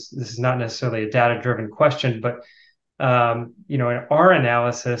this is not necessarily a data-driven question, but in our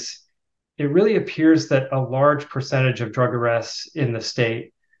analysis, it really appears that a large percentage of drug arrests in the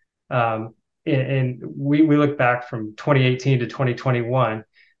state, and we look back from 2018 to 2021.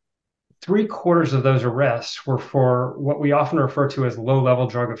 3/4 of those arrests were for what we often refer to as low-level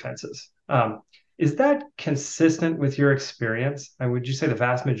drug offenses. Is that consistent with your experience? And would you say the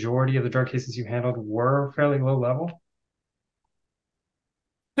vast majority of the drug cases you handled were fairly low level?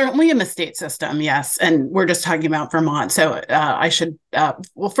 Certainly in the state system, yes. And we're just talking about Vermont. So I should,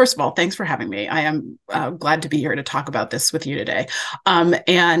 well, first of all, thanks for having me. I am glad to be here to talk about this with you today.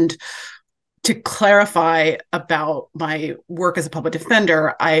 And to clarify about my work as a public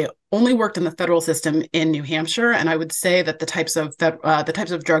defender, I only worked in the federal system in New Hampshire, and I would say that the types of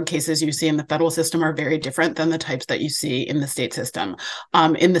drug cases you see in the federal system are very different than the types that you see in the state system.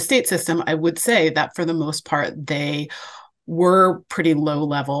 In the state system, I would say that for the most part, they were pretty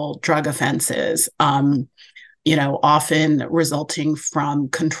low-level drug offenses. Often resulting from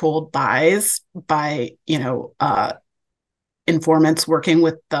controlled buys by informants working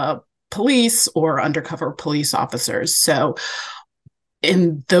with the police or undercover police officers. So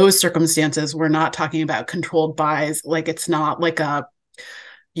in those circumstances, we're not talking about controlled buys. Like, it's not like a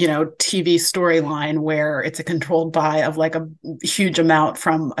TV storyline where it's a controlled buy of like a huge amount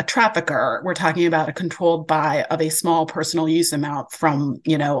from a trafficker. We're talking about a controlled buy of a small personal use amount from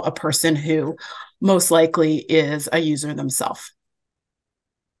a person who most likely is a user themselves.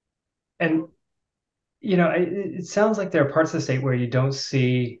 And it sounds like there are parts of the state where you don't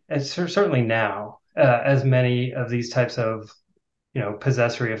see, certainly now, as many of these types of,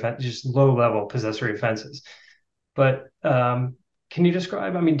 possessory offenses, just low-level possessory offenses. But can you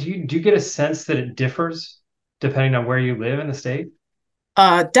describe? I mean, do you get a sense that it differs depending on where you live in the state?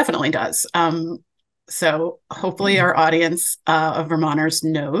 Definitely does. So hopefully our audience of Vermonters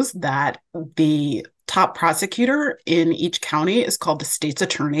knows that the top prosecutor in each county is called the state's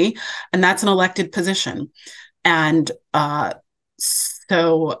attorney, and that's an elected position. And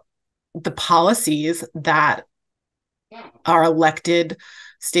so the policies that our elected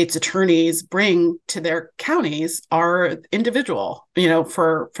state's attorneys bring to their counties are individual,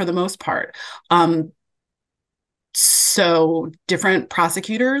 for the most part. So different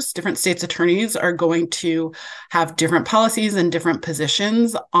prosecutors, different states' attorneys are going to have different policies and different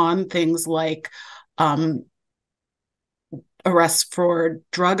positions on things like arrests for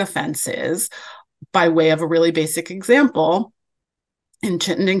drug offenses. By way of a really basic example, in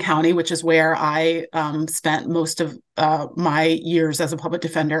Chittenden County, which is where I spent most of my years as a public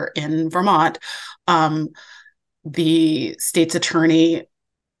defender in Vermont, the state's attorney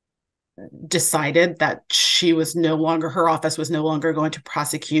decided that her office was no longer going to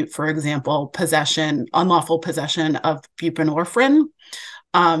prosecute, for example, unlawful possession of buprenorphine.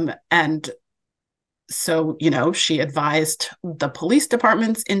 And so, she advised the police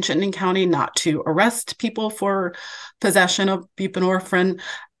departments in Chittenden County not to arrest people for possession of buprenorphine.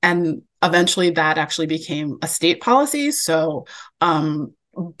 And eventually that actually became a state policy. So,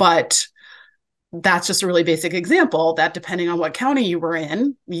 but that's just a really basic example that depending on what county you were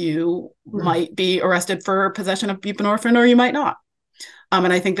in, you might be arrested for possession of buprenorphine or you might not.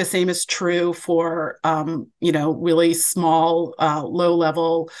 And I think the same is true for, really small,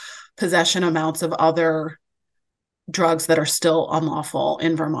 low-level possession amounts of other drugs that are still unlawful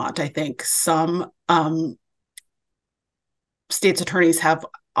in Vermont. I think some states' attorneys have,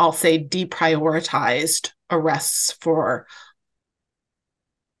 I'll say, deprioritized arrests for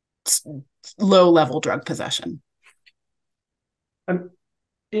low-level drug possession.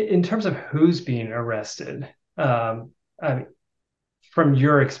 In terms of who's being arrested, from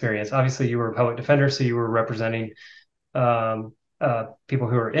your experience, obviously you were a public defender, so you were representing people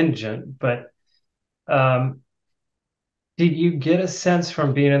who are indigent, but did you get a sense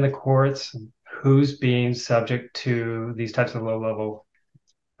from being in the courts who's being subject to these types of low-level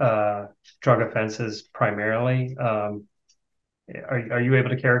drug offenses primarily? Are you able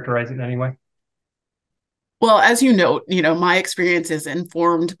to characterize it in any way? Well, as you note, my experience is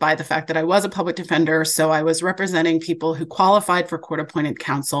informed by the fact that I was a public defender. So I was representing people who qualified for court-appointed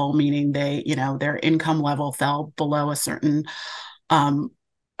counsel, meaning they, their income level fell below a certain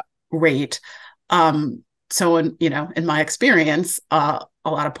rate. So in my experience, a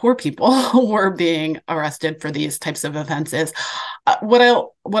lot of poor people were being arrested for these types of offenses.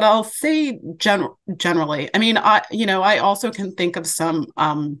 What I'll say generally, I also can think of some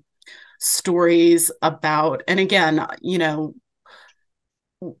stories about, and again,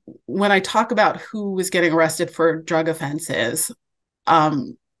 when I talk about who was getting arrested for drug offenses,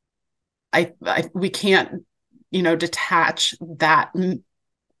 we can't, detach that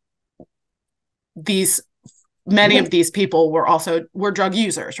many of these people were drug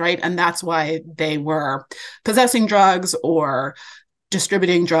users, right? And that's why they were possessing drugs or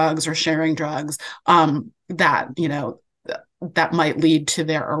distributing drugs or sharing drugs that might lead to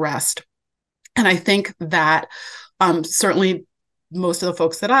their arrest. And I think that certainly most of the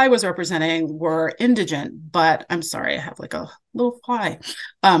folks that I was representing were indigent, but I'm sorry, I have like a little fly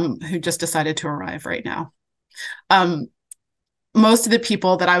who just decided to arrive right now. Most of the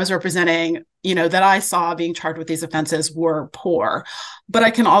people that I was representing, that I saw being charged with these offenses were poor. But I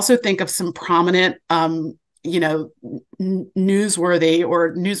can also think of some prominent, newsworthy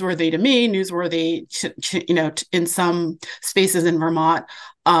to me, in some spaces in Vermont,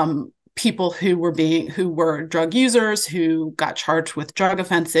 people who were drug users, who got charged with drug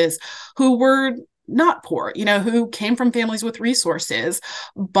offenses, who were not poor, who came from families with resources.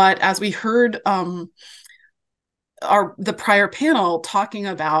 But as we heard the prior panel talking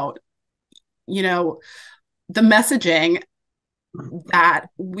about, the messaging that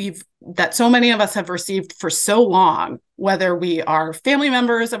so many of us have received for so long, whether we are family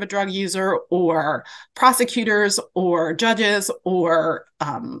members of a drug user or prosecutors or judges or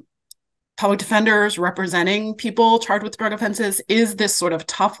public defenders representing people charged with drug offenses, is this sort of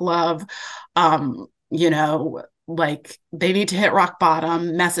tough love, like they need to hit rock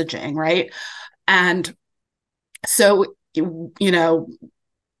bottom messaging, right? And so,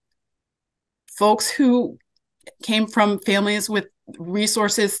 folks who came from families with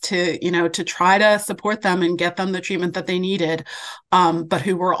resources to try to support them and get them the treatment that they needed, but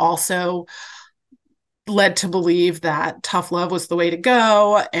who were also led to believe that tough love was the way to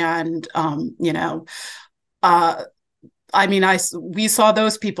go. And, we saw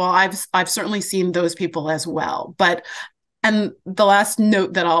those people. I've certainly seen those people as well. And the last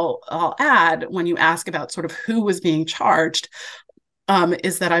note that I'll add when you ask about sort of who was being charged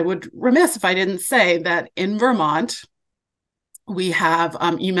is that I would remiss if I didn't say that in Vermont, we have,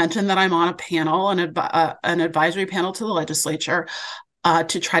 you mentioned that I'm on a panel, an advisory panel to the legislature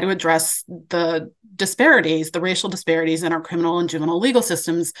to try to address the racial disparities in our criminal and juvenile legal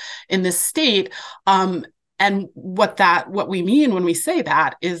systems in this state. And what we mean when we say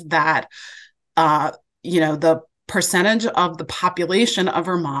that is that, the percentage of the population of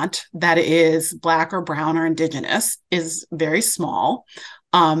Vermont that is Black or Brown or Indigenous is very small.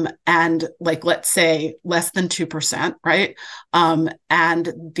 And like, let's say less than 2%, right? And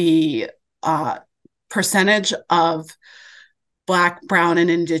the percentage of Black, Brown, and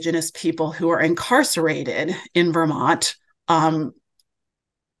Indigenous people who are incarcerated in Vermont,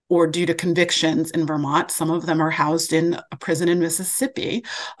 or due to convictions in Vermont, some of them are housed in a prison in Mississippi.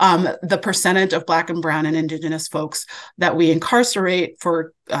 The percentage of Black and Brown and Indigenous folks that we incarcerate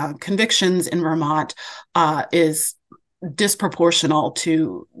for convictions in Vermont is disproportional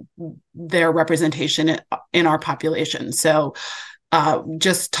to their representation in our population. So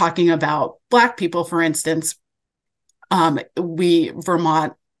just talking about Black people, for instance,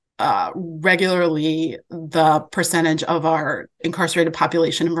 Vermont regularly, the percentage of our incarcerated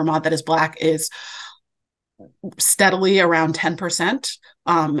population in Vermont that is Black is steadily around 10%,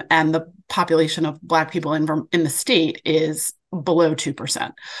 and the population of Black people in the state is below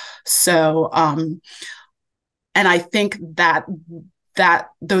 2%. So, and I think that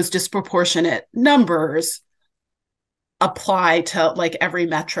those disproportionate numbers apply to like every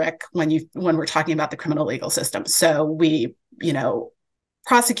metric when we're talking about the criminal legal system. So we,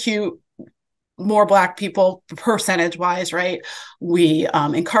 prosecute more Black people percentage wise, right? We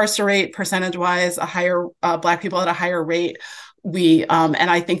incarcerate percentage wise a higher Black people at a higher rate. We and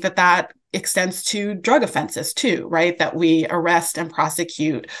I think that extends to drug offenses too, right? That we arrest and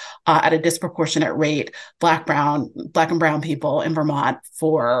prosecute at a disproportionate rate Black and Brown people in Vermont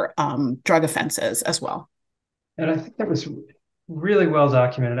for drug offenses as well. And I think that was really well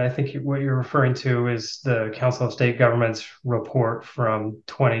documented. I think what you're referring to is the Council of State Governments report from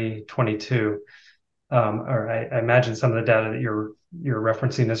 2022, or I imagine some of the data that you're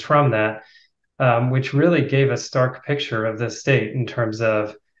referencing is from that, which really gave a stark picture of the state in terms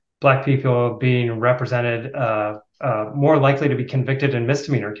of Black people being represented, more likely to be convicted in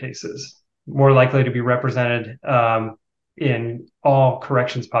misdemeanor cases, more likely to be represented in all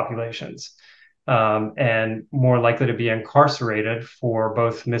corrections populations. And more likely to be incarcerated for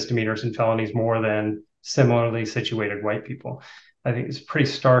both misdemeanors and felonies more than similarly situated white people. I think it's pretty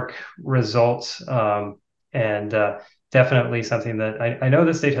stark results, and definitely something that I know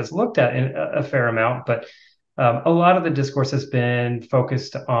the state has looked at in a fair amount, but a lot of the discourse has been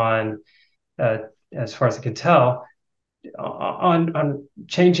focused on, as far as I can tell, on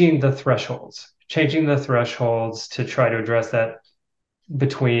changing the thresholds to try to address that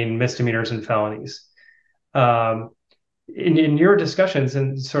between misdemeanors and felonies. In your discussions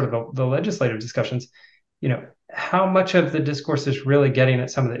and sort of the legislative discussions, how much of the discourse is really getting at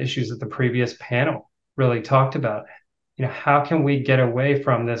some of the issues that the previous panel really talked about? How can we get away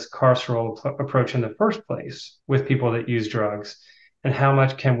from this carceral approach in the first place with people that use drugs? And how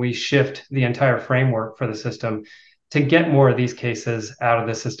much can we shift the entire framework for the system to get more of these cases out of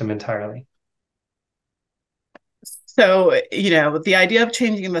the system entirely? So, the idea of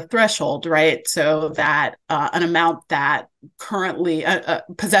changing the threshold, right? So that an amount that currently,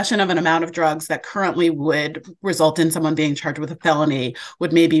 possession of an amount of drugs that currently would result in someone being charged with a felony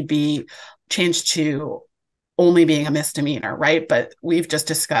would maybe be changed to only being a misdemeanor, right? But we've just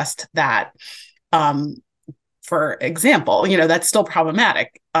discussed that, for example, that's still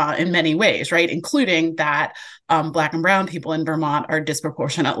problematic in many ways, right? Including that Black and Brown people in Vermont are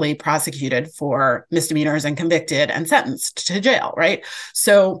disproportionately prosecuted for misdemeanors and convicted and sentenced to jail, right?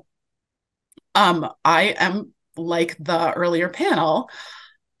 So I am, like the earlier panel,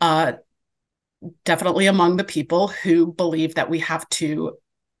 definitely among the people who believe that we have to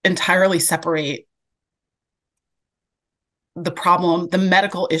entirely separate the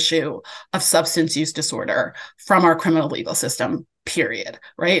medical issue of substance use disorder from our criminal legal system, period,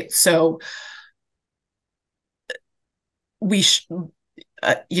 right? So we,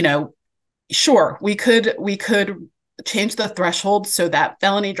 sure, we could change the threshold so that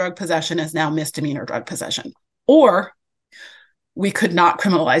felony drug possession is now misdemeanor drug possession, or we could not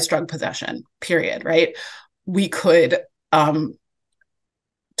criminalize drug possession, period, right? We could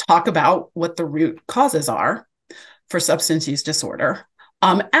talk about what the root causes are for substance use disorder,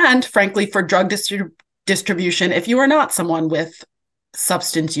 and frankly, for drug distribution, if you are not someone with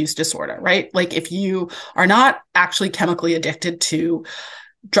substance use disorder, right? Like if you are not actually chemically addicted to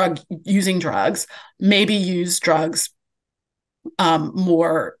using drugs, maybe use drugs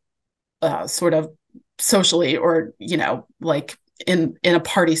more sort of socially, or like in a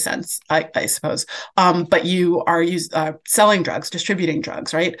party sense, I suppose. But you are selling drugs, distributing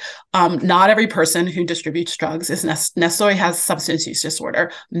drugs, right? Not every person who distributes drugs is necessarily has substance use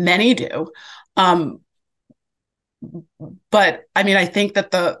disorder. Many do. But I mean, I think that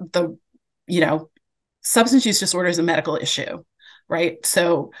the substance use disorder is a medical issue, right?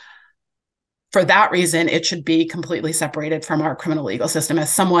 So for that reason, it should be completely separated from our criminal legal system.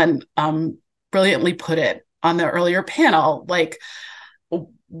 As someone brilliantly put it on the earlier panel, like,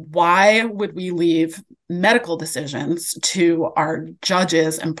 why would we leave medical decisions to our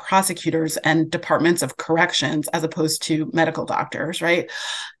judges and prosecutors and departments of corrections as opposed to medical doctors, right?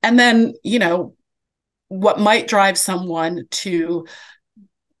 And then, what might drive someone to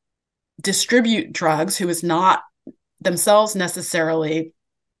distribute drugs who is not themselves necessarily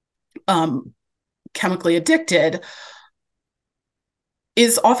chemically addicted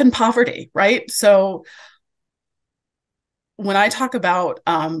is often poverty, right? So when I talk about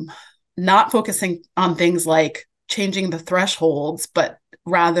not focusing on things like changing the thresholds, but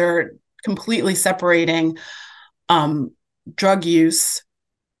rather completely separating drug use,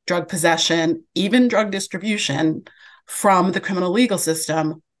 drug possession, even drug distribution from the criminal legal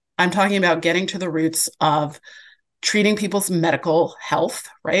system, I'm talking about getting to the roots of treating people's medical health,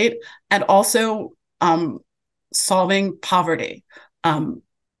 right? And also solving poverty,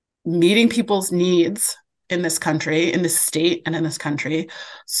 meeting people's needs in this country, in this state and in this country,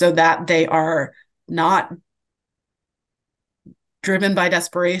 so that they are not driven by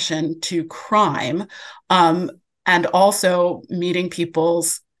desperation to crime, and also meeting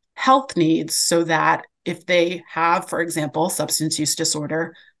people's health needs so that if they have, for example, substance use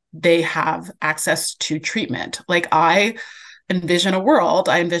disorder, they have access to treatment. Like, I envision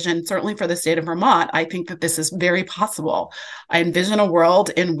certainly for the state of Vermont, I think that this is very possible. I envision a world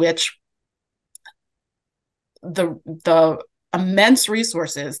in which the immense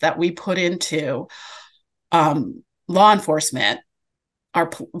resources that we put into law enforcement are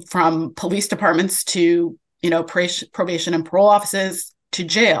from police departments to probation and parole offices to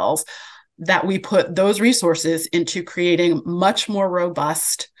jails, that we put those resources into creating much more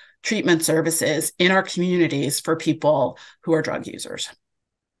robust treatment services in our communities for people who are drug users.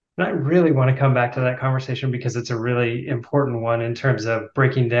 And I really want to come back to that conversation because it's a really important one in terms of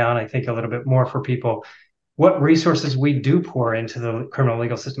breaking down, I think, a little bit more for people what resources we do pour into the criminal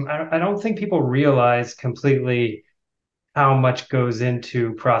legal system. I don't think people realize completely how much goes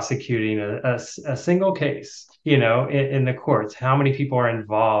into prosecuting a single case, in the courts, how many people are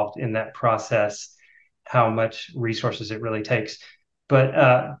involved in that process, how much resources it really takes. But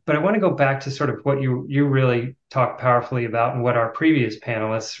I want to go back to sort of what you really talked powerfully about and what our previous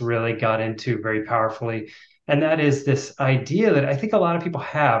panelists really got into very powerfully. And that is this idea that I think a lot of people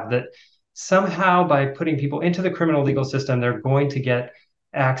have, that somehow by putting people into the criminal legal system, they're going to get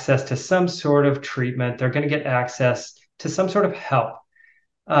access to some sort of treatment. They're going to get access to some sort of help.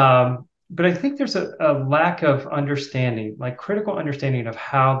 But I think there's a lack of understanding, like critical understanding of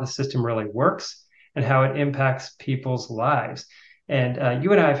how the system really works and how it impacts people's lives. And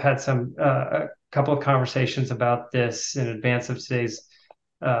you and I have had a couple of conversations about this in advance of today's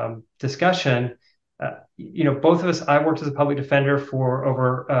discussion. Both of us, I worked as a public defender for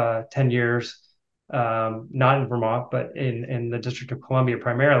over 10 years, not in Vermont, but in the District of Columbia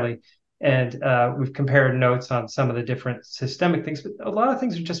primarily. And we've compared notes on some of the different systemic things, but a lot of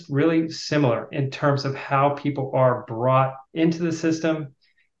things are just really similar in terms of how people are brought into the system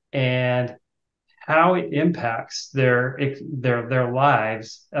and how it impacts their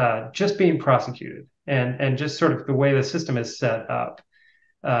lives, just being prosecuted, and just sort of the way the system is set up.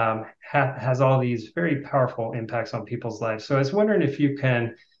 Has all these very powerful impacts on people's lives. So I was wondering if you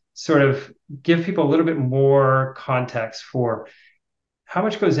can sort of give people a little bit more context for how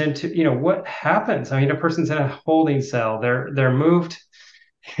much goes into, what happens. I mean, a person's in a holding cell, they're moved,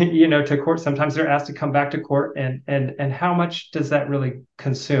 to court. Sometimes they're asked to come back to court, and how much does that really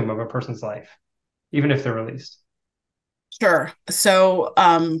consume of a person's life, even if they're released? Sure. So,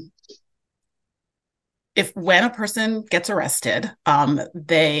 when a person gets arrested,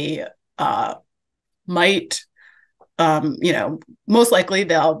 they might, most likely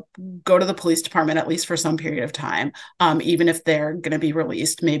they'll go to the police department at least for some period of time, even if they're going to be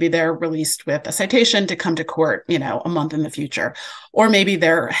released. Maybe they're released with a citation to come to court, a month in the future, or maybe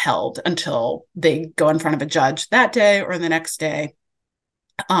they're held until they go in front of a judge that day or the next day.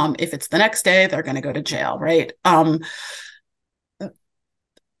 If it's the next day, they're going to go to jail, right?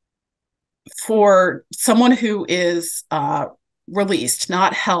 For someone who is released,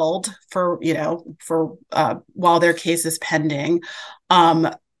 not held for while their case is pending.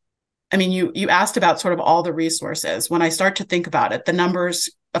 I mean, you asked about sort of all the resources. When I start to think about it, the numbers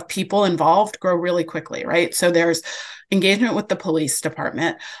of people involved grow really quickly, right? So there's engagement with the police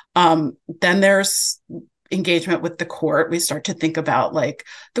department. Then there's engagement with the court, we start to think about like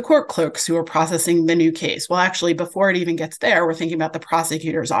the court clerks who are processing the new case. Well, actually, before it even gets there, we're thinking about the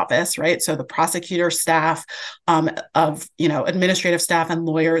prosecutor's office, right? So the prosecutor staff of, administrative staff and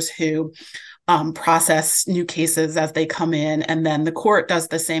lawyers who process new cases as they come in. And then the court does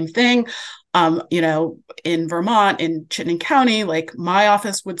the same thing. In Vermont, in Chittenden County, like my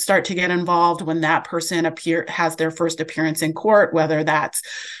office would start to get involved when that person has their first appearance in court, whether that's,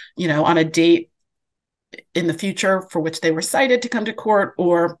 on a date in the future for which they were cited to come to court,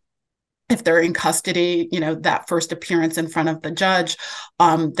 or if they're in custody, that first appearance in front of the judge,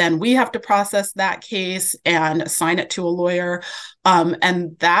 then we have to process that case and assign it to a lawyer.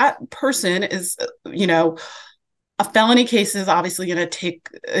 And that person is, a felony case is obviously going to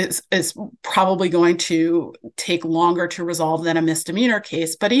is probably going to take longer to resolve than a misdemeanor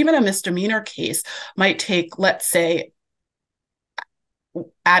case. But even a misdemeanor case might take, let's say,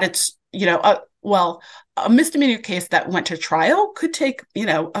 at its, a misdemeanor case that went to trial could take,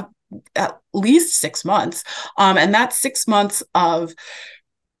 at least 6 months. And that's 6 months of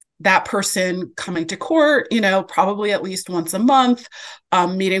that person coming to court, probably at least once a month,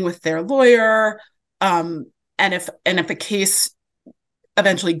 meeting with their lawyer. And if a case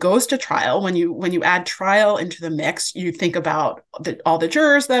eventually goes to trial, when you add trial into the mix, you think about all the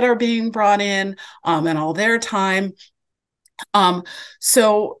jurors that are being brought in, and all their time.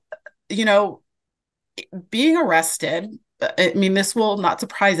 So, being arrested, I mean, this will not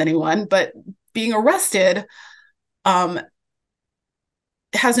surprise anyone, but being arrested has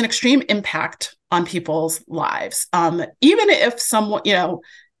an extreme impact on people's lives. Even if someone,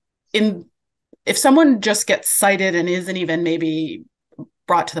 if someone just gets cited and isn't even maybe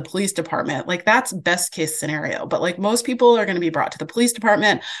brought to the police department, like that's best case scenario. But like most people are going to be brought to the police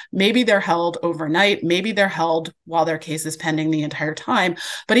department. Maybe they're held overnight. Maybe they're held while their case is pending the entire time.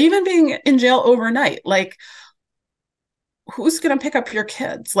 But even being in jail overnight, like who's going to pick up your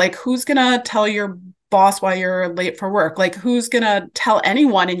kids? Like who's going to tell your boss why you're late for work? Like who's going to tell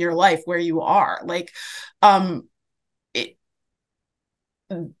anyone in your life where you are? Like,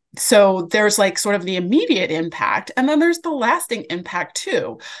 so there's like sort of the immediate impact, and then there's the lasting impact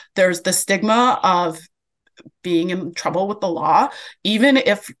too. There's the stigma of being in trouble with the law, even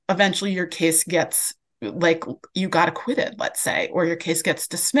if eventually your case gets, like, you got acquitted, let's say, or your case gets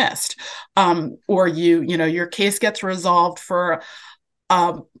dismissed, or your case gets resolved for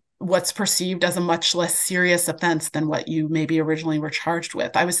what's perceived as a much less serious offense than what you maybe originally were charged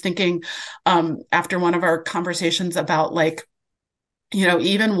with. I was thinking after one of our conversations about like,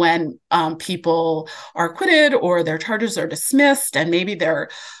 even when people are acquitted or their charges are dismissed and maybe their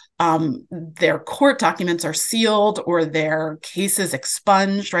court documents are sealed or their cases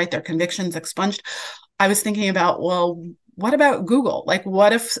expunged, right? Their convictions expunged. I was thinking about, well, what about Google? Like,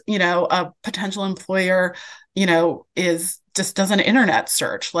 what if, a potential employer, just does an internet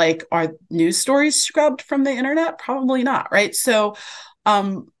search? Like, are news stories scrubbed from the internet? Probably not, right? So,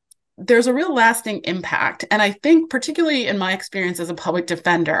 there's a real lasting impact. And I think particularly in my experience as a public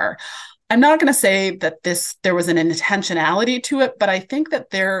defender, I'm not going to say that there was an intentionality to it, but I think that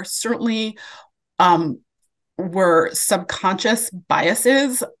there certainly were subconscious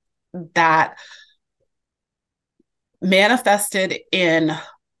biases that manifested in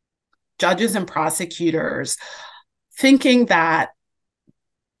judges and prosecutors thinking that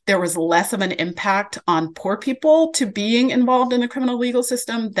there was less of an impact on poor people to being involved in the criminal legal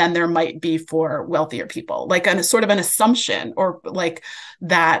system than there might be for wealthier people, like a sort of an assumption, or like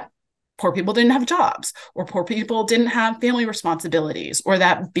that poor people didn't have jobs, or poor people didn't have family responsibilities, or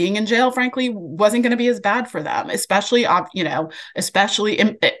that being in jail, frankly, wasn't going to be as bad for them, especially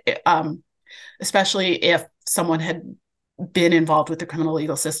if someone had been involved with the criminal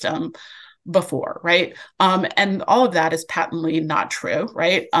legal system before, right? And all of that is patently not true,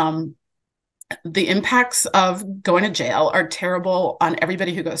 right? The impacts of going to jail are terrible on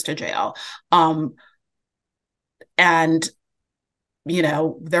everybody who goes to jail. And,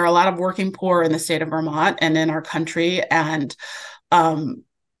 there are a lot of working poor in the state of Vermont and in our country. And the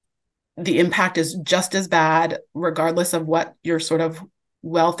impact is just as bad, regardless of what your sort of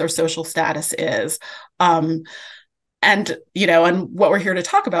wealth or social status is. And what we're here to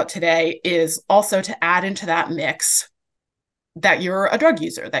talk about today is also to add into that mix that you're a drug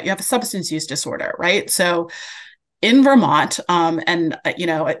user, that you have a substance use disorder, right? So in Vermont, and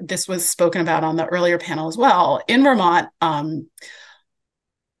this was spoken about on the earlier panel as well, in Vermont,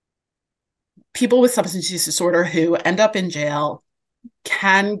 people with substance use disorder who end up in jail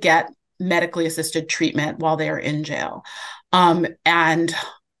can get medically assisted treatment while they are in jail. And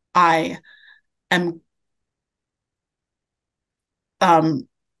I am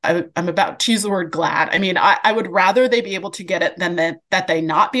I'm about to use the word glad. I mean, I would rather they be able to get it than that they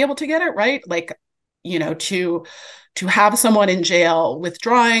not be able to get it, right? Like, to have someone in jail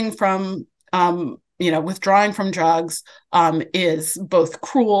withdrawing from drugs is both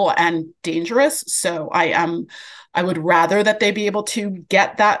cruel and dangerous. So I would rather that they be able to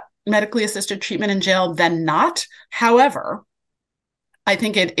get that medically assisted treatment in jail than not. However, I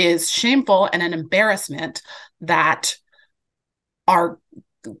think it is shameful and an embarrassment that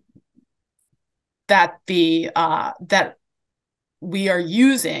we are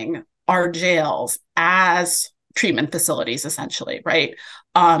using our jails as treatment facilities, essentially, right?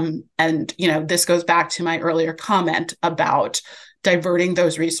 And this goes back to my earlier comment about diverting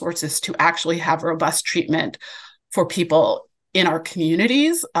those resources to actually have robust treatment for people in our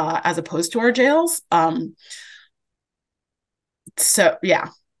communities, as opposed to our jails. So yeah,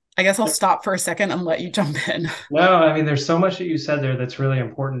 I guess I'll stop for a second and let you jump in. No, I mean, there's so much that you said there that's really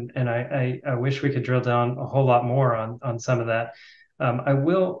important, and I wish we could drill down a whole lot more on some of that. I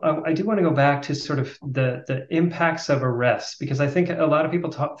do want to go back to sort of the impacts of arrests, because I think a lot of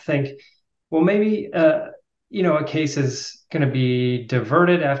people think, well, maybe a case is going to be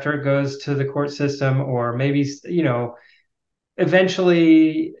diverted after it goes to the court system, or maybe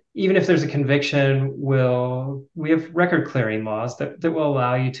eventually, even if there's a conviction, we have record clearing laws that will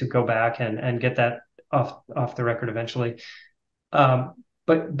allow you to go back and get that off the record eventually.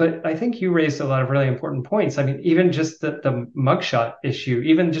 But I think you raised a lot of really important points. I mean, even just the mugshot issue,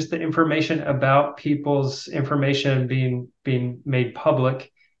 even just the information about people's information being made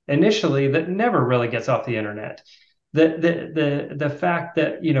public initially that never really gets off the internet. The fact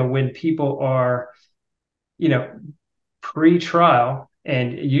that when people are pre-trial,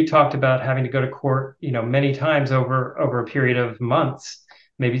 and you talked about having to go to court many times over a period of months,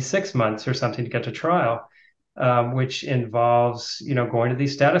 maybe 6 months or something, to get to trial. Which involves, going to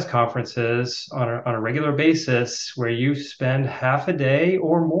these status conferences on a regular basis, where you spend half a day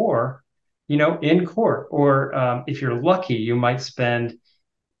or more, in court. Or if you're lucky, you might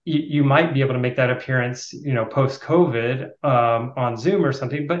be able to make that appearance, post-COVID, on Zoom or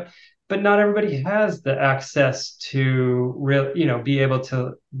something. But not everybody has the access to be able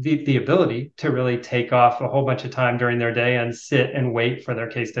to the ability to really take off a whole bunch of time during their day and sit and wait for their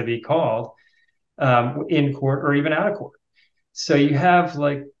case to be called. In court or even out of court. So you have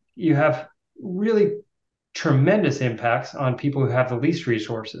really tremendous impacts on people who have the least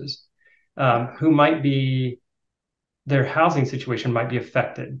resources, who their housing situation might be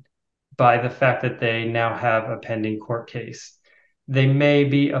affected by the fact that they now have a pending court case. They may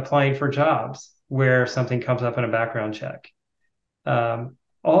be applying for jobs where something comes up in a background check. All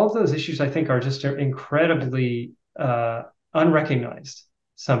of those issues, I think, are just incredibly unrecognized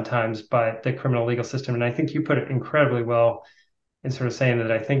sometimes by the criminal legal system. And I think you put it incredibly well in sort of saying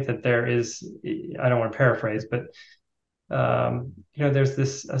that I think that there is, I don't want to paraphrase, but there's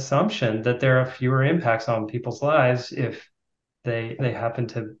this assumption that there are fewer impacts on people's lives if they happen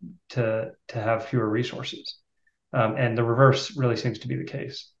to have fewer resources. And the reverse really seems to be the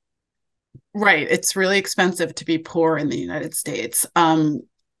case. Right. It's really expensive to be poor in the United States. And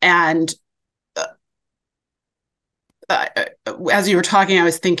as you were talking, I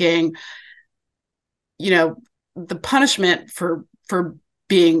was thinking, the punishment for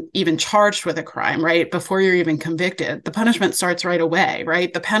being even charged with a crime, right, before you're even convicted, the punishment starts right away,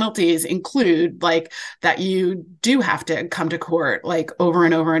 right? The penalties include that you do have to come to court over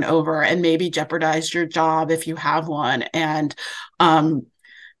and over and over, and maybe jeopardize your job if you have one. And and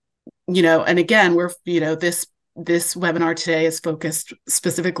again, we're this webinar today is focused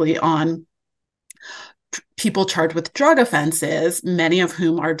specifically on people charged with drug offenses, many of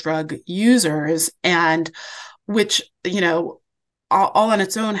whom are drug users, and which, all on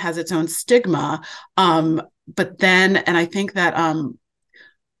its own has its own stigma. But then, and I think that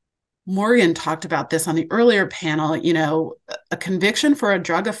Morgan talked about this on the earlier panel, a conviction for a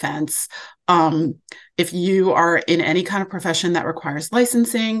drug offense, if you are in any kind of profession that requires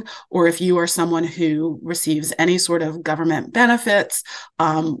licensing, or if you are someone who receives any sort of government benefits,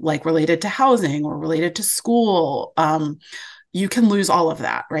 related to housing or related to school, you can lose all of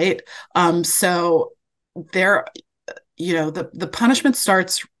that, right? So there, the punishment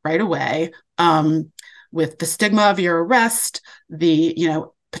starts right away, with the stigma of your arrest, the,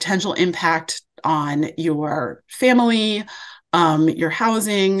 potential impact on your family, your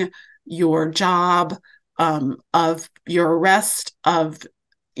housing, your job, of your arrest, of,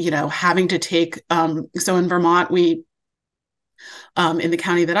 having to take, so in Vermont, we, in the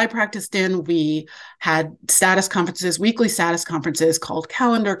county that I practiced in, we had status conferences, weekly status conferences called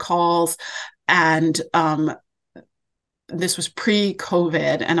calendar calls. And this was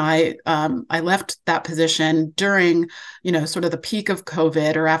pre-COVID, and I left that position during, sort of the peak of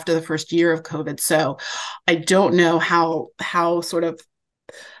COVID or after the first year of COVID. So I don't know how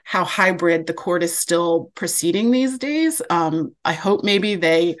hybrid the court is still proceeding these days. I hope maybe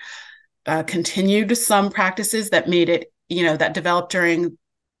they continued some practices that made it, that developed during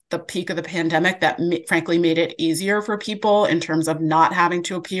the peak of the pandemic that frankly made it easier for people in terms of not having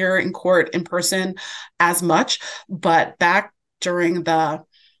to appear in court in person as much. But back during the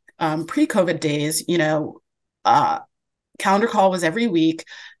pre-COVID days, calendar call was every week,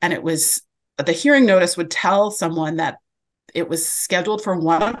 and the hearing notice would tell someone that it was scheduled for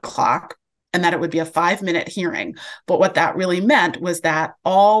 1:00 and that it would be a 5-minute hearing. But what that really meant was that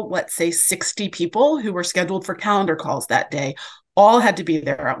all, let's say, 60 people who were scheduled for calendar calls that day all had to be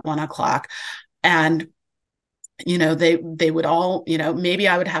there at 1:00. And, they would all, maybe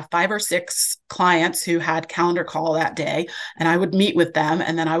I would have 5 or 6 clients who had calendar call that day, and I would meet with them.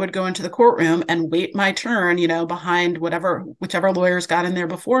 And then I would go into the courtroom and wait my turn, behind whichever lawyers got in there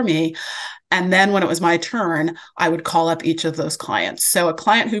before me. And then when it was my turn, I would call up each of those clients. So a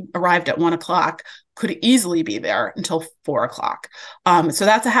client who arrived at 1:00 could easily be there until 4:00. So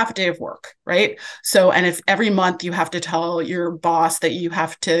that's a half a day of work, right? So, and if every month you have to tell your boss that you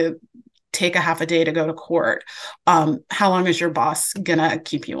have to take a half a day to go to court, how long is your boss gonna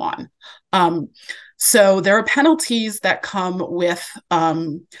keep you on? So there are penalties that come with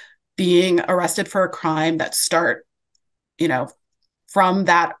being arrested for a crime that start, from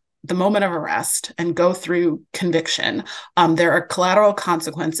the moment of arrest and go through conviction. There are collateral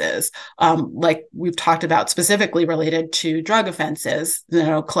consequences, like we've talked about, specifically related to drug offenses.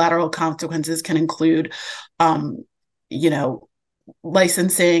 Collateral consequences can include,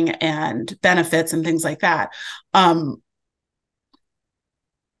 licensing and benefits and things like that. I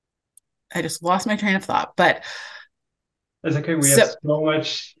just lost my train of thought, but that's okay. We have so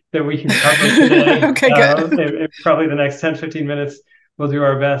much that we can cover today. Okay, good. Probably the next 10-15 minutes we'll do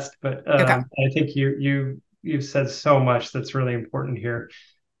our best, but okay. I think you've said so much that's really important here.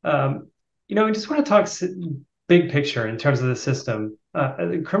 I just want to talk big picture in terms of the system.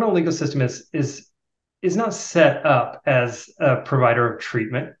 The criminal legal system is not set up as a provider of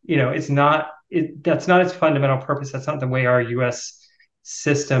treatment. That's not its fundamental purpose. That's not the way our U.S.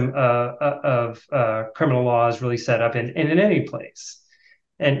 system of criminal law is really set up in any place.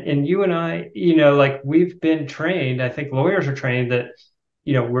 And you and I, we've been trained, I think lawyers are trained that,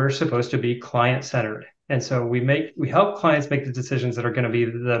 we're supposed to be client-centered. And so we help clients make the decisions that are going to be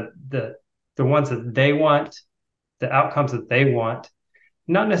the ones that they want, the outcomes that they want.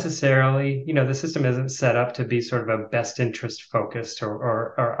 Not necessarily, the system isn't set up to be sort of a best interest focused,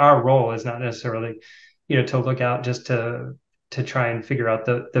 or our role is not necessarily, to look out just to try and figure out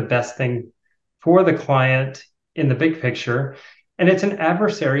the best thing for the client in the big picture. And it's an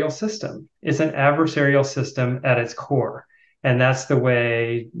adversarial system. It's an adversarial system at its core. And that's the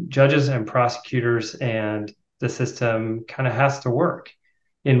way judges and prosecutors and the system kind of has to work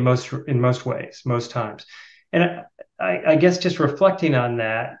in most ways, most times. And I guess just reflecting on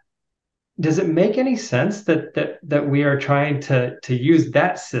that, does it make any sense that we are trying to use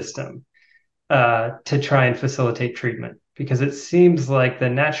that system to try and facilitate treatment? Because it seems like the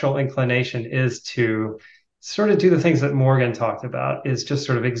natural inclination is to sort of do the things that Morgan talked about, is just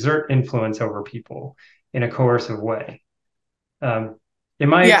sort of exert influence over people in a coercive way. I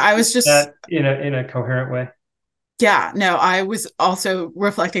was just in a coherent way. Yeah, no, I was also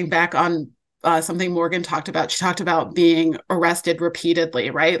reflecting back on something Morgan talked about. She talked about being arrested repeatedly,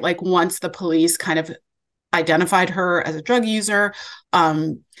 right? Like once the police kind of identified her as a drug user,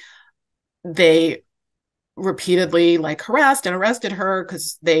 they repeatedly harassed and arrested her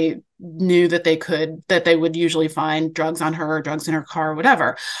because they knew that they would usually find drugs on her, or drugs in her car, or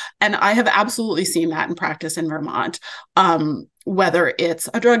whatever. And I have absolutely seen that in practice in Vermont. Whether it's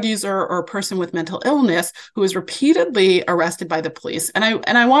a drug user or a person with mental illness who is repeatedly arrested by the police. And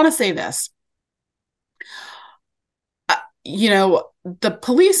I want to say this, the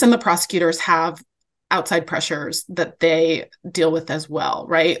police and the prosecutors have outside pressures that they deal with as well,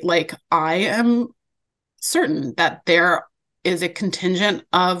 right? Like I am certain that there is a contingent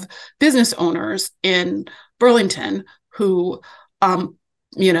of business owners in Burlington who,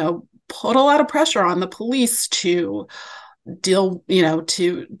 put a lot of pressure on the police to deal,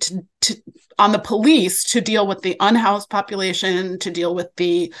 on the police to deal with the unhoused population, to deal with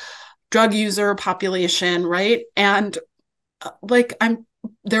the drug user population, right? And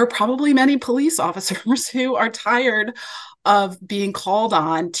there are probably many police officers who are tired of being called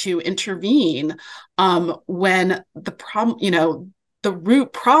on to intervene when the problem, the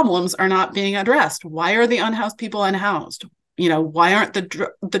root problems are not being addressed. Why are the unhoused people unhoused? Why aren't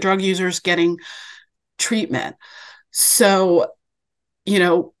the drug users getting treatment? So,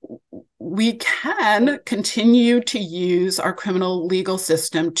 we can continue to use our criminal legal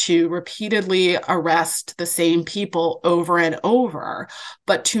system to repeatedly arrest the same people over and over.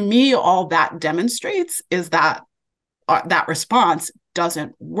 But to me, all that demonstrates is that that response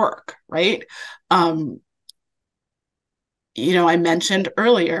doesn't work, right? I mentioned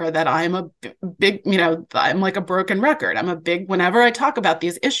earlier that I'm a big, I'm like a broken record. Whenever I talk about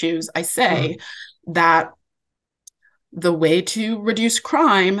these issues, I say that the way to reduce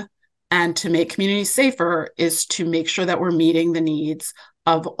crime and to make communities safer is to make sure that we're meeting the needs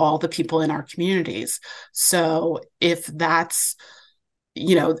of all the people in our communities. So if that's,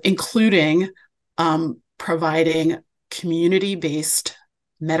 including providing community-based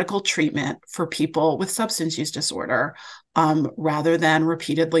medical treatment for people with substance use disorder, rather than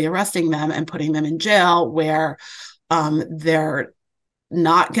repeatedly arresting them and putting them in jail where they're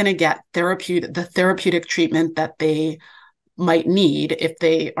not going to get the therapeutic treatment that they might need if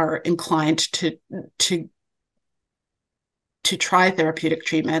they are inclined to try therapeutic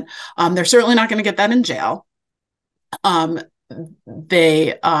treatment. They're certainly not going to get that in jail.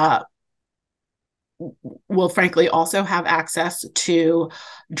 They will frankly also have access to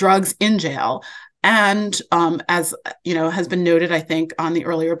drugs in jail. And as has been noted, I think on the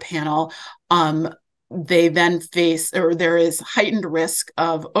earlier panel, they then there is heightened risk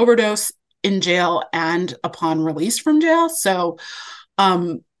of overdose in jail and upon release from jail. So,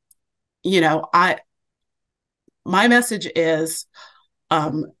 my message is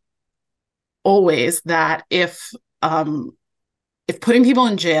always that if putting people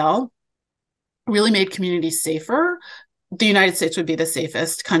in jail really made communities safer, the United States would be the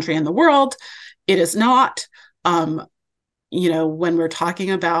safest country in the world. It is not. When we're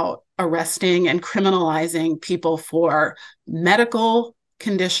talking about arresting and criminalizing people for medical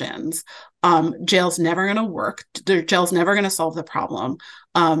conditions, jail's never going to work. Jail's never going to solve the problem.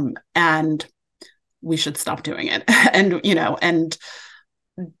 And we should stop doing it.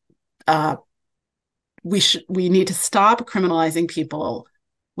 We need to stop criminalizing people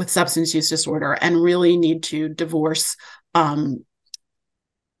with substance use disorder and really need to divorce our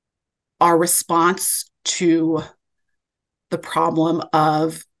response to the problem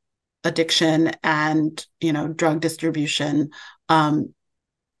of addiction and drug distribution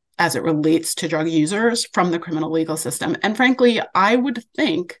as it relates to drug users from the criminal legal system. And frankly, I would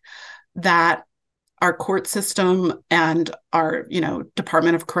think that our court system and our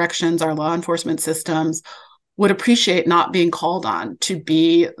Department of Corrections, our law enforcement systems would appreciate not being called on to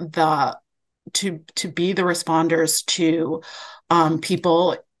be the responders to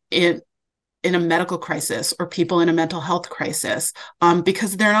people in a medical crisis or people in a mental health crisis,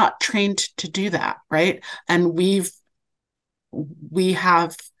 because they're not trained to do that, right? And we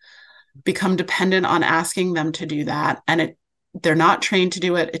have become dependent on asking them to do that, and they're not trained to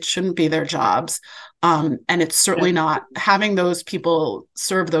do it. It shouldn't be their jobs, and it's certainly not having those people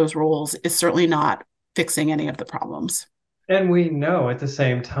serve those roles is certainly not fixing any of the problems. And we know at the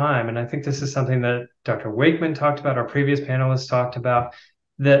same time, and I think this is something that Dr. Wakeman talked about, our previous panelists talked about,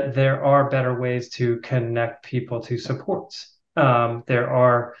 that there are better ways to connect people to supports. There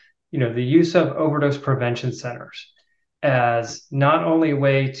are, the use of overdose prevention centers as not only a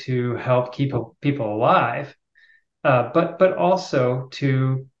way to help keep people alive, but also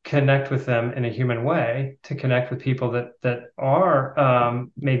to connect with them in a human way, to connect with people that are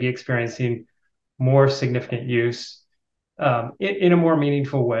maybe experiencing more significant use in a more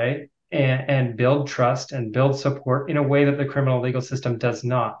meaningful way, and build trust and build support in a way that the criminal legal system does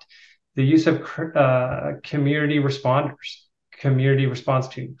not. The use of community responders, community response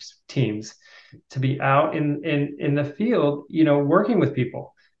teams to be out in the field, working with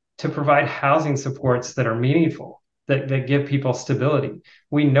people to provide housing supports that are meaningful, that give people stability.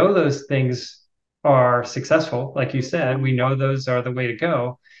 We know those things are successful. Like you said, we know those are the way to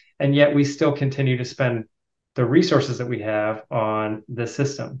go. And yet we still continue to spend the resources that we have on the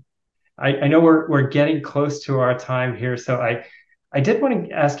system. I know we're getting close to our time here, so I did want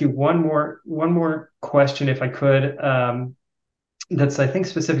to ask you one more question, if I could. That's, I think,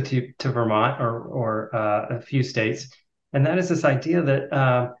 specific to Vermont or a few states, and that is this idea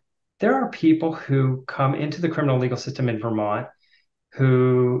that there are people who come into the criminal legal system in Vermont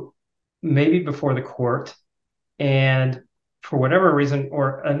who may be before the court, and for whatever reason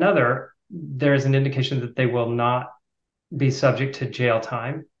or another, there's an indication that they will not be subject to jail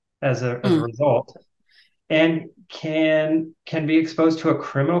time as a result, and can be exposed to a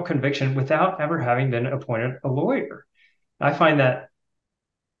criminal conviction without ever having been appointed a lawyer. I find that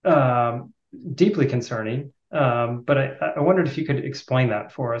deeply concerning. But I wondered if you could explain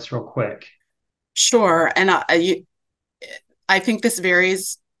that for us real quick. Sure. And I think this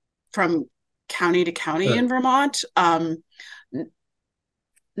varies from county to county in Vermont.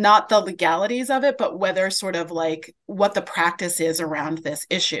 Not the legalities of it, but whether sort of like what the practice is around this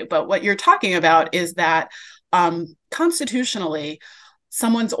issue. But what you're talking about is that constitutionally,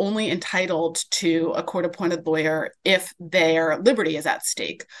 someone's only entitled to a court-appointed lawyer if their liberty is at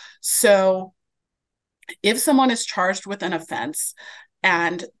stake. So if someone is charged with an offense,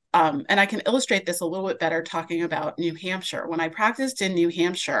 and I can illustrate this a little bit better talking about New Hampshire. When I practiced in New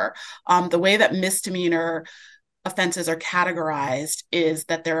Hampshire, the way that misdemeanor offenses are categorized is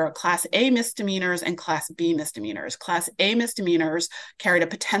that there are Class A misdemeanors and Class B misdemeanors. Class A misdemeanors carried a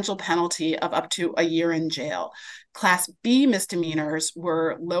potential penalty of up to a year in jail. Class B misdemeanors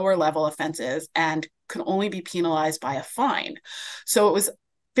were lower level offenses and could only be penalized by a fine. So it was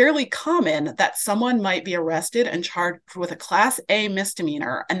fairly common that someone might be arrested and charged with a Class A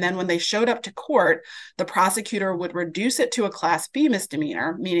misdemeanor, and then when they showed up to court, the prosecutor would reduce it to a Class B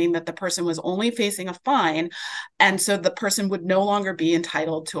misdemeanor, meaning that the person was only facing a fine, and so the person would no longer be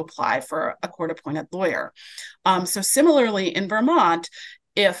entitled to apply for a court-appointed lawyer. So similarly, in Vermont,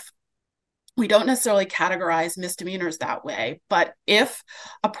 if we don't necessarily categorize misdemeanors that way, but if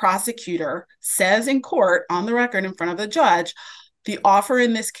a prosecutor says in court on the record in front of the judge, the offer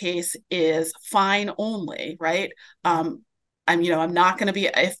in this case is fine only, right? I'm not going to be,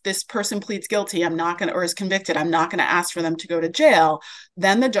 if this person pleads guilty, I'm not going to, or is convicted, I'm not going to ask for them to go to jail.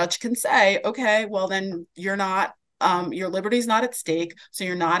 Then the judge can say, okay, well then you're not, your liberty's not at stake, so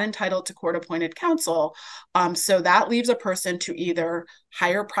you're not entitled to court-appointed counsel. So that leaves a person to either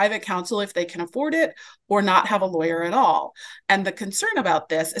hire private counsel if they can afford it, or not have a lawyer at all. And the concern about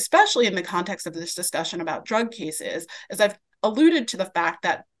this, especially in the context of this discussion about drug cases, is I've alluded to the fact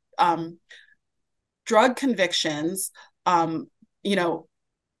that drug convictions,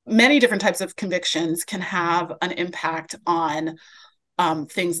 many different types of convictions can have an impact on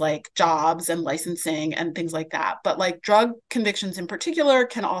things like jobs and licensing and things like that. But like drug convictions in particular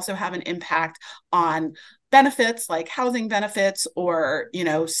can also have an impact on benefits like housing benefits or,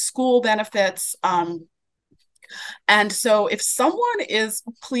 school benefits. And so if someone is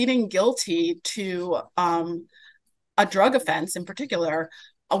pleading guilty to a drug offense in particular,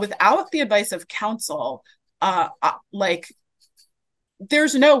 without the advice of counsel,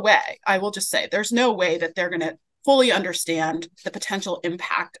 there's no way, I will just say, there's no way that they're going to fully understand the potential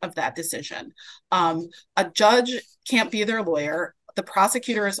impact of that decision. A judge can't be their lawyer. The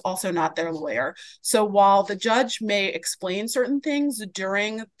prosecutor is also not their lawyer. So while the judge may explain certain things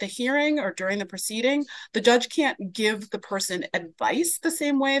during the hearing or during the proceeding, the judge can't give the person advice the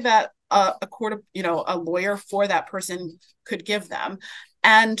same way that a lawyer for that person could give them.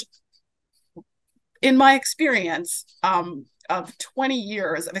 And in my experience of 20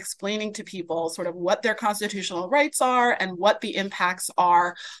 years of explaining to people sort of what their constitutional rights are and what the impacts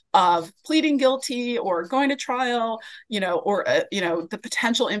are of pleading guilty or going to trial, or the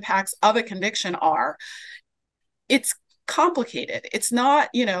potential impacts of a conviction are, it's complicated. It's not,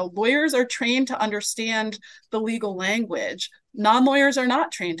 lawyers are trained to understand the legal language. Non-lawyers are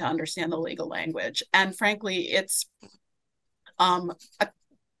not trained to understand the legal language. And frankly, it's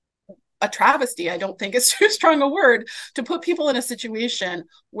a travesty, I don't think it's too strong a word, to put people in a situation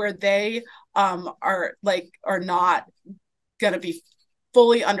where they are not going to be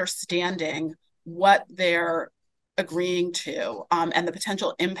fully understanding what they're agreeing to and the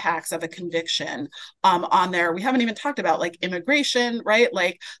potential impacts of a conviction on there. We haven't even talked about like immigration, right?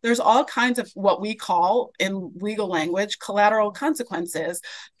 Like there's all kinds of what we call in legal language collateral consequences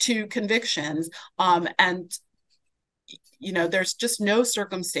to convictions. And there's just no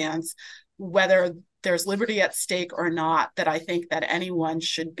circumstance, whether there's liberty at stake or not, that I think that anyone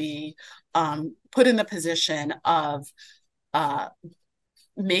should be put in the position of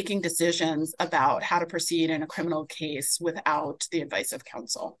making decisions about how to proceed in a criminal case without the advice of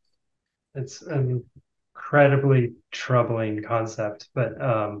counsel. It's an incredibly troubling concept, but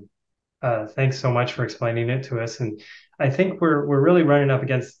thanks so much for explaining it to us. And I think we're really running up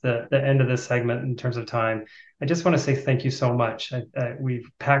against the end of this segment in terms of time. I just want to say thank you so much. We've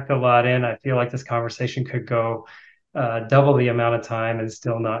packed a lot in. I feel like this conversation could go double the amount of time and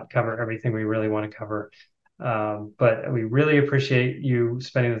still not cover everything we really want to cover. But we really appreciate you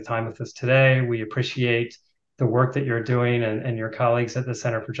spending the time with us today. We appreciate the work that you're doing and your colleagues at the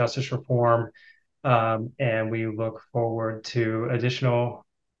Center for Justice Reform. And we look forward to additional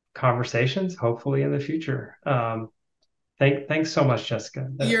conversations, hopefully in the future. Thanks so much, Jessica.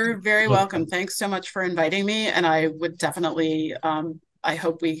 You're very welcome. Thanks so much for inviting me. And I would definitely I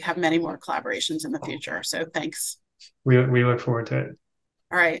hope we have many more collaborations in the future. So thanks. We look forward to it.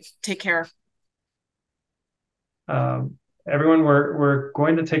 All right. Take care. Everyone, we're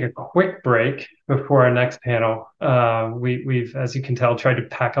going to take a quick break before our next panel. We've, as you can tell, tried to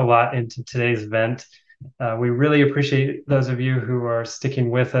pack a lot into today's event. We really appreciate those of you who are sticking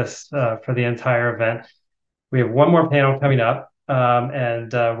with us for the entire event. We have one more panel coming up,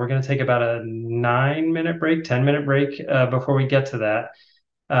 and we're going to take about a 9-minute break, 10-minute break before we get to that.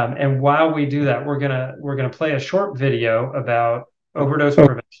 And while we do that, we're gonna play a short video about overdose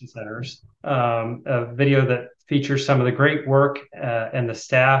prevention centers, a video that features some of the great work and the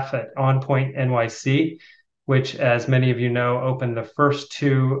staff at On Point NYC, which, as many of you know, opened the first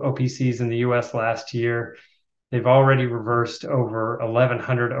 2 OPCs in the U.S. last year. They've already reversed over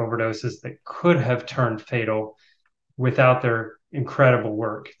 1,100 overdoses that could have turned fatal without their incredible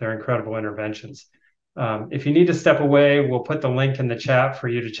work, their incredible interventions. If you need to step away, we'll put the link in the chat for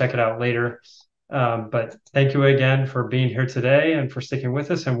you to check it out later. But thank you again for being here today and for sticking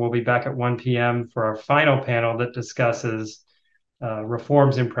with us. And we'll be back at 1 p.m. for our final panel that discusses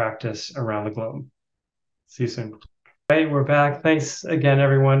reforms in practice around the globe. See you soon. All right, we're back. Thanks again,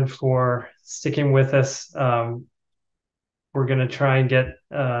 everyone, for sticking with us. We're going to try and get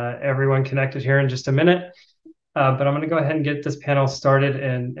everyone connected here in just a minute. But I'm going to go ahead and get this panel started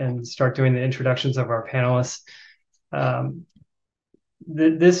and start doing the introductions of our panelists.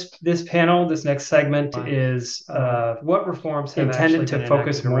 This panel, this next segment is what reforms have intended to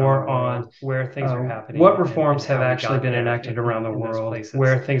focus more on where things are happening. What reforms have actually been enacted around the world,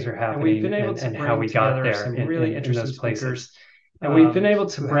 where things are happening, and how we got there some really interesting those places. And we've been able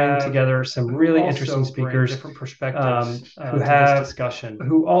to bring together some really interesting speakers different perspectives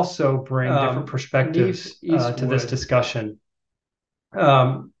who also bring different perspectives to this discussion.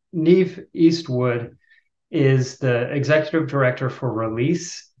 Niamh Eastwood is the executive director for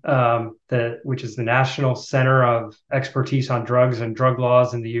Release, which is the National Center of Expertise on Drugs and Drug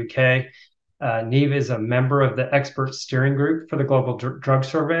Laws in the UK. Niamh is a member of the expert steering group for the Global Drug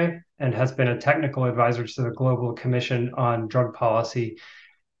Survey and has been a technical advisor to the Global Commission on Drug Policy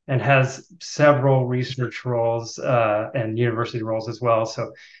and has several research roles and university roles as well.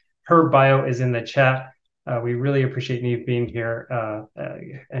 So her bio is in the chat. We really appreciate Niamh being here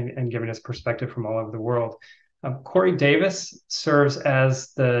and giving us perspective from all over the world. Corey Davis serves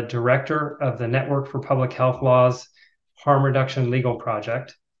as the director of the Network for Public Health Law's Harm Reduction Legal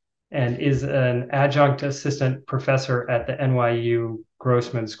Project and is an adjunct assistant professor at the NYU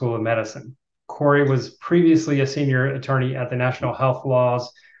Grossman School of Medicine. Corey was previously a senior attorney at the National Health Law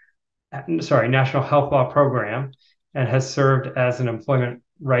Program and has served as an employment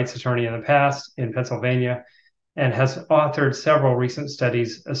rights attorney in the past in Pennsylvania and has authored several recent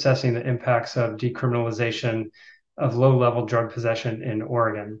studies assessing the impacts of decriminalization of low-level drug possession in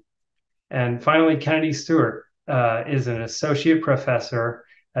Oregon. And finally, Kennedy Stewart is an associate professor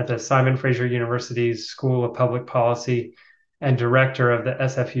at the Simon Fraser University's School of Public Policy and director of the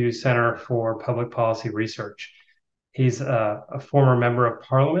SFU Center for Public Policy Research. He's a former member of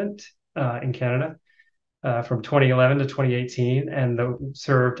Parliament in Canada from 2011 to 2018 and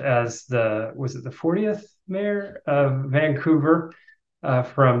served as the 40th mayor of Vancouver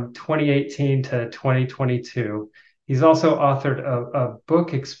from 2018 to 2022. He's also authored a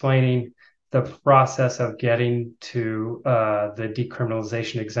book explaining the process of getting to the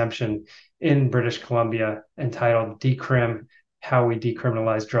decriminalization exemption in British Columbia entitled Decrim, How We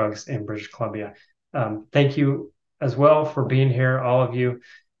Decriminalize Drugs in British Columbia. Thank you as well for being here, all of you.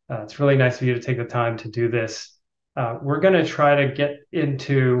 It's really nice of you to take the time to do this. We're going to try to get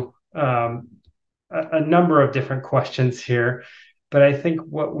into a number of different questions here, but I think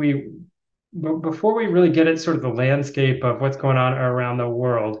before we really get at sort of the landscape of what's going on around the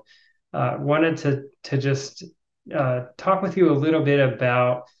world, wanted to just talk with you a little bit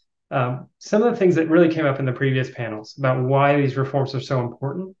about some of the things that really came up in the previous panels about why these reforms are so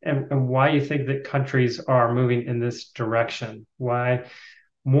important and why you think that countries are moving in this direction, why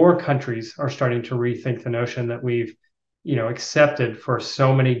more countries are starting to rethink the notion that we've accepted for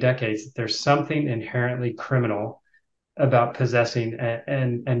so many decades that there's something inherently criminal about possessing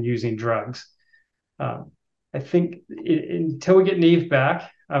and using drugs. I think until we get Niamh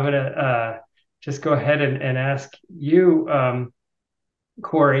back, I'm going to just go ahead and ask you,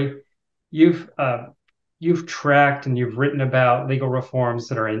 Corey, you've tracked and you've written about legal reforms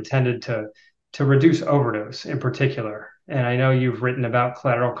that are intended to reduce overdose in particular. And I know you've written about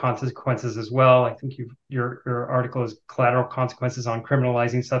collateral consequences as well. I think your article is Collateral Consequences on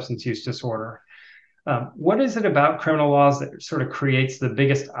Criminalizing Substance Use Disorder. What is it about criminal laws that sort of creates the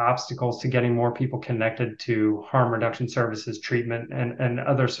biggest obstacles to getting more people connected to harm reduction services, treatment, and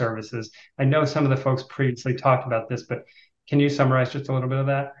other services? I know some of the folks previously talked about this, but can you summarize just a little bit of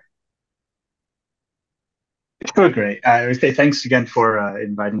that? Sure, great. I would say thanks again for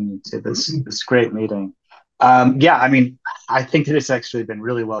inviting me to this great meeting. Yeah, I mean, I think that it's actually been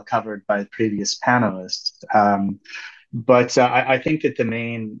really well covered by the previous panelists. But I think that the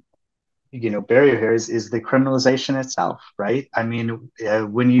main barrier here is the criminalization itself, right? I mean,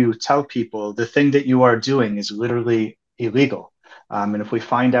 when you tell people the thing that you are doing is literally illegal, and if we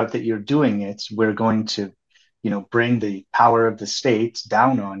find out that you're doing it, we're going to bring the power of the state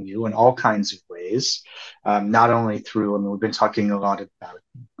down on you in all kinds of ways, not only through, I mean, we've been talking a lot about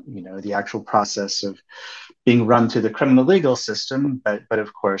the actual process of being run through the criminal legal system, but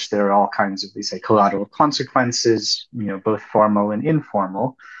of course there are all kinds of, we say, collateral consequences, both formal and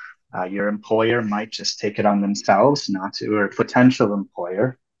informal. Your employer might just take it on themselves not to, or a potential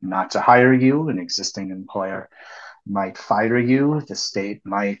employer not to hire you. An existing employer might fire you. The state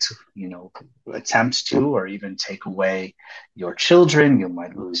might, attempt to, or even take away your children. You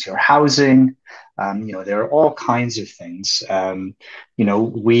might lose your housing. There are all kinds of things.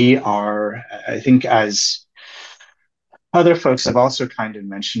 We are, I think, as other folks have also kind of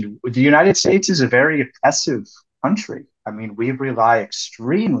mentioned, the United States is a very oppressive country. I mean, we rely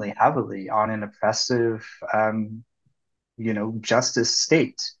extremely heavily on an oppressive, justice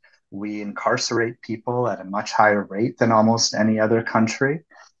state. We incarcerate people at a much higher rate than almost any other country.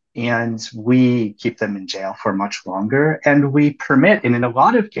 And we keep them in jail for much longer. And we permit, and in a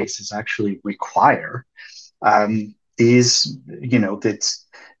lot of cases, actually require these, these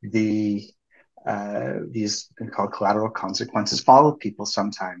called collateral consequences follow people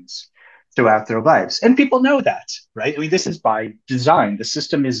sometimes throughout their lives. And people know that, right? I mean, this is by design. The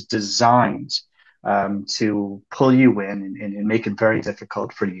system is designed to pull you in and make it very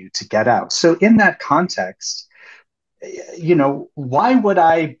difficult for you to get out. So in that context, why would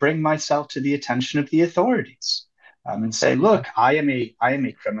I bring myself to the attention of the authorities and say, look, I am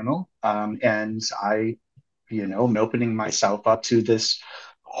a criminal, and I, am opening myself up to this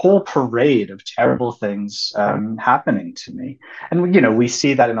whole parade of terrible things happening to me. And we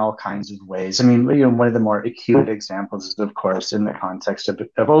see that in all kinds of ways. I mean, one of the more acute examples is, of course, in the context of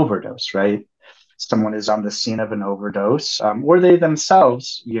overdose, right? Someone is on the scene of an overdose, or they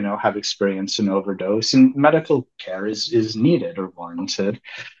themselves, have experienced an overdose, and medical care is needed or warranted.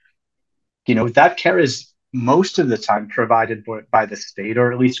 That care is most of the time provided by the state,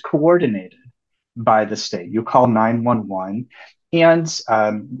 or at least coordinated by the state. You call 911, and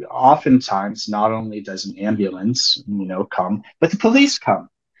oftentimes not only does an ambulance, come, but the police come.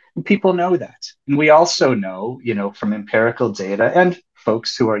 And people know that. And we also know, from empirical data, and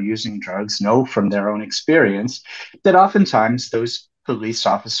folks who are using drugs know from their own experience, that oftentimes those police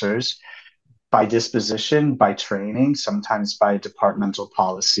officers, by disposition, by training, sometimes by departmental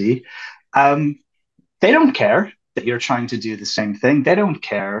policy, they don't care that you're trying to do the same thing. They don't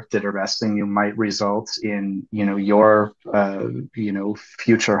care that arresting you might result in, your,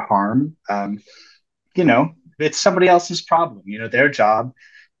 future harm. It's somebody else's problem. Their job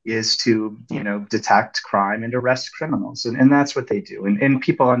is to, detect crime and arrest criminals. And that's what they do. And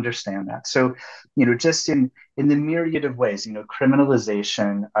people understand that. So, just in the myriad of ways,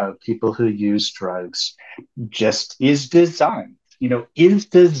 criminalization of people who use drugs just is designed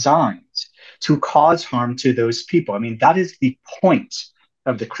to cause harm to those people. I mean, that is the point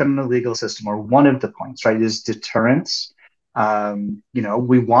of the criminal legal system, or one of the points, right, is deterrence.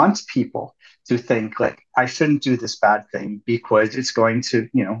 We want people to think, like, I shouldn't do this bad thing because it's going to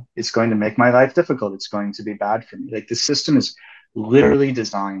make my life difficult. It's going to be bad for me. Like, the system is literally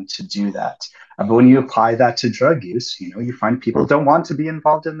designed to do that. But when you apply that to drug use, you find people don't want to be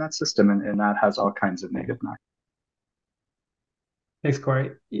involved in that system, and that has all kinds of negative knock. Thanks,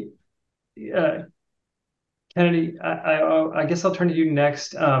 Corey. Kennedy, I guess I'll turn to you next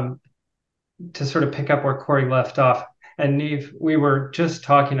to sort of pick up where Corey left off. And Niamh, we were just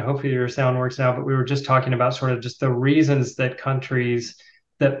talking, hopefully your sound works now, but we were just talking about sort of just the reasons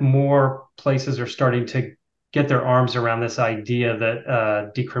that more places are starting to get their arms around this idea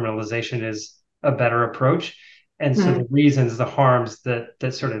that decriminalization is a better approach. And so the reasons, the harms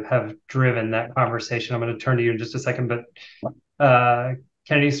that sort of have driven that conversation. I'm going to turn to you in just a second, but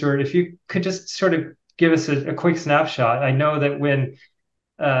Kennedy, Stewart, if you could just sort of give us a quick snapshot. I know that when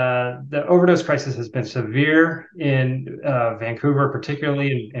the overdose crisis has been severe in Vancouver,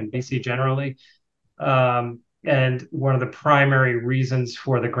 particularly, and BC generally. And one of the primary reasons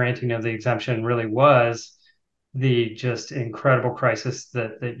for the granting of the exemption really was the just incredible crisis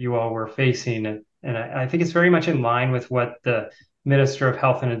that you all were facing And I think it's very much in line with what the Minister of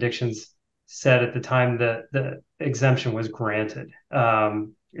Health and Addictions said at the time that the exemption was granted.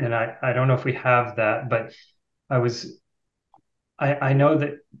 And I don't know if we have that, but I know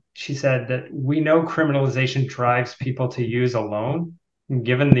that she said that we know criminalization drives people to use alone,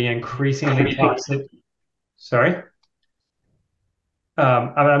 given the increasingly toxic. Sorry?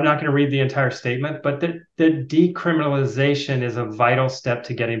 I'm not going to read the entire statement, but the decriminalization is a vital step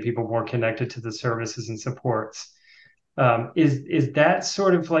to getting people more connected to the services and supports. Is that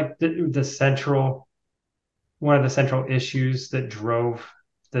sort of like the central, one of the central issues that drove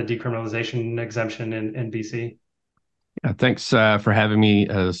the decriminalization exemption in BC? Yeah, thanks for having me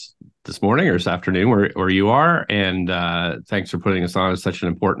this morning or this afternoon where you are. And thanks for putting us on. It's such an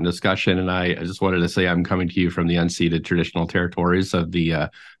important discussion. And I just wanted to say I'm coming to you from the unceded traditional territories of the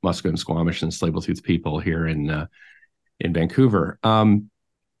Musqueam, Squamish, and Tsleil-Waututh people here in Vancouver.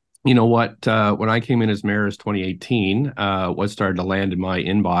 You know what? When I came in as mayor in 2018, what started to land in my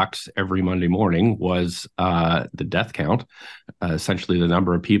inbox every Monday morning was the death count, essentially the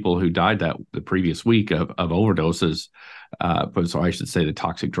number of people who died the previous week of overdoses, but so I should say the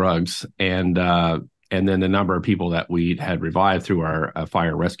toxic drugs, and then the number of people that we had revived through our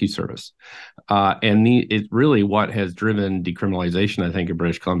fire rescue service. And it really what has driven decriminalization, I think, in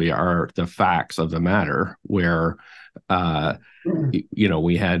British Columbia are the facts of the matter, where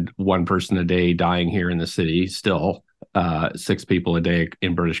we had one person a day dying here in the city, still 6 people a day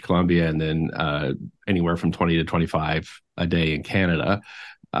in British Columbia, and then anywhere from 20 to 25 a day in Canada.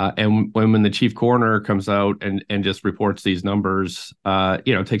 And when the chief coroner comes out and just reports these numbers,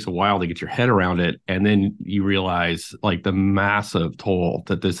 it takes a while to get your head around it. And then you realize like the massive toll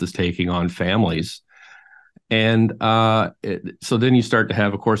that this is taking on families. And so then you start to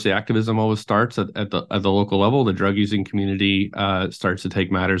have, of course, the activism always starts at the local level. The drug using community starts to take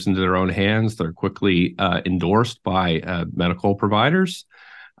matters into their own hands. They're quickly endorsed by medical providers.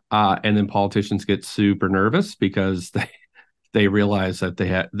 And then politicians get super nervous because they realize that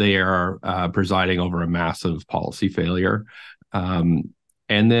they are presiding over a massive policy failure.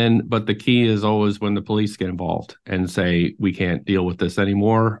 But the key is always when the police get involved and say, we can't deal with this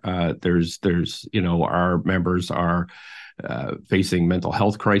anymore. Our members are facing mental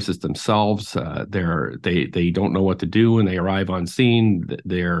health crisis themselves. They don't know what to do when they arrive on scene.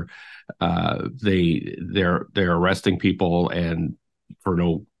 They're arresting people and for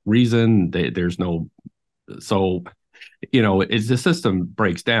no reason. It's the system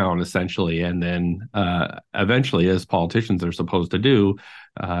breaks down essentially, and then eventually, as politicians are supposed to do,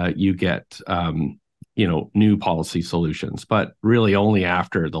 you get new policy solutions, but really only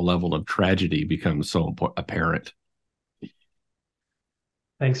after the level of tragedy becomes so apparent.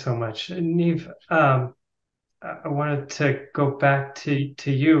 Thanks so much, Niamh. I wanted to go back to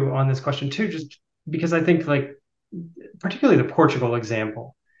you on this question too, just because I think, like, particularly the Portugal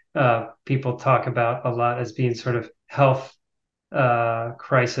example, people talk about a lot as being sort of health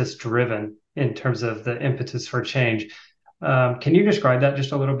crisis driven in terms of the impetus for change. Can you describe that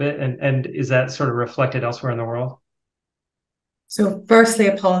just a little bit? And is that sort of reflected elsewhere in the world? So firstly,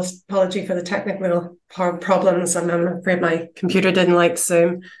 apology for the technical problems. I'm afraid my computer didn't like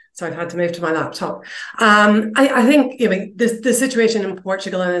Zoom, so I've had to move to my laptop. I think the situation in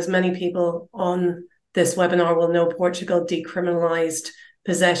Portugal, and as many people on this webinar will know, Portugal decriminalized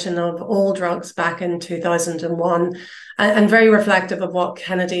possession of all drugs back in 2001, and very reflective of what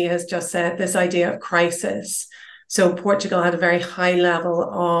Kennedy has just said, this idea of crisis. So Portugal had a very high level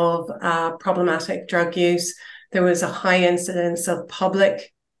of problematic drug use. There was a high incidence of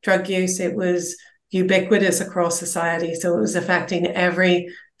public drug use. It was ubiquitous across society, so it was affecting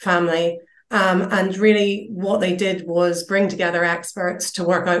every family. And really what they did was bring together experts to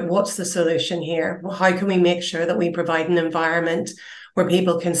work out what's the solution here. Well, how can we make sure that we provide an environment where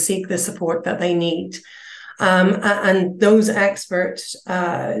people can seek the support that they need? And those experts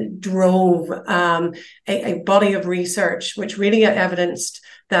drove a body of research which really evidenced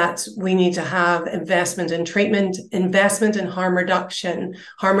that we need to have investment in treatment, investment in harm reduction.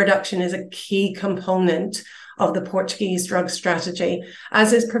 Harm reduction is a key component of the Portuguese drug strategy,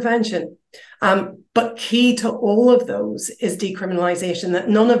 as is prevention. But key to all of those is decriminalization, that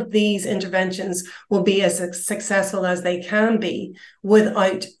none of these interventions will be as successful as they can be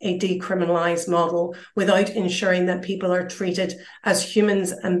without a decriminalized model, without ensuring that people are treated as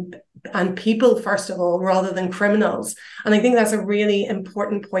humans and people, first of all, rather than criminals. And I think that's a really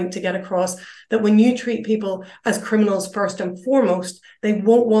important point to get across, that when you treat people as criminals first and foremost, they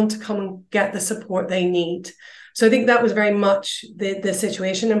won't want to come and get the support they need. So I think that was very much the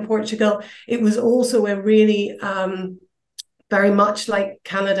situation in Portugal. It was also a really very much like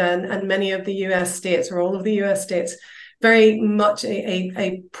Canada and many of the US states, or all of the US states, very much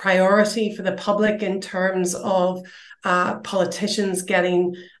a priority for the public in terms of politicians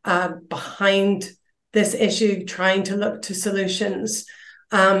getting behind this issue, trying to look to solutions.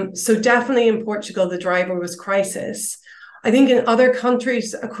 So definitely in Portugal, the driver was crisis. I think in other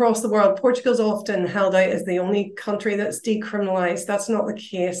countries across the world, Portugal's often held out as the only country that's decriminalized. That's not the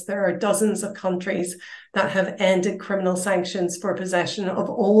case. There are dozens of countries that have ended criminal sanctions for possession of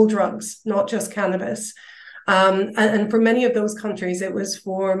all drugs, not just cannabis. And for many of those countries, it was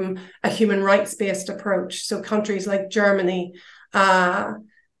from a human rights-based approach. So countries like Germany,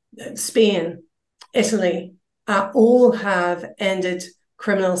 Spain, Italy, all have ended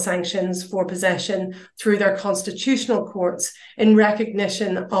criminal sanctions for possession through their constitutional courts in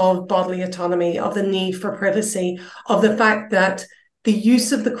recognition of bodily autonomy, of the need for privacy, of the fact that the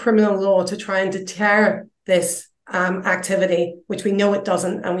use of the criminal law to try and deter this activity, which we know it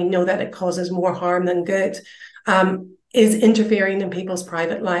doesn't, and we know that it causes more harm than good, is interfering in people's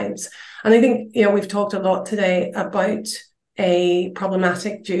private lives. And I think, we've talked a lot today about a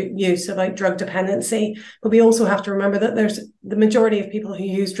problematic use, about drug dependency, but we also have to remember that there's the majority of people who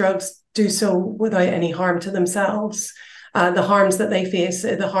use drugs do so without any harm to themselves. The harms that they face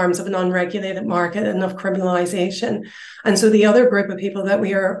are the harms of an unregulated market and of criminalization. And so the other group of people that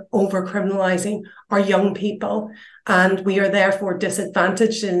we are over-criminalizing are young people, and we are therefore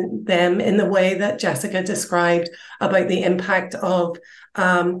disadvantaging them in the way that Jessica described about the impact of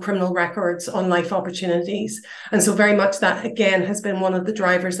criminal records on life opportunities. And so very much that, again, has been one of the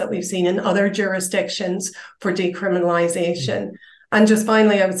drivers that we've seen in other jurisdictions for decriminalization. And just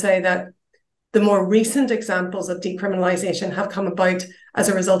finally, I would say that the more recent examples of decriminalization have come about as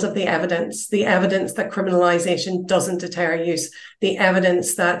a result of the evidence that criminalization doesn't deter use, the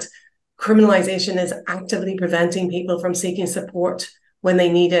evidence that criminalization is actively preventing people from seeking support when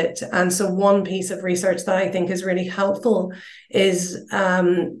they need it. And so one piece of research that I think is really helpful is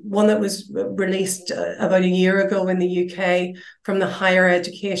one that was released about a year ago in the UK from the Higher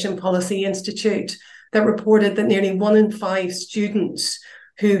Education Policy Institute that reported that nearly 1 in 5 students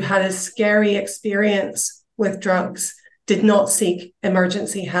who had a scary experience with drugs did not seek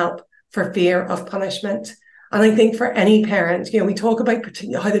emergency help for fear of punishment. And I think for any parent, we talk about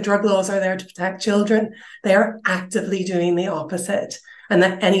how the drug laws are there to protect children. They are actively doing the opposite. And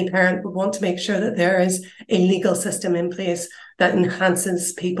that any parent would want to make sure that there is a legal system in place that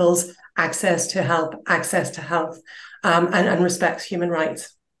enhances people's access to help, access to health, and respects human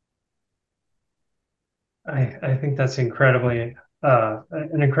rights. I think that's an incredibly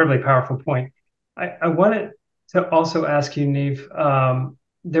powerful point. I wanted to also ask you, Niamh,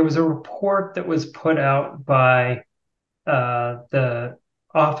 there was a report that was put out by the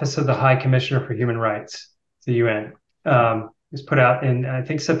Office of the High Commissioner for Human Rights, the UN. It was put out in, I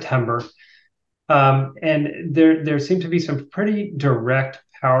think, September. And there seem to be some pretty direct,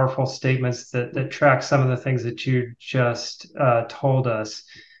 powerful statements that track some of the things that you just told us.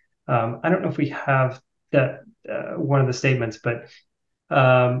 I don't know if we have that one of the statements, but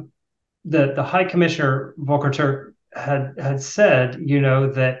the High Commissioner Volker had said,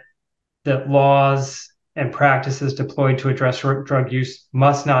 that laws and practices deployed to address drug use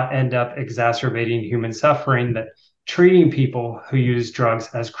must not end up exacerbating human suffering, that treating people who use drugs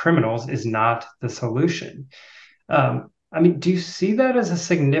as criminals is not the solution. Do you see that as a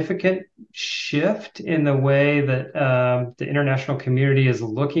significant shift in the way that the international community is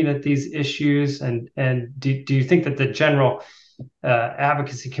looking at these issues? And do you think that the general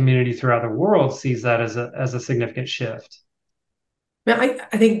advocacy community throughout the world sees that as a significant shift?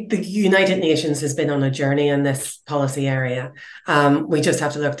 I think the United Nations has been on a journey in this policy area. We just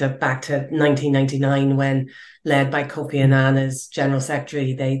have to look back to 1999 when, led by Kofi Annan as General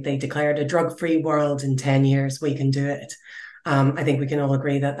Secretary, they declared a drug-free world in 10 years. We can do it. I think we can all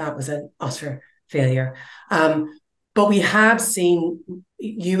agree that that was an utter failure. But we have seen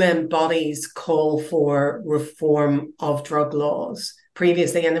UN bodies call for reform of drug laws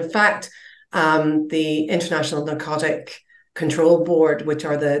previously. And in fact, the International Narcotic Control Board, which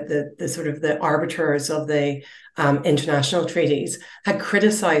are the sort of the arbiters of the international treaties, had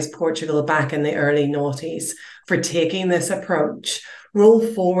criticized Portugal back in the early noughties for taking this approach. Roll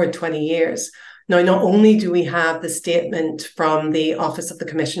forward 20 years. Now, not only do we have the statement from the Office of the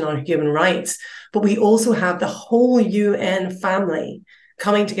Commission on Human Rights, but we also have the whole UN family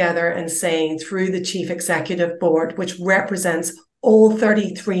coming together and saying through the Chief Executive Board, which represents all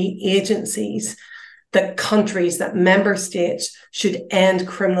 33 agencies, that countries, that member states should end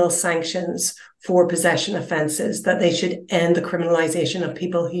criminal sanctions for possession offences, that they should end the criminalisation of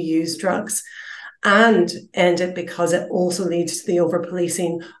people who use drugs. and end it because it also leads to the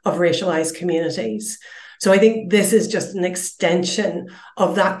over-policing of racialized communities. So I think this is just an extension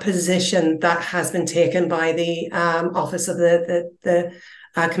of that position that has been taken by the Office of the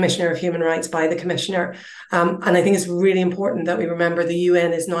Commissioner of Human Rights, by the Commissioner. And I think it's really important that we remember the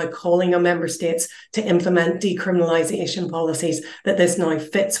UN is now calling on member states to implement decriminalisation policies, that this now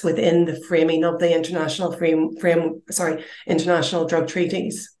fits within the framing of the international international drug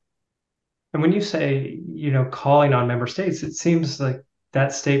treaties. And when you say, calling on member states, it seems like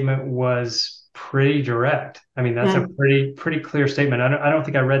that statement was pretty direct. I mean, that's a pretty clear statement. I don't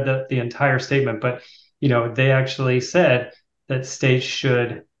think I read the entire statement, but they actually said that states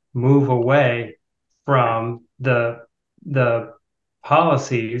should move away from the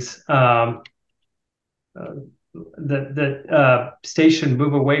policies that states should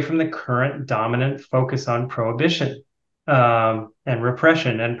move away from the current dominant focus on prohibition and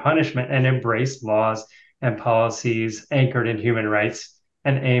repression and punishment, and embrace laws and policies anchored in human rights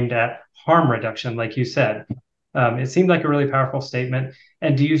and aimed at harm reduction, like you said. It seemed like a really powerful statement.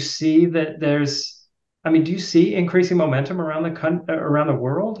 And do you see that do you see increasing momentum around the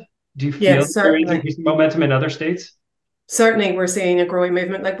world? Do you feel there is increasing momentum in other states? Certainly, we're seeing a growing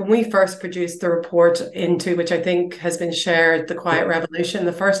movement. Like when we first produced the report into, which I think has been shared, The Quiet Revolution,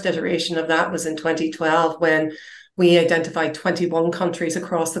 the first iteration of that was in 2012, when we identified 21 countries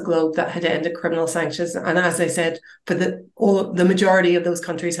across the globe that had ended criminal sanctions. And as I said, for the majority of those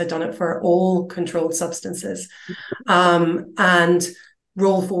countries had done it for all controlled substances. And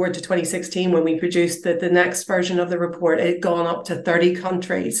roll forward to 2016, when we produced the next version of the report, it had gone up to 30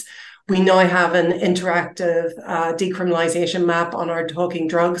 countries. We now have an interactive decriminalisation map on our Talking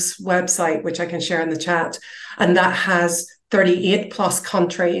Drugs website, which I can share in the chat. And that has 38 plus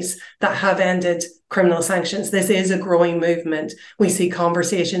countries that have ended criminal sanctions. This is a growing movement. We see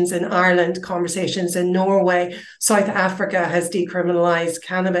conversations in Ireland, conversations in Norway. South Africa has decriminalised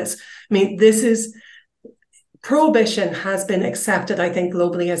cannabis. I mean, prohibition has been accepted, I think,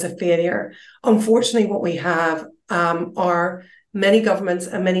 globally as a failure. Unfortunately, what we have are many governments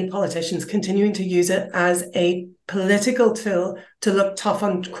and many politicians continuing to use it as a political tool to look tough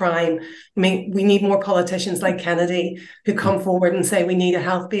on crime. I mean, we need more politicians like Kennedy who come forward and say we need a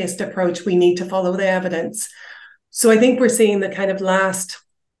health-based approach, we need to follow the evidence. So I think we're seeing the kind of last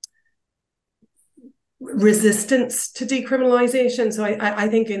resistance to decriminalisation. So I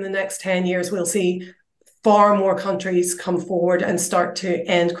think in the next 10 years, we'll see far more countries come forward and start to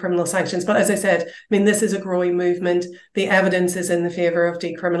end criminal sanctions. But as I said, I mean, this is a growing movement. The evidence is in the favour of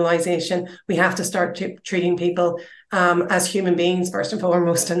decriminalisation. We have to start treating people as human beings, first and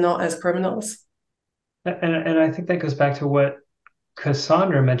foremost, and not as criminals. And I think that goes back to what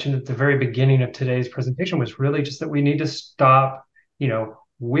Cassandra mentioned at the very beginning of today's presentation, was really just that we need to stop,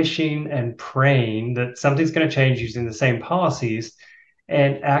 wishing and praying that something's going to change using the same policies,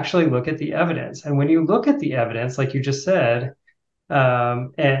 and actually look at the evidence. And when you look at the evidence, like you just said,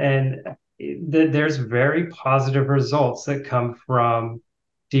 there's very positive results that come from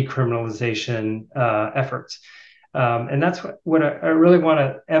decriminalization efforts. And that's what I really want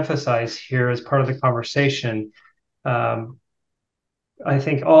to emphasize here as part of the conversation. I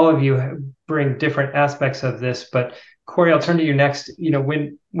think all of you bring different aspects of this, but Corey, I'll turn to you next.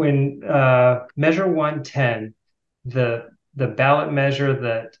 When Measure 110, the ballot measure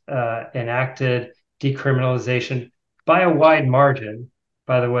that enacted decriminalization by a wide margin,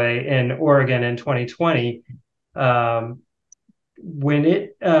 by the way, in Oregon in 2020, when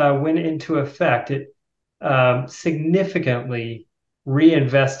it went into effect, it significantly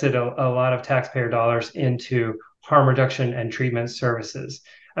reinvested a lot of taxpayer dollars into harm reduction and treatment services.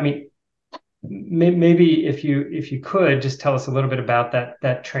 I mean, maybe if you could just tell us a little bit about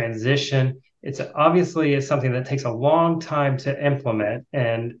that transition. It's obviously something that takes a long time to implement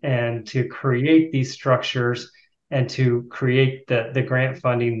and to create these structures and to create the grant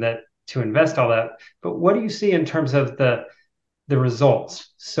funding to invest all that. But what do you see in terms of the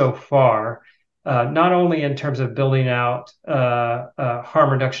results so far, not only in terms of building out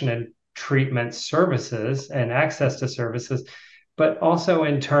harm reduction and treatment services and access to services, but also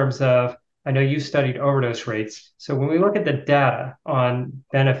in terms of, I know you studied overdose rates. So when we look at the data on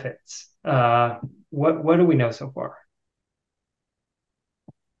benefits, what do we know so far?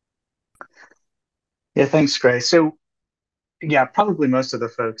 Yeah, thanks, Gray. So, yeah, probably most of the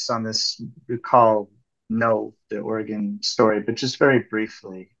folks on this call know the Oregon story, but just very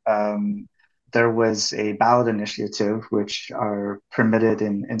briefly, there was a ballot initiative which are permitted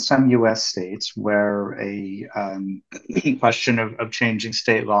in some U.S. states where a question of changing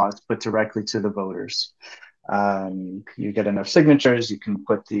state laws put directly to the voters. You get enough signatures, you can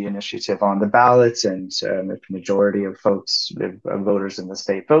put the initiative on the ballot, and if the majority of voters in the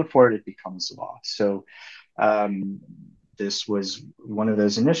state vote for it, it becomes law. So this was one of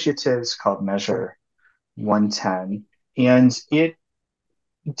those initiatives called Measure 110, and it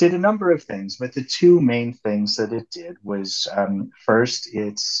did a number of things, but the two main things that it did was first,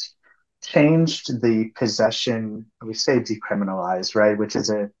 it's changed the possession, we say decriminalized, right, which is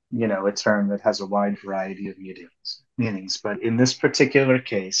a term that has a wide variety of meanings. But in this particular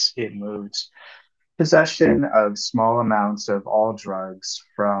case, it moved possession of small amounts of all drugs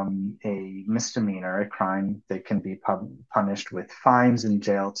from a misdemeanor, a crime that can be punished with fines and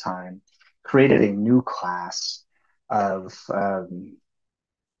jail time, created a new class of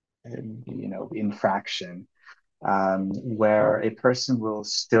infraction, where a person will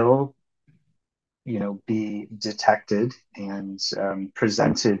still be detected and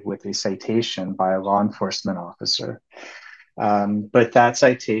presented with a citation by a law enforcement officer. But that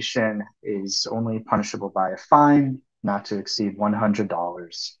citation is only punishable by a fine not to exceed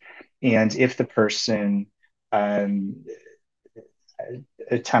 $100. And if the person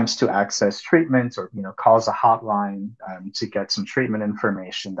attempts to access treatment or calls a hotline to get some treatment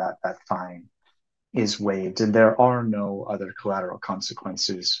information, that fine is waived, and there are no other collateral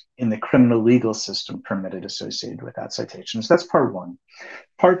consequences in the criminal legal system permitted associated with that citation. So that's part one.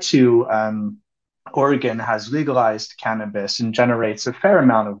 Part two, Oregon has legalized cannabis and generates a fair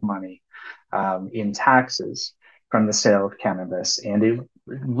amount of money in taxes from the sale of cannabis, and it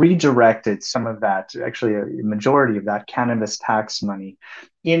redirected some of that, actually a majority of that cannabis tax money,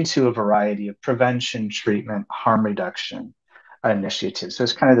 into a variety of prevention, treatment, harm reduction initiatives. So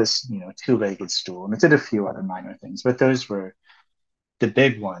it's kind of this, two-legged stool, and it did a few other minor things, but those were the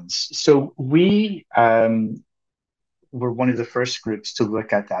big ones. So we were one of the first groups to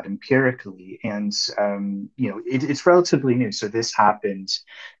look at that empirically, and it's relatively new. So this happened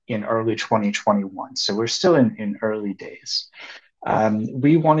in early 2021. So we're still in early days.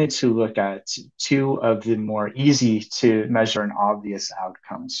 We wanted to look at two of the more easy to measure and obvious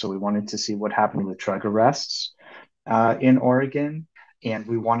outcomes. So we wanted to see what happened with drug arrests in Oregon, and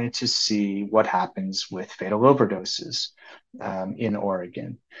we wanted to see what happens with fatal overdoses in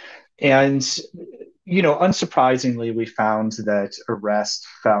Oregon. And, unsurprisingly, we found that arrests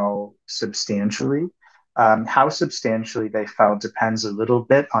fell substantially. How substantially they fell depends a little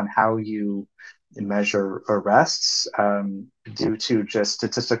bit on how you measure arrests, due to just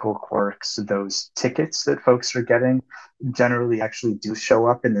statistical quirks. Those tickets that folks are getting generally actually do show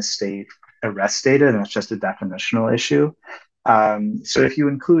up in the state arrest data, and that's just a definitional issue. So if you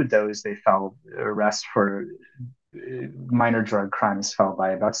include those, arrests for minor drug crimes fell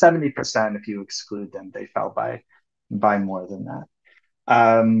by about 70%. If you exclude them, they fell by more than that,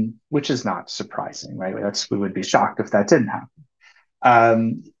 which is not surprising, right? We would be shocked if that didn't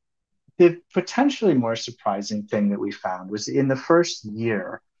happen. The potentially more surprising thing that we found was in the first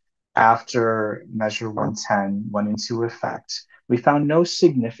year after Measure 110 went into effect, we found no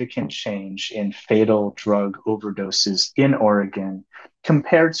significant change in fatal drug overdoses in Oregon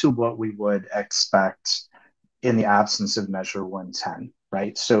compared to what we would expect in the absence of Measure 110,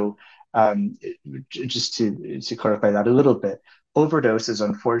 right? So just to clarify that a little bit, overdoses,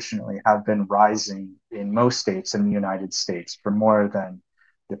 unfortunately, have been rising in most states in the United States for more than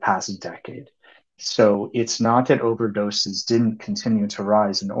the past decade. So it's not that overdoses didn't continue to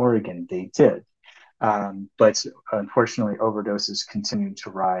rise in Oregon, they did. But unfortunately, overdoses continued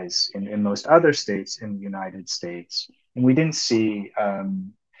to rise in most other states in the United States. And we didn't see a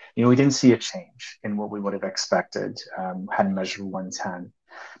change in what we would have expected had Measure 110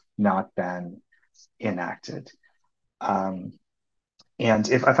 not been enacted. And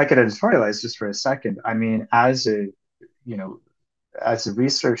if I could editorialize just for a second, I mean, as a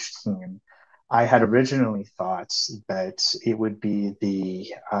research team, I had originally thought that it would be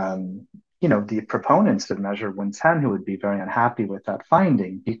the proponents of Measure 110 who would be very unhappy with that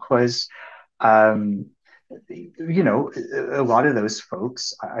finding, because a lot of those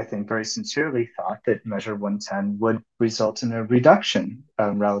folks, I think, very sincerely thought that Measure 110 would result in a reduction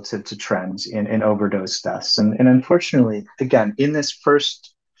relative to trends in overdose deaths. And unfortunately, again, in this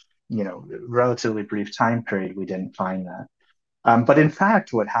first, relatively brief time period, we didn't find that. But in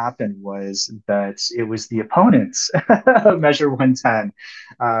fact, what happened was that it was the opponents of Measure 110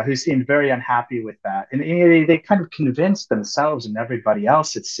 who seemed very unhappy with that. And they kind of convinced themselves and everybody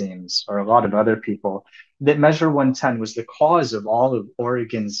else, it seems, or a lot of other people, that Measure 110 was the cause of all of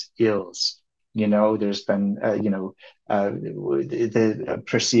Oregon's ills. There's been, the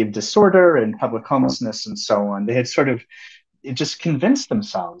perceived disorder and public homelessness and so on. They had sort of just convince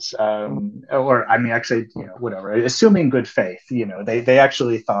themselves, or I mean, actually, whatever, assuming good faith, they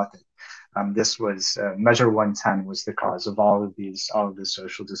actually thought that this was measure 110 was the cause of all of this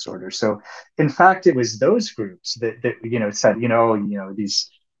social disorders. So, in fact, it was those groups that said, these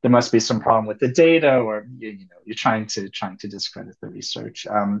there must be some problem with the data, or you're trying to discredit the research.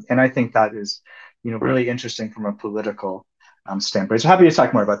 And I think that is really interesting from a political standpoint. So happy to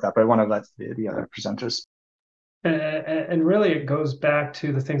talk more about that, but I want to let the other presenters. And really, it goes back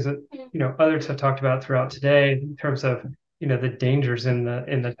to the things that others have talked about throughout today in terms of the dangers in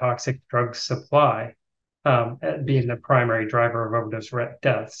the toxic drug supply, being the primary driver of overdose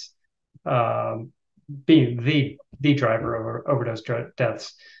deaths, being the driver of overdose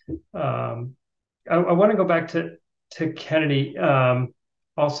deaths. I want to go back to Kennedy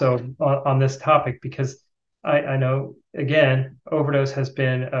also on this topic, because I know, again, overdose has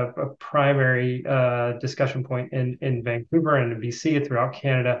been a primary discussion point in Vancouver and in BC throughout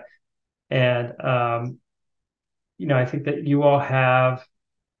Canada. And, I think that you all have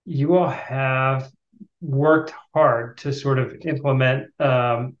worked hard to sort of implement.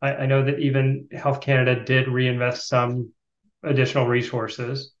 I know that even Health Canada did reinvest some additional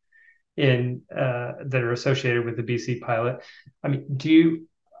resources in that are associated with the BC pilot. I mean,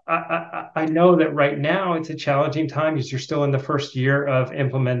 I know that right now it's a challenging time because you're still in the first year of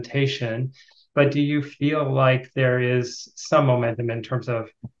implementation, but do you feel like there is some momentum in terms of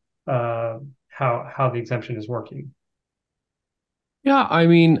how the exemption is working? Yeah, I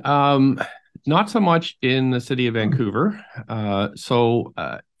mean, not so much in the city of Vancouver. I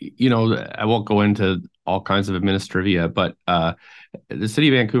won't go into all kinds of administrivia, but the city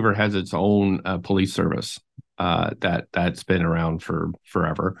of Vancouver has its own police service that's been around for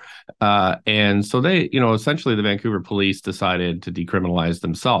forever. And so they, essentially the Vancouver police decided to decriminalize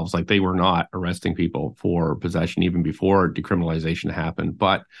themselves. Like, they were not arresting people for possession even before decriminalization happened.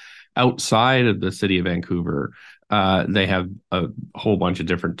 But outside of the city of Vancouver, they have a whole bunch of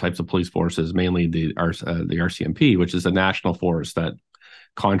different types of police forces, mainly the RCMP, which is a national force that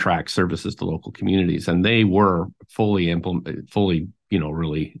contracts services to local communities, and they were fully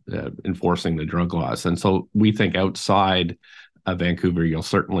really enforcing the drug laws. And so we think outside of Vancouver, you'll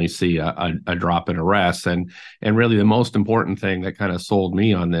certainly see a drop in arrests. And really the most important thing that kind of sold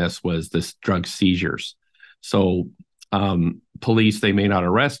me on this was this drug seizures. So police, they may not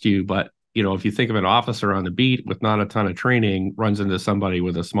arrest you, but if you think of an officer on the beat with not a ton of training, runs into somebody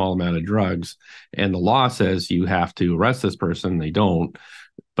with a small amount of drugs, and the law says you have to arrest this person, they don't,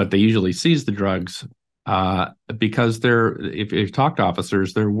 but they usually seize the drugs because if you talk to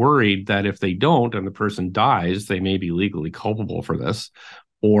officers, they're worried that if they don't and the person dies, they may be legally culpable for this,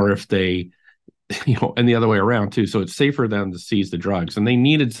 or if they, and the other way around too. So it's safer for them to seize the drugs. And they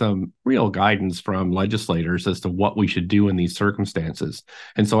needed some real guidance from legislators as to what we should do in these circumstances.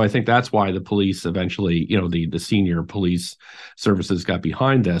 And so I think that's why the police eventually, the senior police services got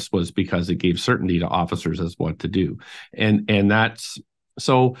behind this, was because it gave certainty to officers as what to do. And that's,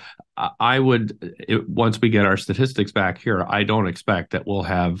 so once we get our statistics back here, I don't expect that we'll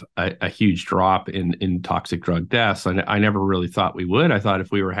have a huge drop in toxic drug deaths. And I never really thought we would. I thought if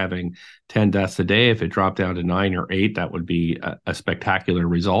we were having 10 deaths a day, if it dropped down to 9 or 8, that would be a spectacular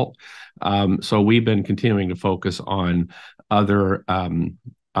result. So we've been continuing to focus on other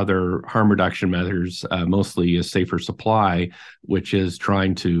harm reduction measures, mostly a safer supply, which is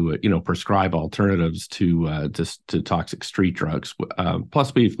trying to prescribe alternatives to toxic street drugs.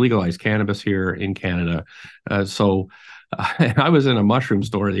 Plus, we've legalized cannabis here in Canada. And I was in a mushroom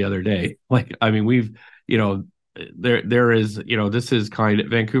store the other day. We've there is this is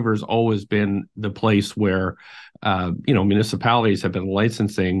Vancouver's always been the place where municipalities have been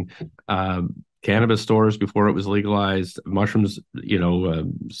licensing cannabis stores before it was legalized, mushrooms,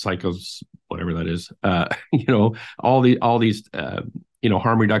 psychos, whatever that is, all these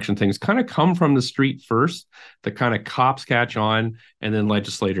harm reduction things kind of come from the street first. The kind of cops catch on, and then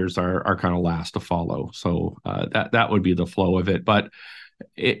legislators are kind of last to follow. So that would be the flow of it. But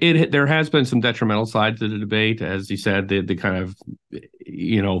there has been some detrimental side to the debate. As you said, the kind of,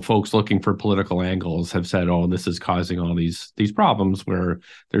 folks looking for political angles have said, oh, this is causing all these problems, where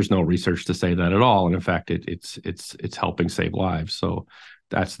there's no research to say that at all. And in fact, it's helping save lives. So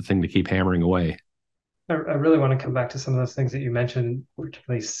that's the thing to keep hammering away. I really want to come back to some of those things that you mentioned,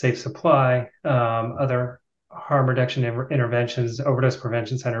 particularly safe supply, other harm reduction interventions, overdose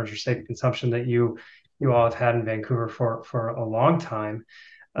prevention centers, or safe consumption that you all have had in Vancouver for a long time.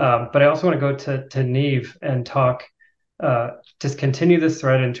 But I also want to go to Niamh and talk, just continue this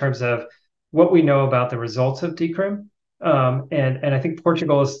thread in terms of what we know about the results of decrim. And I think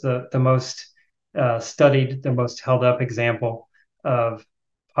Portugal is the most studied, the most held up example of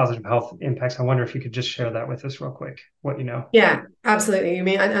positive health impacts. I wonder if you could just share that with us real quick, what you know. Yeah,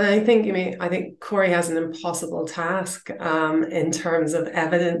 absolutely. I think Corey has an impossible task in terms of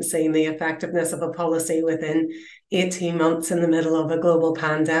evidencing the effectiveness of a policy within 18 months in the middle of a global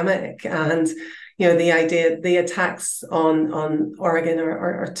pandemic. And the attacks on Oregon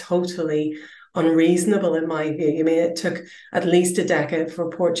are totally unreasonable in my view. It took at least a decade for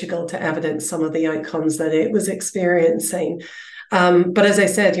Portugal to evidence some of the outcomes that it was experiencing. But as I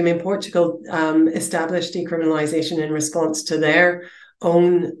said, Portugal established decriminalization in response to their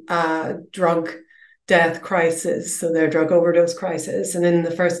own drug death crisis, so their drug overdose crisis. And in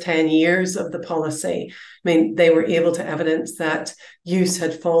the first 10 years of the policy, they were able to evidence that use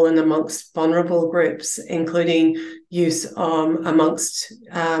had fallen amongst vulnerable groups, including use amongst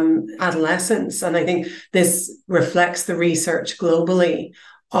adolescents. And I think this reflects the research globally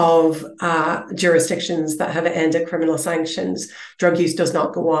of jurisdictions that have ended criminal sanctions. Drug use does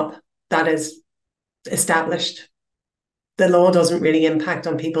not go up. That is established. The law doesn't really impact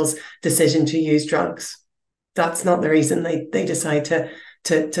on people's decision to use drugs. That's not the reason they decide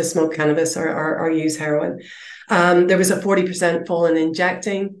to smoke cannabis or use heroin. There was a 40% fall in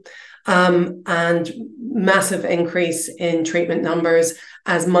injecting and massive increase in treatment numbers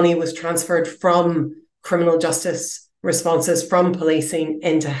as money was transferred from criminal justice responses, from policing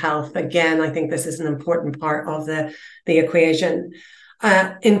into health. Again, I think this is an important part of the equation.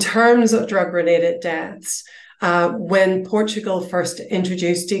 In terms of drug-related deaths, when Portugal first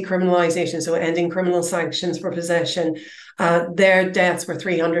introduced decriminalization, so ending criminal sanctions for possession, their deaths were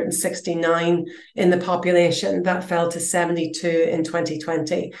 369 in the population. That fell to 72 in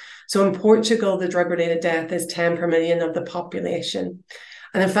 2020. So in Portugal, the drug-related death is 10 per million of the population.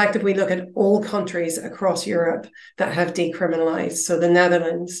 And in fact, if we look at all countries across Europe that have decriminalized, so the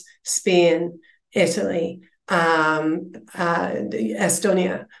Netherlands, Spain, Italy, Estonia,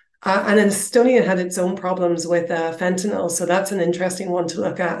 and Estonia had its own problems with fentanyl, so that's an interesting one to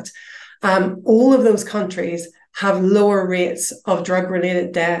look at. All of those countries have lower rates of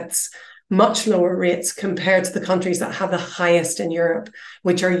drug-related deaths, much lower rates compared to the countries that have the highest in Europe,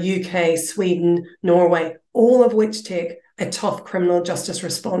 which are UK, Sweden, Norway, all of which take a tough criminal justice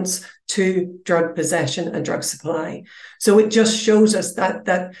response to drug possession and drug supply. So it just shows us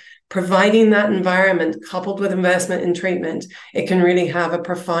that providing that environment coupled with investment in treatment, it can really have a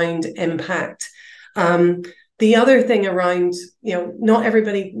profound impact. The other thing around, not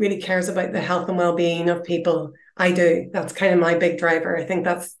everybody really cares about the health and well-being of people. I do. That's kind of my big driver. I think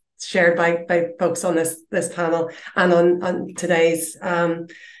that's shared by folks on this panel and on today's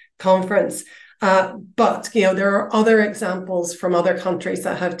conference. But there are other examples from other countries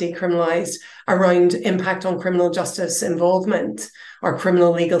that have decriminalized around impact on criminal justice involvement or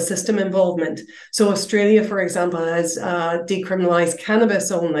criminal legal system involvement. So Australia, for example, has decriminalized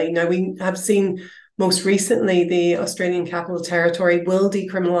cannabis only. Now, we have seen most recently the Australian Capital Territory will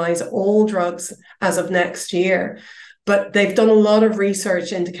decriminalize all drugs as of next year. But they've done a lot of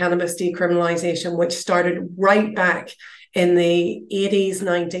research into cannabis decriminalization, which started right back in the 80s,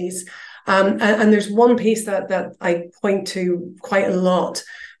 90s. And there's one piece that I point to quite a lot,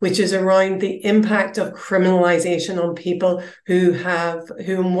 which is around the impact of criminalization on people who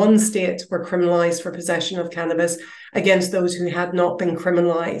in one state were criminalized for possession of cannabis against those who had not been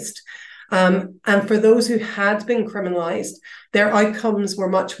criminalized. And for those who had been criminalized, their outcomes were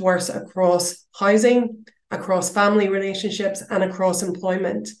much worse across housing, across family relationships, and across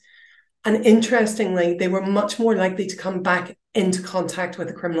employment. And interestingly, they were much more likely to come back into contact with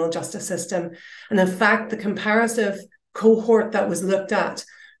the criminal justice system. And in fact, the comparative cohort that was looked at,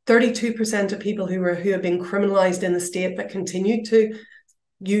 32% of people who had been criminalized in the state but continued to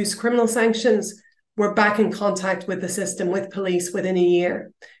use criminal sanctions were back in contact with the system, with police within a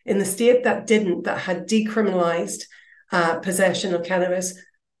year. In the state that didn't, that had decriminalized possession of cannabis,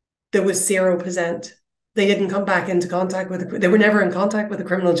 there was 0%. They didn't come back into contact they were never in contact with the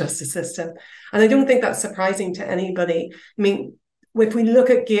criminal justice system. And I don't think that's surprising to anybody. I mean, if we look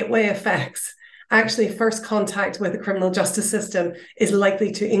at gateway effects, actually first contact with the criminal justice system is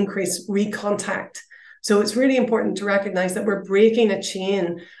likely to increase recontact. So it's really important to recognize that we're breaking a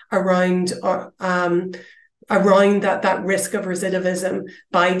chain around that risk of recidivism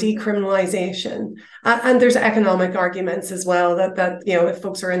by decriminalization. And there's economic arguments as well that if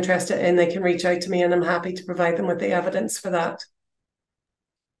folks are interested in, they can reach out to me and I'm happy to provide them with the evidence for that.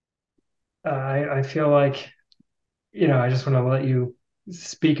 I feel like, I just want to let you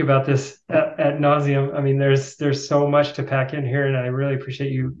speak about this ad nauseum. I mean, there's so much to pack in here, and I really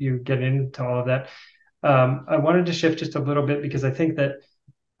appreciate you getting into all of that. I wanted to shift just a little bit because I think that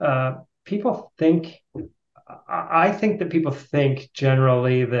people think, I think that people think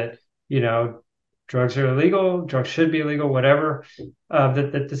generally that, drugs are illegal, drugs should be illegal, whatever,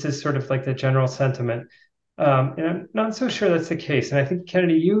 that this is sort of like the general sentiment. And I'm not so sure that's the case. And I think,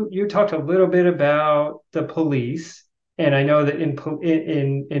 Kennedy, you talked a little bit about the police, and I know that in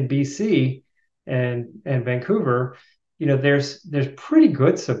BC and Vancouver, there's pretty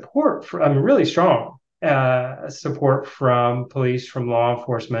good support for, really strong support from police, from law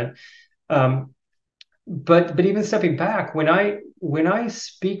enforcement. But even stepping back, when I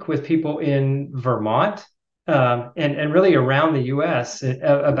speak with people in Vermont, and really around the U.S.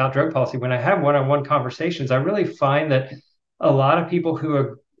 About drug policy, when I have one-on-one conversations, I really find that a lot of people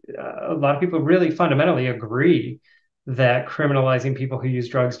really fundamentally agree that criminalizing people who use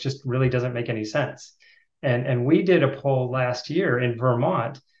drugs just really doesn't make any sense. And we did a poll last year in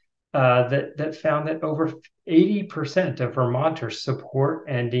Vermont that found that over 80% of Vermonters support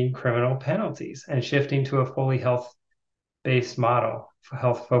ending criminal penalties and shifting to a fully health-based model,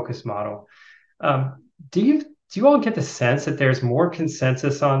 health-focused model. Do you all get the sense that there's more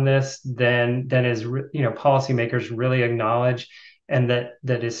consensus on this than is policymakers really acknowledge, and that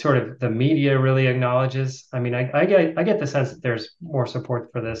is sort of the media really acknowledges? I mean, I get the sense that there's more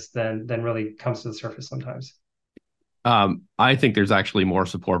support for this than really comes to the surface sometimes. I think there's actually more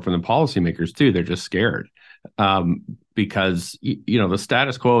support from the policymakers too. They're just scared because the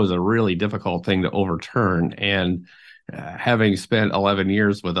status quo is a really difficult thing to overturn. And having spent 11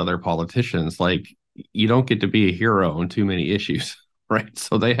 years with other politicians, like, you don't get to be a hero on too many issues, right?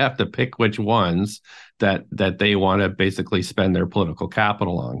 So they have to pick which ones that they want to basically spend their political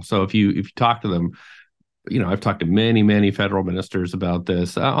capital on. So if you talk to them, I've talked to many federal ministers about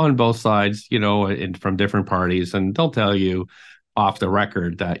this on both sides, and from different parties, and they'll tell you off the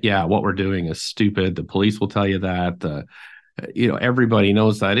record that, yeah, what we're doing is stupid. The police will tell you that. Everybody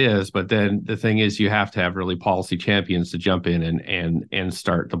knows that is, but then the thing is, you have to have really policy champions to jump in and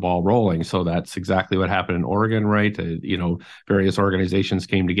start the ball rolling. So that's exactly what happened in Oregon, right? Various organizations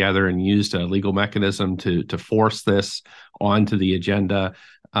came together and used a legal mechanism to force this onto the agenda.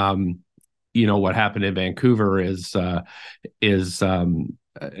 What happened in Vancouver is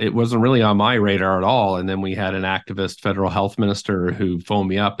it wasn't really on my radar at all. And then we had an activist federal health minister who phoned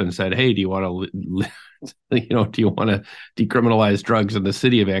me up and said, "Hey, do you want to decriminalize drugs in the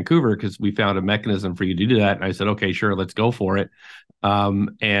city of Vancouver? Because we found a mechanism for you to do that." And I said, "Okay, sure, let's go for it."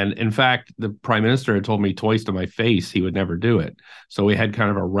 And in fact, the prime minister had told me twice to my face he would never do it. So we had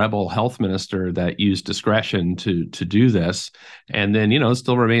kind of a rebel health minister that used discretion to do this, and then it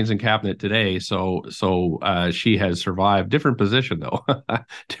still remains in cabinet today. So she has survived. Different position though,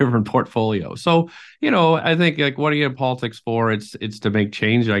 different portfolio. So I think, like, what are you in politics for? It's to make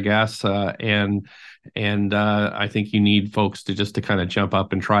change, I guess, and I think you need folks to kind of jump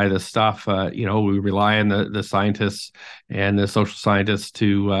up and try this stuff. We rely on the scientists and the social scientists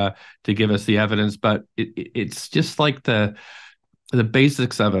to give us the evidence, but it's just like the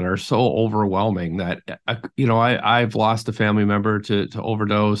basics of it are so overwhelming that I've lost a family member to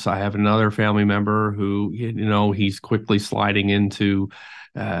overdose. I have another family member who he's quickly sliding into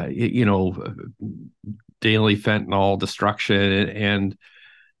daily fentanyl destruction, and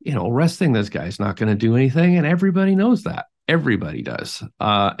arresting this guy's not going to do anything. And everybody knows that. Everybody does.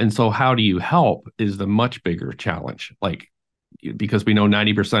 And so how do you help is the much bigger challenge. Like, because we know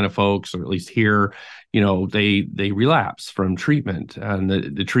 90% of folks, or at least here, they relapse from treatment, and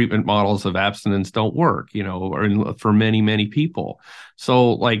the treatment models of abstinence don't work, or for many people.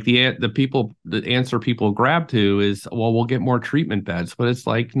 So like the answer people grab to is, well, we'll get more treatment beds, but it's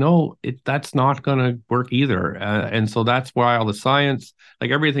like, no, that's not going to work either. And so that's why all the science, like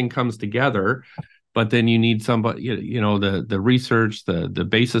everything comes together. But then you need somebody, the research, the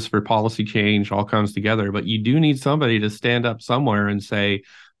basis for policy change all comes together. But you do need somebody to stand up somewhere and say,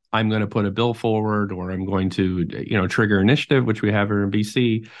 I'm going to put a bill forward, or I'm going to, trigger initiative, which we have here in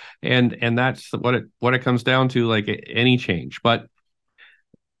BC. And that's what it comes down to, like any change. But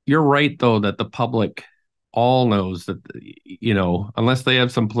you're right, though, that the public all knows that, unless they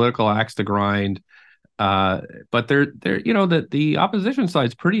have some political axe to grind, but they're that the opposition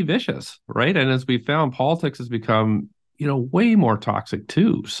side's pretty vicious, right? And as we found, politics has become way more toxic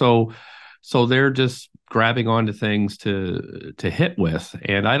too. So they're just grabbing onto things to hit with,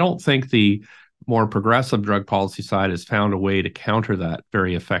 and I don't think the more progressive drug policy side has found a way to counter that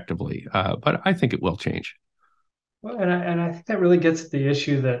very effectively. But I think it will change. Well, and I think that really gets to the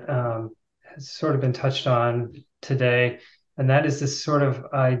issue that has sort of been touched on today, and that is this sort of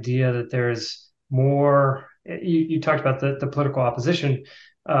idea that there's more. You talked about the political opposition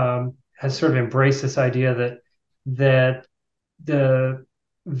has sort of embraced this idea that the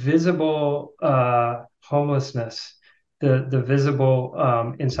visible homelessness, the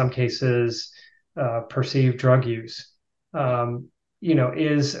visible, in some cases, perceived drug use,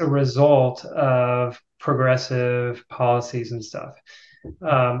 is a result of progressive policies and stuff.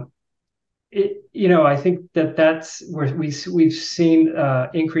 I think that's where we've seen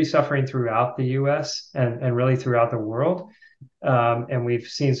increased suffering throughout the U.S. and really throughout the world. And we've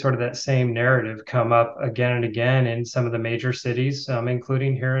seen sort of that same narrative come up again and again in some of the major cities,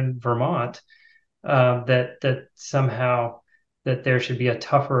 including here in Vermont, that somehow that there should be a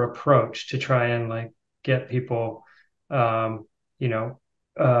tougher approach to try and like get people, to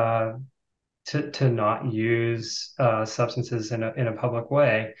not use substances in a public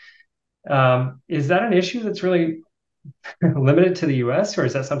way. Is that an issue that's really limited to the U.S., or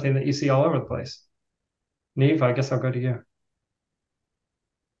is that something that you see all over the place? Niamh, I guess I'll go to you.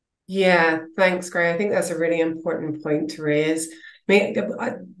 Yeah, thanks, Gray. I think that's a really important point to raise.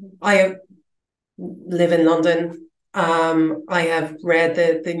 I live in London. I have read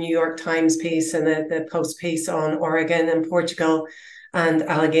the New York Times piece and the Post piece on Oregon and Portugal, and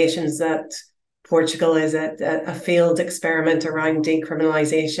allegations that Portugal is a failed experiment around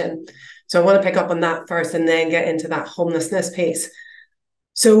decriminalization. So I want to pick up on that first and then get into that homelessness piece.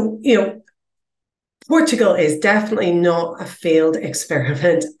 So, Portugal is definitely not a failed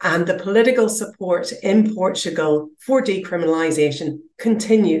experiment, and the political support in Portugal for decriminalization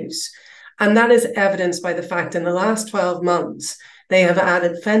continues. And that is evidenced by the fact in the last 12 months, they have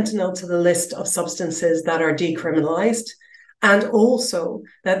added fentanyl to the list of substances that are decriminalized, and also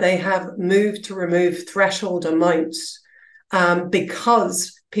that they have moved to remove threshold amounts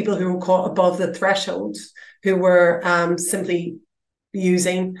because people who were caught above the thresholds, who were simply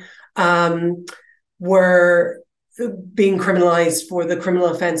using, were being criminalized for the criminal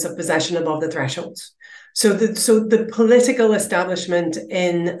offense of possession above the thresholds. So the political establishment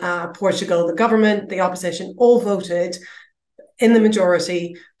in Portugal, the government, the opposition, all voted in the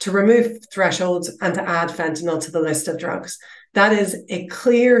majority to remove thresholds and to add fentanyl to the list of drugs. That is a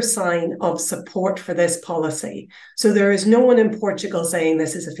clear sign of support for this policy. So there is no one in Portugal saying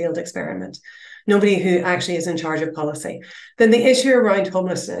this is a failed experiment. Nobody who actually is in charge of policy. Then the issue around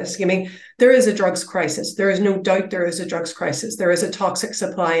homelessness, there is a drugs crisis. There is no doubt there is a drugs crisis. There is a toxic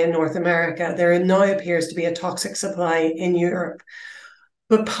supply in North America. There now appears to be a toxic supply in Europe.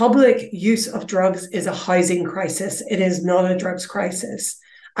 But public use of drugs is a housing crisis. It is not a drugs crisis.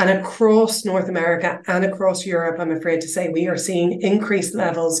 And across North America and across Europe, I'm afraid to say, we are seeing increased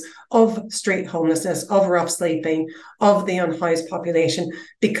levels of street homelessness, of rough sleeping, of the unhoused population,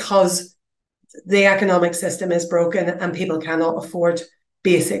 because the economic system is broken and people cannot afford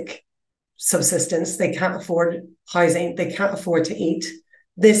basic subsistence. They can't afford housing. They can't afford to eat.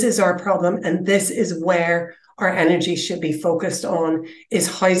 This is our problem. And this is where our energy should be focused on,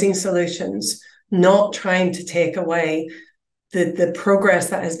 is housing solutions, not trying to take away the progress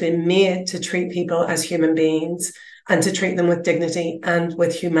that has been made to treat people as human beings and to treat them with dignity and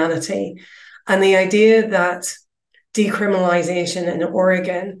with humanity. And the idea that decriminalization in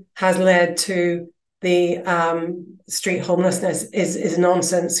Oregon has led to the street homelessness is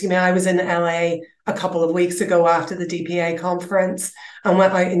nonsense. I was in LA a couple of weeks ago after the DPA conference and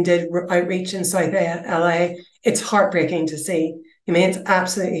went out and did outreach in South LA. It's heartbreaking to see. It's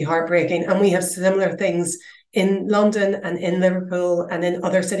absolutely heartbreaking. And we have similar things in London and in Liverpool and in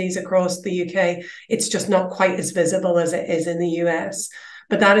other cities across the UK. It's just not quite as visible as it is in the US.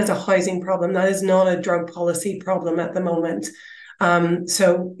 But that is a housing problem. That is not a drug policy problem at the moment.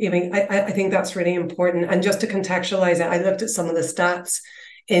 So I think that's really important. And just to contextualize it, I looked at some of the stats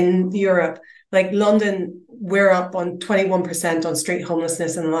in Europe. Like London, we're up on 21% on street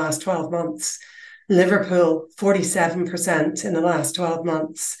homelessness in the last 12 months. Liverpool, 47% in the last 12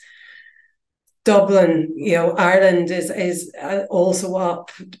 months. Dublin, Ireland is also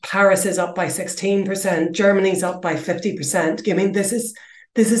up. Paris is up by 16%. Germany's up by 50%.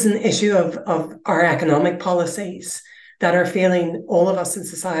 This is an issue of our economic policies that are failing all of us in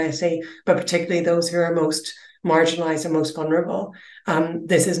society, but particularly those who are most marginalized and most vulnerable.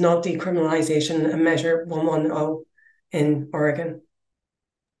 This is not decriminalization, a measure 110 in Oregon.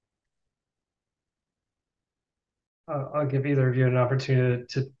 I'll give either of you an opportunity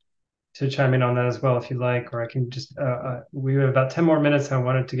to chime in on that as well, if you like, or I can just, we have about 10 more minutes. I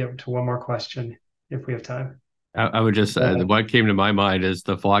wanted to get to one more question if we have time. I would just what came to my mind is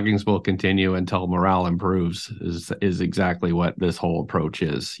the floggings will continue until morale improves is exactly what this whole approach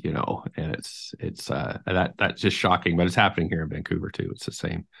is, and it's that's just shocking, but it's happening here in Vancouver too. It's the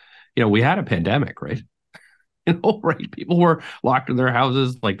same. We had a pandemic, right? Right? People were locked in their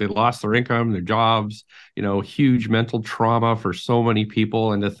houses, like they lost their income, their jobs, huge mental trauma for so many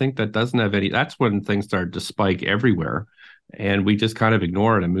people. And to think that doesn't have any, that's when things started to spike everywhere. And we just kind of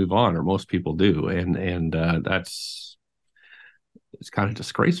ignore it and move on, or most people do. And it's kind of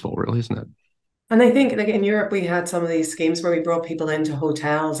disgraceful, really, isn't it? And I think, like in Europe, we had some of these schemes where we brought people into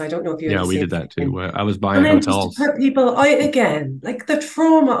hotels. I don't know if you had Yeah, the we same did that thing. too. I was And buying then just to hotels. put people out again, like the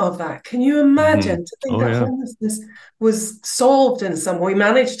trauma of that. Can you imagine to think Oh, that yeah. homelessness was solved in some way? We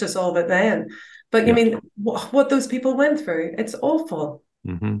managed to solve it then. But Yeah. I mean, what those people went through, it's awful.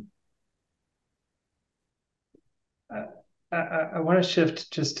 I want to shift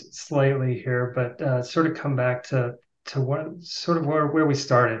just slightly here, but sort of come back to what sort of where we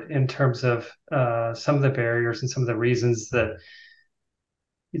started in terms of some of the barriers and some of the reasons that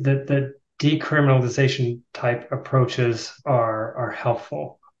the decriminalization type approaches are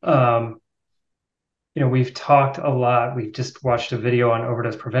helpful. We've talked a lot. We've just watched a video on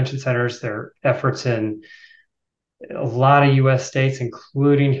overdose prevention centers, their efforts in a lot of U.S. states,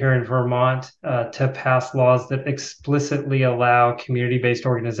 including here in Vermont, to pass laws that explicitly allow community-based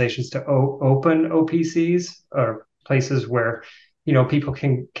organizations to open OPCs, or places where people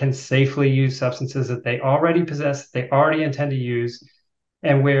can safely use substances that they already possess, that they already intend to use,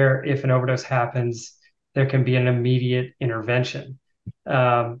 and where if an overdose happens, there can be an immediate intervention.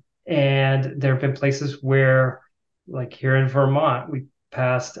 And there have been places where, like here in Vermont, we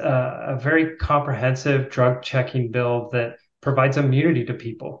passed a very comprehensive drug checking bill that provides immunity to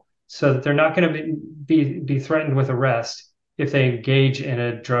people so that they're not going to be threatened with arrest if they engage in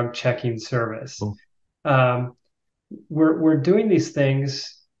a drug checking service. We're doing these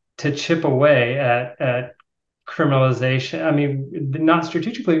things to chip away at criminalization. I mean, not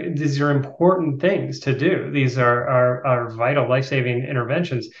strategically, these are important things to do. These are vital life-saving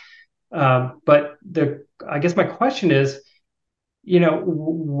interventions. But I guess my question is,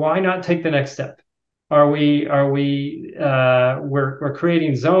 why not take the next step? We're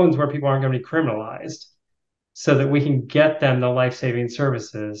creating zones where people aren't going to be criminalized so that we can get them the life-saving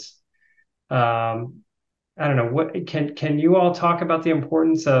services. I don't know, what can you all talk about the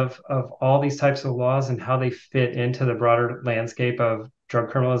importance of all these types of laws and how they fit into the broader landscape of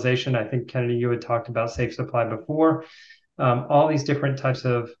drug criminalization? I think, Kennedy, you had talked about safe supply before. All these different types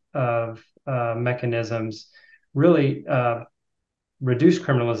of mechanisms really reduce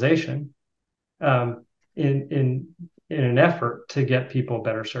criminalization in an effort to get people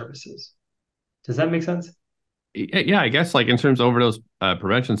better services. Does that make sense? Yeah, I guess like in terms of overdose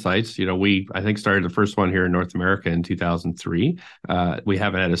prevention sites, we I think started the first one here in North America in 2003. We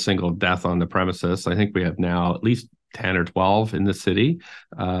haven't had a single death on the premises. I think we have now at least 10 or 12 in the city.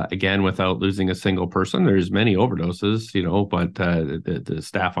 Again, without losing a single person. There's many overdoses, but the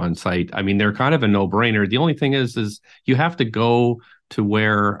staff on site, I mean, they're kind of a no-brainer. The only thing is you have to go to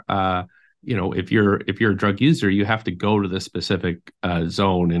where if you're a drug user, you have to go to the specific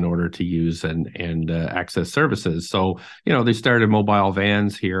zone in order to use and access services. So, they started mobile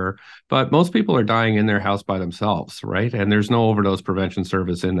vans here, but most people are dying in their house by themselves, right? And there's no overdose prevention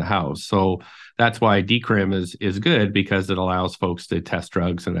service in the house. So that's why decrim is good, because it allows folks to test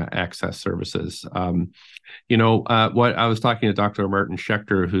drugs and access services. What I was talking to Dr. Martin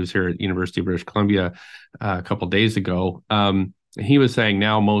Schechter, who's here at University of British Columbia a couple of days ago. He was saying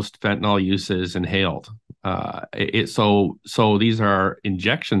now most fentanyl use is inhaled. So these are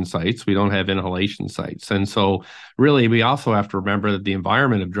injection sites. We don't have inhalation sites. And so really, we also have to remember that the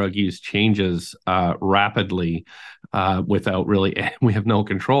environment of drug use changes rapidly without really, we have no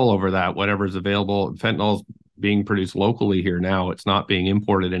control over that. Whatever's available, fentanyl's being produced locally here now. It's not being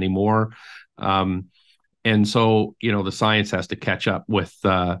imported anymore. And so, the science has to catch up with,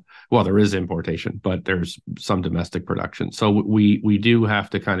 there is importation, but there's some domestic production. So we do have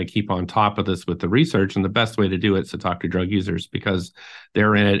to kind of keep on top of this with the research. And the best way to do it is to talk to drug users, because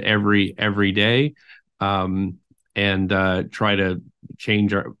they're in it every day, and try to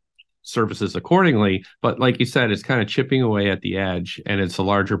change our services accordingly. But like you said, it's kind of chipping away at the edge, and it's a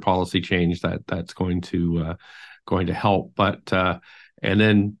larger policy change that's going to help. But and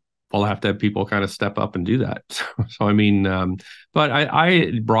then we'll have to have people kind of step up and do that. So I mean, but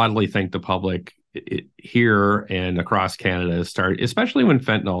I broadly think the public here and across Canada especially when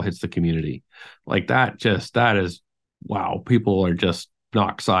fentanyl hits the community, like that is, wow, people are just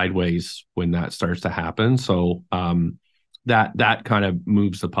knocked sideways when that starts to happen. So that kind of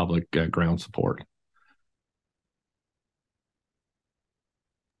moves the public ground support.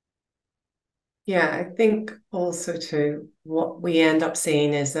 Yeah, I think also too, what we end up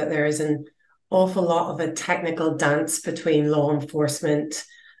seeing is that there is an awful lot of a technical dance between law enforcement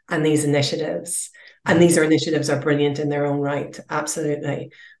and these initiatives. And these initiatives are brilliant in their own right,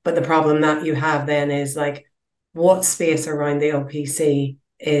 absolutely. But the problem that you have then is like, what space around the OPC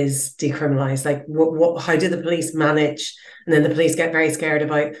is decriminalized? Like, how do the police manage? And then the police get very scared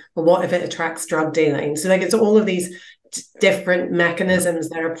about, well, what if it attracts drug dealing? So like, it's all of these different mechanisms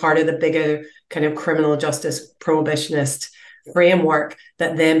that are part of the bigger kind of criminal justice prohibitionist framework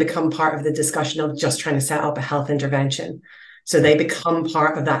that then become part of the discussion of just trying to set up a health intervention. So they become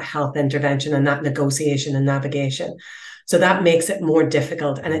part of that health intervention and that negotiation and navigation. So that makes it more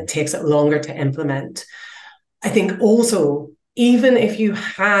difficult and it takes it longer to implement. I think also, even if you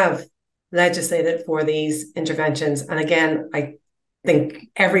have legislated for these interventions, and again, I think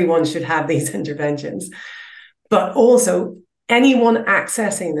everyone should have these interventions, but also anyone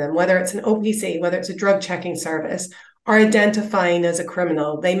accessing them, whether it's an OPC, whether it's a drug checking service, are identifying as a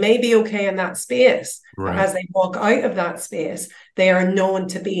criminal. They may be okay in that space, right, but as they walk out of that space, they are known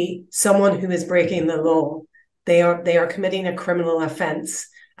to be someone who is breaking the law. They are committing a criminal offense,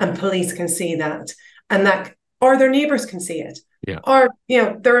 and police can see that, and that, or their neighbors can see it, or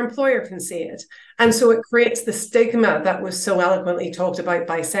their employer can see it, and so it creates the stigma that was so eloquently talked about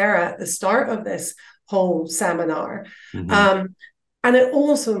by Sarah at the start of this whole seminar. And it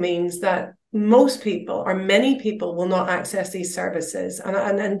also means that most people, or many people, will not access these services.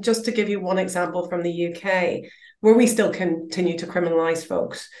 And just to give you one example from the UK, where we still continue to criminalize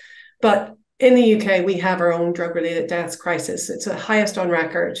folks, but in the UK, we have our own drug-related deaths crisis. It's the highest on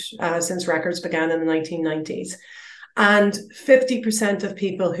record since records began in the 1990s. And 50% of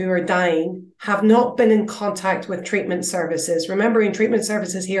people who are dying have not been in contact with treatment services. Remembering treatment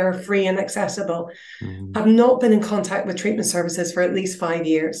services here are free and accessible, have not been in contact with treatment services for at least 5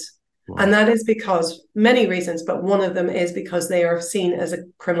 years. Wow. And that is because many reasons, but one of them is because they are seen as a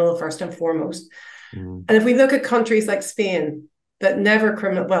criminal first and foremost. And if we look at countries like Spain that never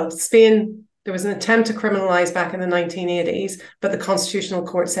Spain, there was an attempt to criminalize back in the 1980s, but the Constitutional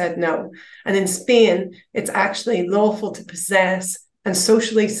Court said no. And in Spain, it's actually lawful to possess and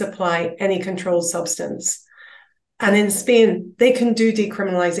socially supply any controlled substance. And in Spain, they can do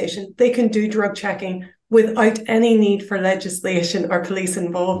decriminalization, they can do drug checking without any need for legislation or police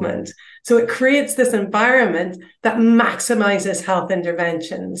involvement. So it creates this environment that maximizes health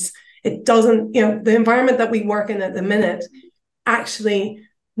interventions. It doesn't, the environment that we work in at the minute actually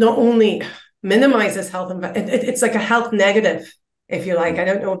not only minimizes health, it's like a health negative, if you like. I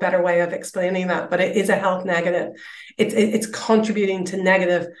don't know a better way of explaining that, but it is a health negative. It's contributing to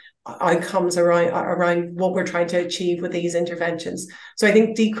negative outcomes around what we're trying to achieve with these interventions. So I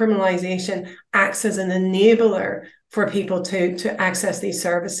think decriminalization acts as an enabler for people to access these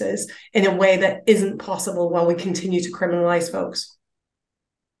services in a way that isn't possible while we continue to criminalize folks.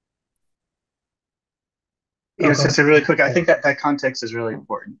 Just a really quick, I think that context is really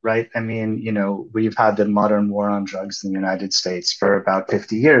important, right? I mean, we've had the modern war on drugs in the United States for about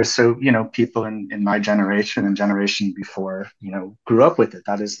 50 years. So, people in my generation and generation before, grew up with it.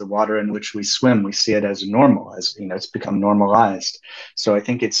 That is the water in which we swim. We see it as normal, as, it's become normalized. So I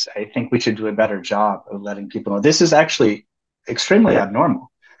think we should do a better job of letting people know this is actually extremely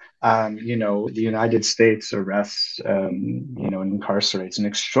abnormal. The United States arrests, and incarcerates an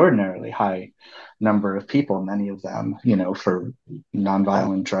extraordinarily high number of people, many of them, for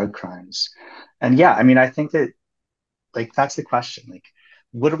nonviolent drug crimes. And I think that, that's the question.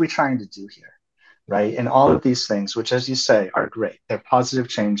 What are we trying to do here? Right. And all of these things, which, as you say, are great. They're positive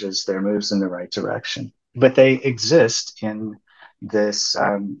changes. They're moves in the right direction. But they exist in this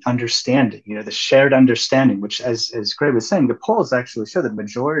understanding, the shared understanding, which, as Gray was saying, the polls actually show the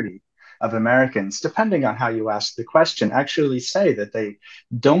majority of Americans, depending on how you ask the question, actually say that they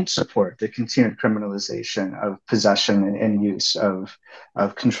don't support the continued criminalization of possession and use of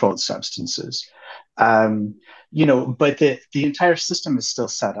controlled substances. But the entire system is still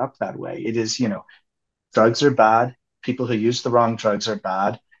set up that way. It is, drugs are bad. People who use the wrong drugs are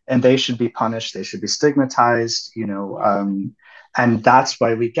bad, and they should be punished. They should be stigmatized, and that's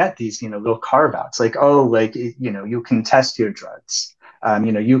why we get these, little carve outs, you can test your drugs.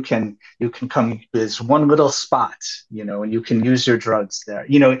 You can come, there's one little spot, and you can use your drugs there.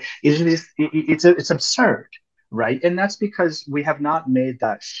 It's absurd, right? And that's because we have not made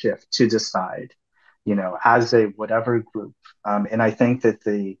that shift to decide, as a whatever group. And I think that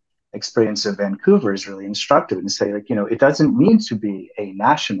the experience of Vancouver is really instructive and say, it doesn't need to be a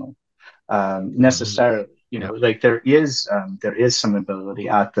national necessarily. There is some ability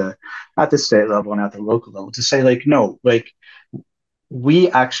at the state level and at the local level to say, no,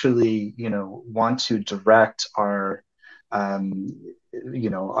 we actually, want to direct our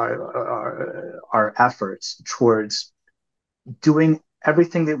efforts towards doing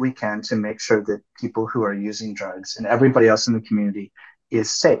everything that we can to make sure that people who are using drugs and everybody else in the community is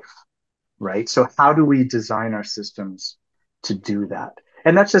safe, right? So how do we design our systems to do that?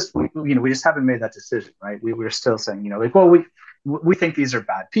 And that's just, we just haven't made that decision, right? We're still saying, like, well, we think these are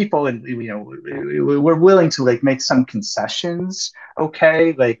bad people, and we're willing to like make some concessions,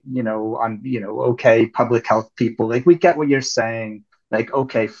 okay, like on okay, public health people, like we get what you're saying, like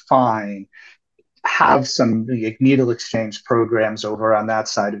okay, fine, have some like, needle exchange programs over on that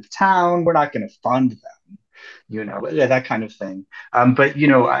side of town. We're not going to fund them, that kind of thing. But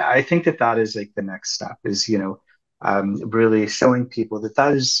I think that is like the next step is really showing people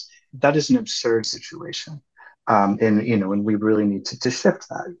that is an absurd situation. And we really need to shift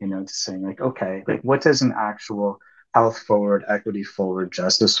that, to saying like, okay, like what does an actual health forward, equity forward,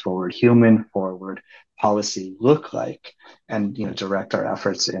 justice forward, human forward policy look like, and direct our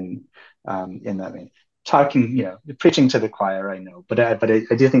efforts in that vein. Talking, preaching to the choir, I know, but I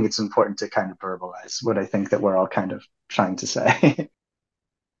do think it's important to kind of verbalize what I think that we're all kind of trying to say.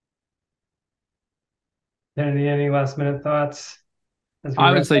 Any last minute thoughts?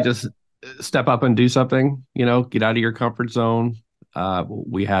 I would say just step up and do something, get out of your comfort zone.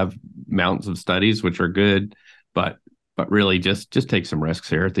 We have mountains of studies, which are good, but really just take some risks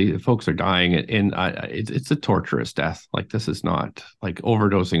here. The folks are dying, and it's a torturous death. Like, this is not like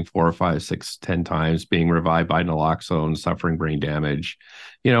overdosing 4 or 5, 6, 10 times, being revived by naloxone, suffering brain damage.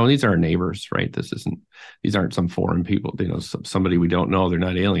 These are our neighbors, right? These aren't some foreign people, somebody we don't know. They're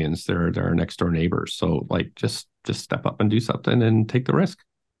not aliens. They're our next door neighbors. So like, just step up and do something and take the risk.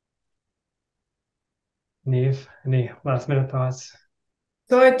 Niamh, any last minute thoughts?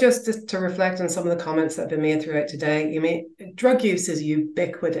 So I just to reflect on some of the comments that have been made throughout today, drug use is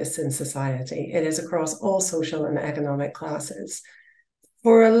ubiquitous in society. It is across all social and economic classes.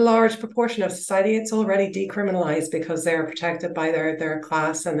 For a large proportion of society, it's already decriminalized because they're protected by their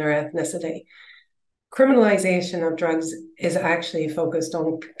class and their ethnicity. Criminalization of drugs is actually focused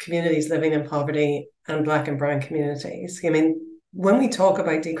on communities living in poverty and Black and brown communities. When we talk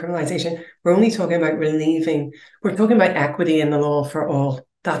about decriminalization, we're only talking about we're talking about equity in the law for all.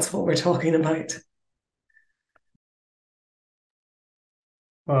 That's what we're talking about.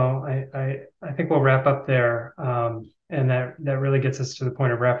 Well, I think we'll wrap up there. And that really gets us to the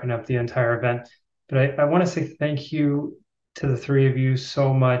point of wrapping up the entire event. But I want to say thank you to the three of you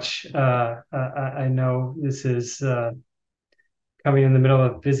so much. I know this is coming in the middle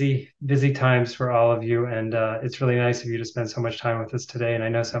of busy times for all of you, and it's really nice of you to spend so much time with us today. And I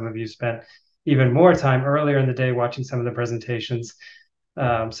know some of you spent even more time earlier in the day watching some of the presentations.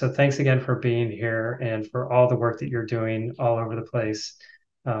 So thanks again for being here and for all the work that you're doing all over the place.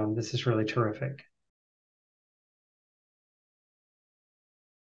 This is really terrific.